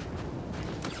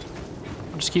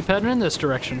 I'll just keep heading in this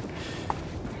direction.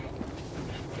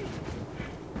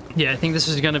 Yeah, I think this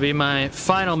is going to be my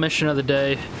final mission of the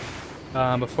day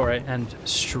before I end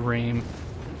stream.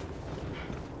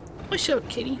 What's up,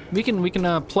 kitty? We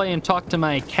can play and talk to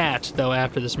my cat though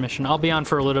after this mission. I'll be on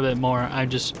for a little bit more.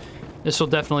 This will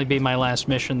definitely be my last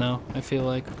mission though, I feel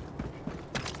like.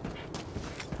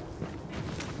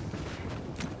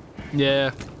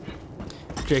 Yeah.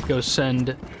 Jaco,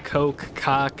 send coke,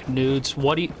 cock, nudes.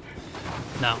 What do you...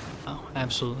 No,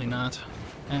 absolutely not.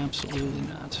 Absolutely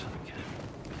not.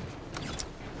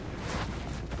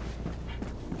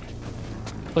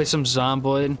 Play some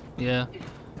Zomboid. Yeah.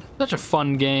 Such a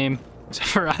fun game. Except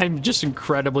for I'm just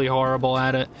incredibly horrible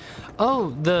at it.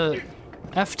 Oh, the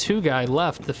F2 guy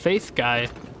left. The Faith guy.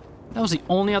 That was the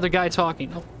only other guy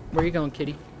talking. Oh, where you going,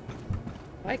 kitty?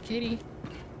 Bye, kitty.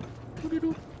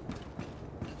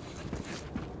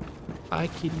 Bye,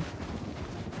 kitty.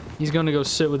 He's gonna go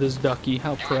sit with his ducky.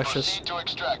 How precious. Proceed to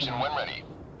extraction when ready.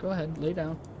 Go ahead, lay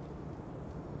down.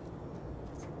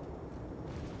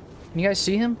 Can you guys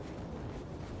see him?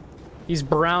 He's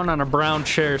brown on a brown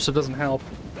chair, so it doesn't help.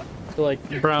 So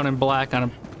like brown and black on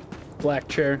a black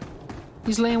chair.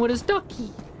 He's laying with his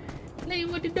ducky. Laying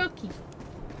with the ducky.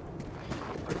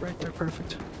 Right there,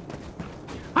 perfect.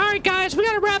 Alright, guys, we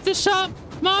gotta wrap this up.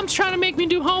 Mom's trying to make me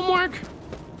do homework.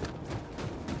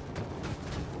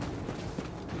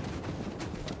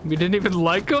 We didn't even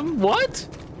like him? What?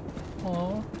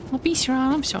 Oh. Well, Bistron,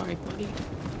 I'm sorry, buddy.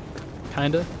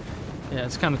 Kinda? Yeah,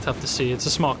 it's kind of tough to see. It's a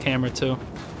small camera, too.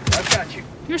 I've got you.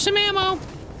 Here's some ammo.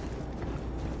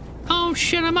 Oh,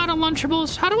 shit, I'm out of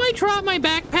Lunchables. How do I drop my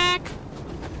backpack?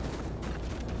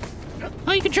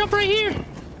 Oh, you can jump right here.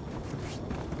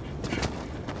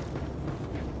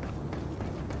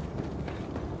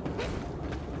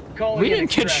 We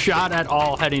didn't get shot at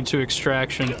all heading to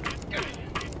extraction.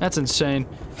 That's insane.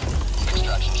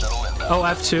 Oh,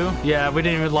 F2? Yeah, we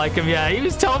didn't even like him. Yeah, he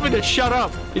was telling me to shut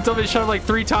up. He told me to shut up like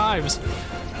 3 times.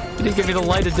 He didn't give me the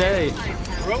light of day.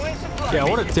 Yeah,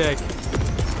 what a dick.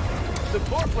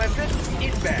 Support weapon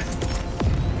inbound.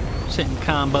 Sitting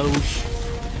combos.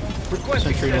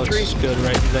 Requesting Sentry looks sentry. good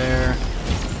right there.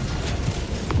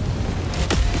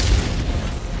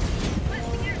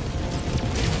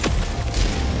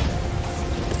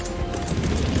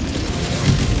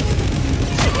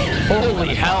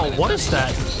 Holy hell, what is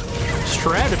that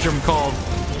stratagem called?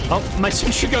 Oh, my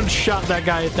sentry gun shot that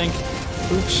guy, I think.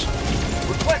 Oops.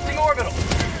 Requesting orbital.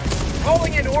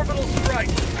 Calling in orbital strike.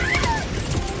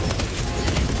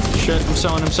 Shit,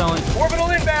 I'm selling. Orbital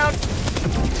inbound.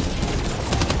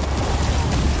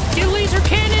 Get laser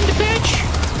cannoned, bitch!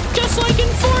 Just like in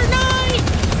Fortnite!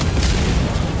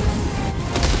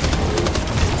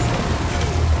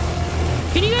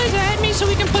 Can you guys add me so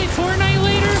we can play Fortnite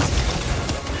later?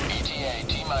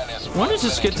 When does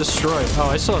this get destroyed? Oh,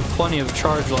 I still have plenty of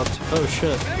charge left. Oh,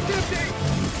 shit.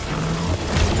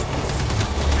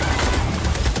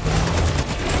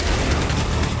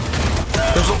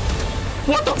 There's a...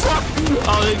 What the fuck?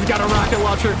 Oh, they got a rocket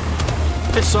launcher.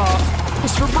 It's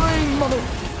for brain, mother...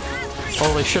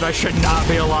 Holy shit, I should not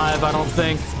be alive, I don't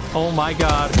think. Oh my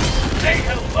god. Say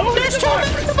hello. There's 2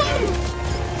 men in the boat!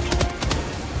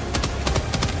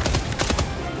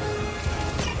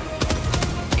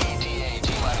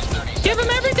 Give him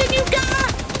everything you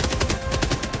got!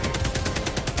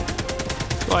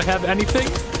 Do I have anything?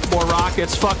 More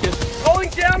rockets, fuck it. Calling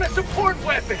down a support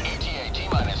weapon.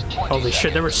 Holy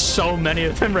shit, there were so many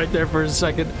of them right there for a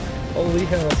second. Holy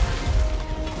hell.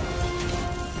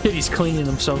 Kitty's cleaning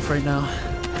himself right now.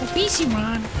 Oh, easy,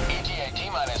 Ron.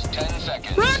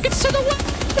 Rockets to the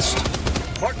west!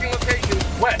 Marking location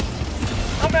west.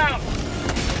 I'm out.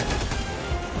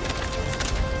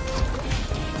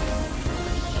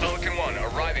 Pelican 1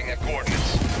 arriving at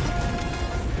coordinates.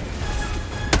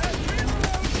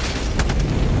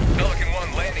 Pelican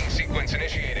 1 landing sequence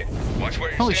initiated. Watch where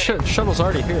you're Holy standing. shit, shuttle's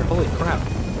already here. Holy crap.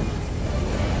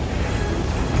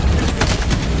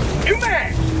 New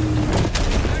mag.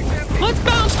 Let's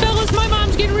bounce, fellas. My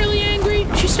mom's getting really angry.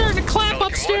 She's starting to clap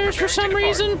upstairs for some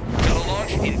reason. Shuttle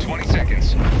launch in 20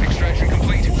 seconds. Extraction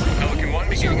complete. Pelican 1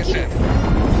 beginning ascent.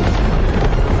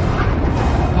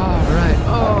 Alright,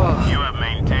 oh. You have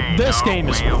maintained This game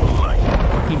is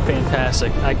fucking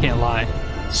fantastic. I can't lie.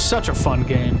 Such a fun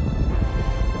game.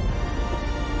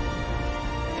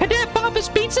 Cadet Bob's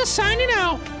Pizza signing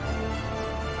out.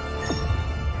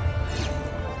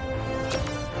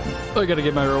 I gotta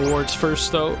get my rewards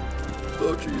first, though.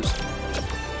 Oh, jeez.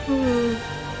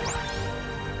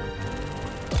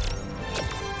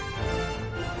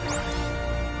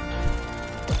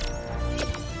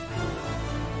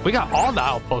 We got all the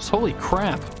outposts. Holy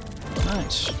crap.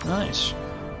 Nice, nice.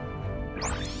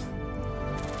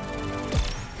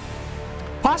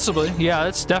 Possibly. Yeah,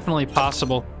 it's definitely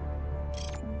possible.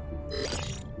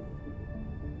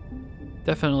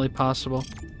 Definitely possible.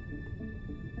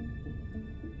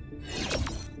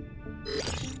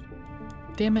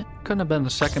 Damn it. Couldn't have been the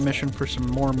second mission for some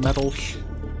more medals.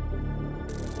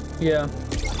 Yeah.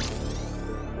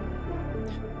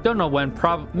 Don't know when.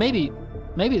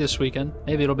 Maybe this weekend.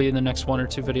 Maybe it'll be in the next 1 or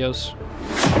 2 videos.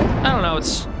 I don't know.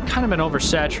 It's kind of been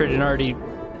oversaturated already.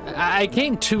 I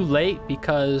came too late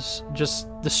because just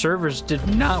the servers did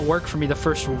not work for me the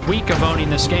first week of owning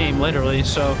this game, literally.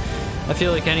 So I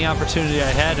feel like any opportunity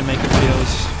I had to make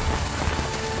videos,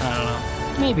 I don't know.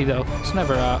 Maybe though. It's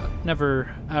never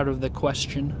out of the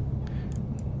question.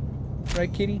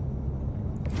 Right, kitty?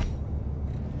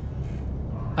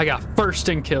 I got first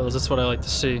in kills. That's what I like to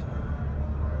see.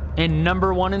 And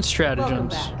 #1 in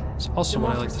stratagems. It's also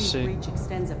what I like to see. Reach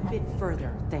extends a bit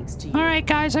further, thanks to you. All right,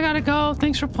 guys, I gotta go.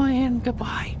 Thanks for playing.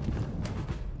 Goodbye.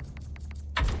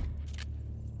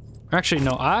 Actually,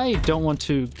 no, I don't want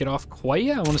to get off quite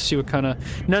yet. I want to see what kind of...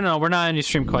 No, we're not ending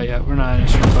stream quite yet. We're not ending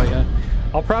stream quite yet.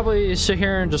 I'll probably sit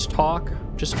here and just talk.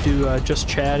 Just do just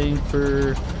chatting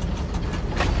for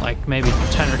like maybe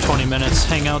 10 or 20 minutes.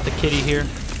 Hang out with the kitty here.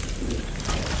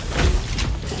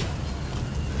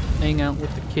 Hang out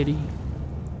with the kitty.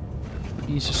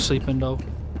 He's just sleeping though.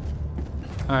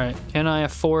 Alright, can I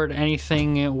afford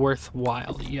anything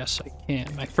worthwhile? Yes, I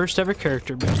can. My first ever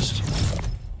character boost.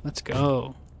 Let's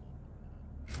go.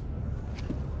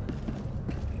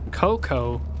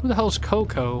 Coco? Who the hell's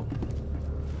Coco?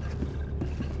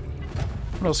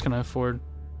 What else can I afford?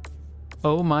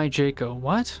 Oh my Jaco.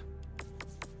 What?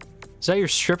 Is that your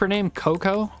stripper name,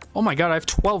 Coco? Oh my god, I have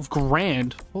 12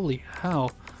 grand. Holy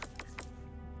hell.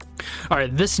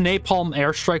 Alright, this napalm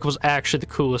airstrike was actually the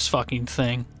coolest fucking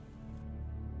thing.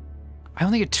 I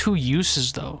only get 2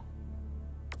 uses, though.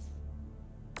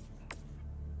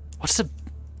 What's the...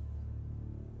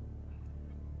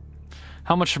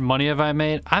 How much money have I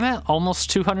made? I'm at almost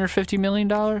 $250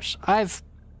 million. I've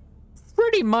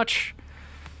pretty much...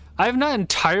 I've not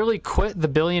entirely quit the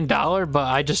 $1 billion, but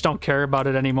I just don't care about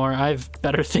it anymore. I have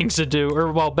better things to do,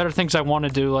 or, well, better things I want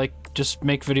to do, like just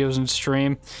make videos and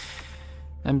stream.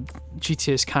 And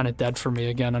GTA is kind of dead for me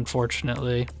again,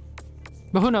 unfortunately.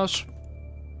 But who knows?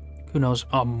 Who knows?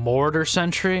 A mortar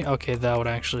sentry? Okay, that would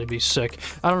actually be sick.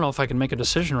 I don't know if I can make a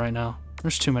decision right now.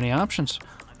 There's too many options.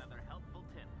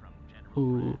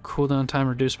 Ooh, cooldown time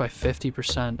reduced by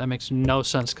 50%. That makes no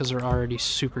sense because they're already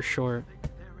super short.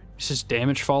 This is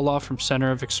damage fall off from center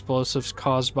of explosives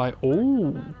caused by...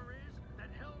 Oh!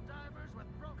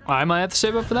 I might have to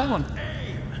save up for that one.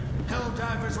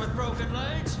 Helldivers with broken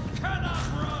legs cannot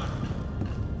run!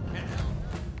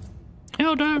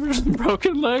 Helldivers with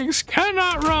broken legs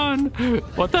cannot run!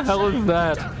 What the hell is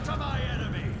that?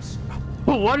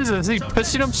 What is this? Is he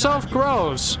pissing himself?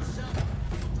 Gross.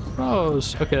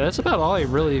 Gross. Okay, that's about all I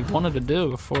really wanted to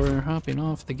do before hopping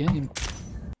off the game.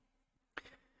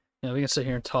 Yeah, we can sit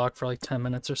here and talk for like 10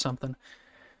 minutes or something.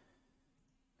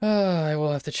 I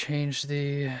will have to change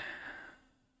the...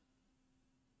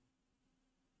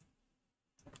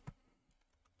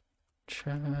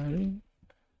 Chatting.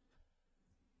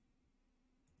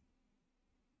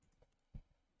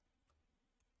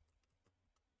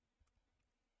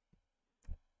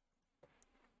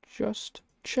 Just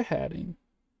chatting.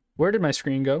 Where did my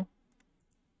screen go?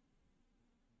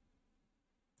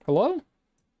 Hello?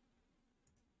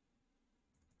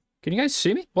 Can you guys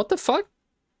see me? What the fuck?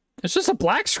 It's just a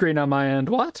black screen on my end.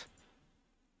 What?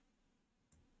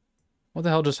 What the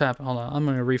hell just happened? Hold on. I'm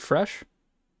gonna refresh.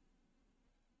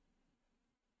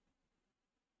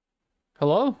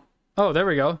 Hello? Oh, there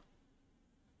we go.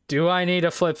 Do I need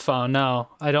a flip phone? No,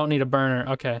 I don't need a burner.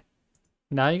 Okay.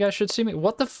 Now you guys should see me.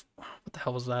 What the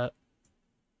hell was that?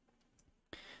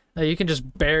 You can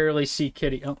just barely see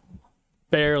Kitty. Oh,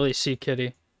 barely see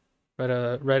Kitty.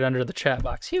 Right under the chat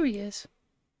box. Here he is.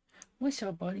 What's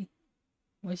up, buddy?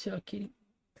 What's up, Kitty?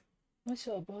 What's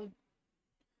up, bud?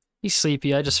 He's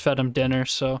sleepy. I just fed him dinner,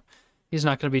 so he's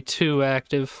not going to be too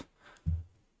active.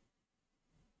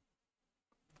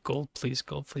 Gold, please,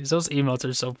 gold, please. Those emotes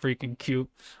are so freaking cute.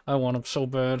 I want them so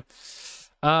bad.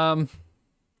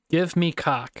 Give me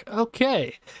cock.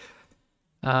 Okay.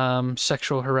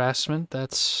 Sexual harassment.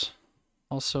 That's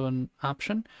also an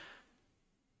option.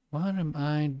 What am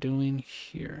I doing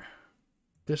here?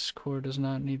 Discord does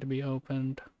not need to be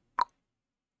opened.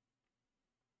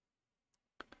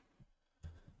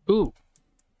 Ooh.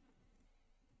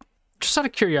 Just out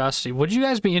of curiosity, would you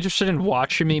guys be interested in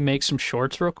watching me make some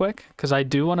shorts real quick? Because I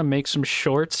do want to make some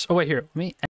shorts. Oh, wait, here. Let me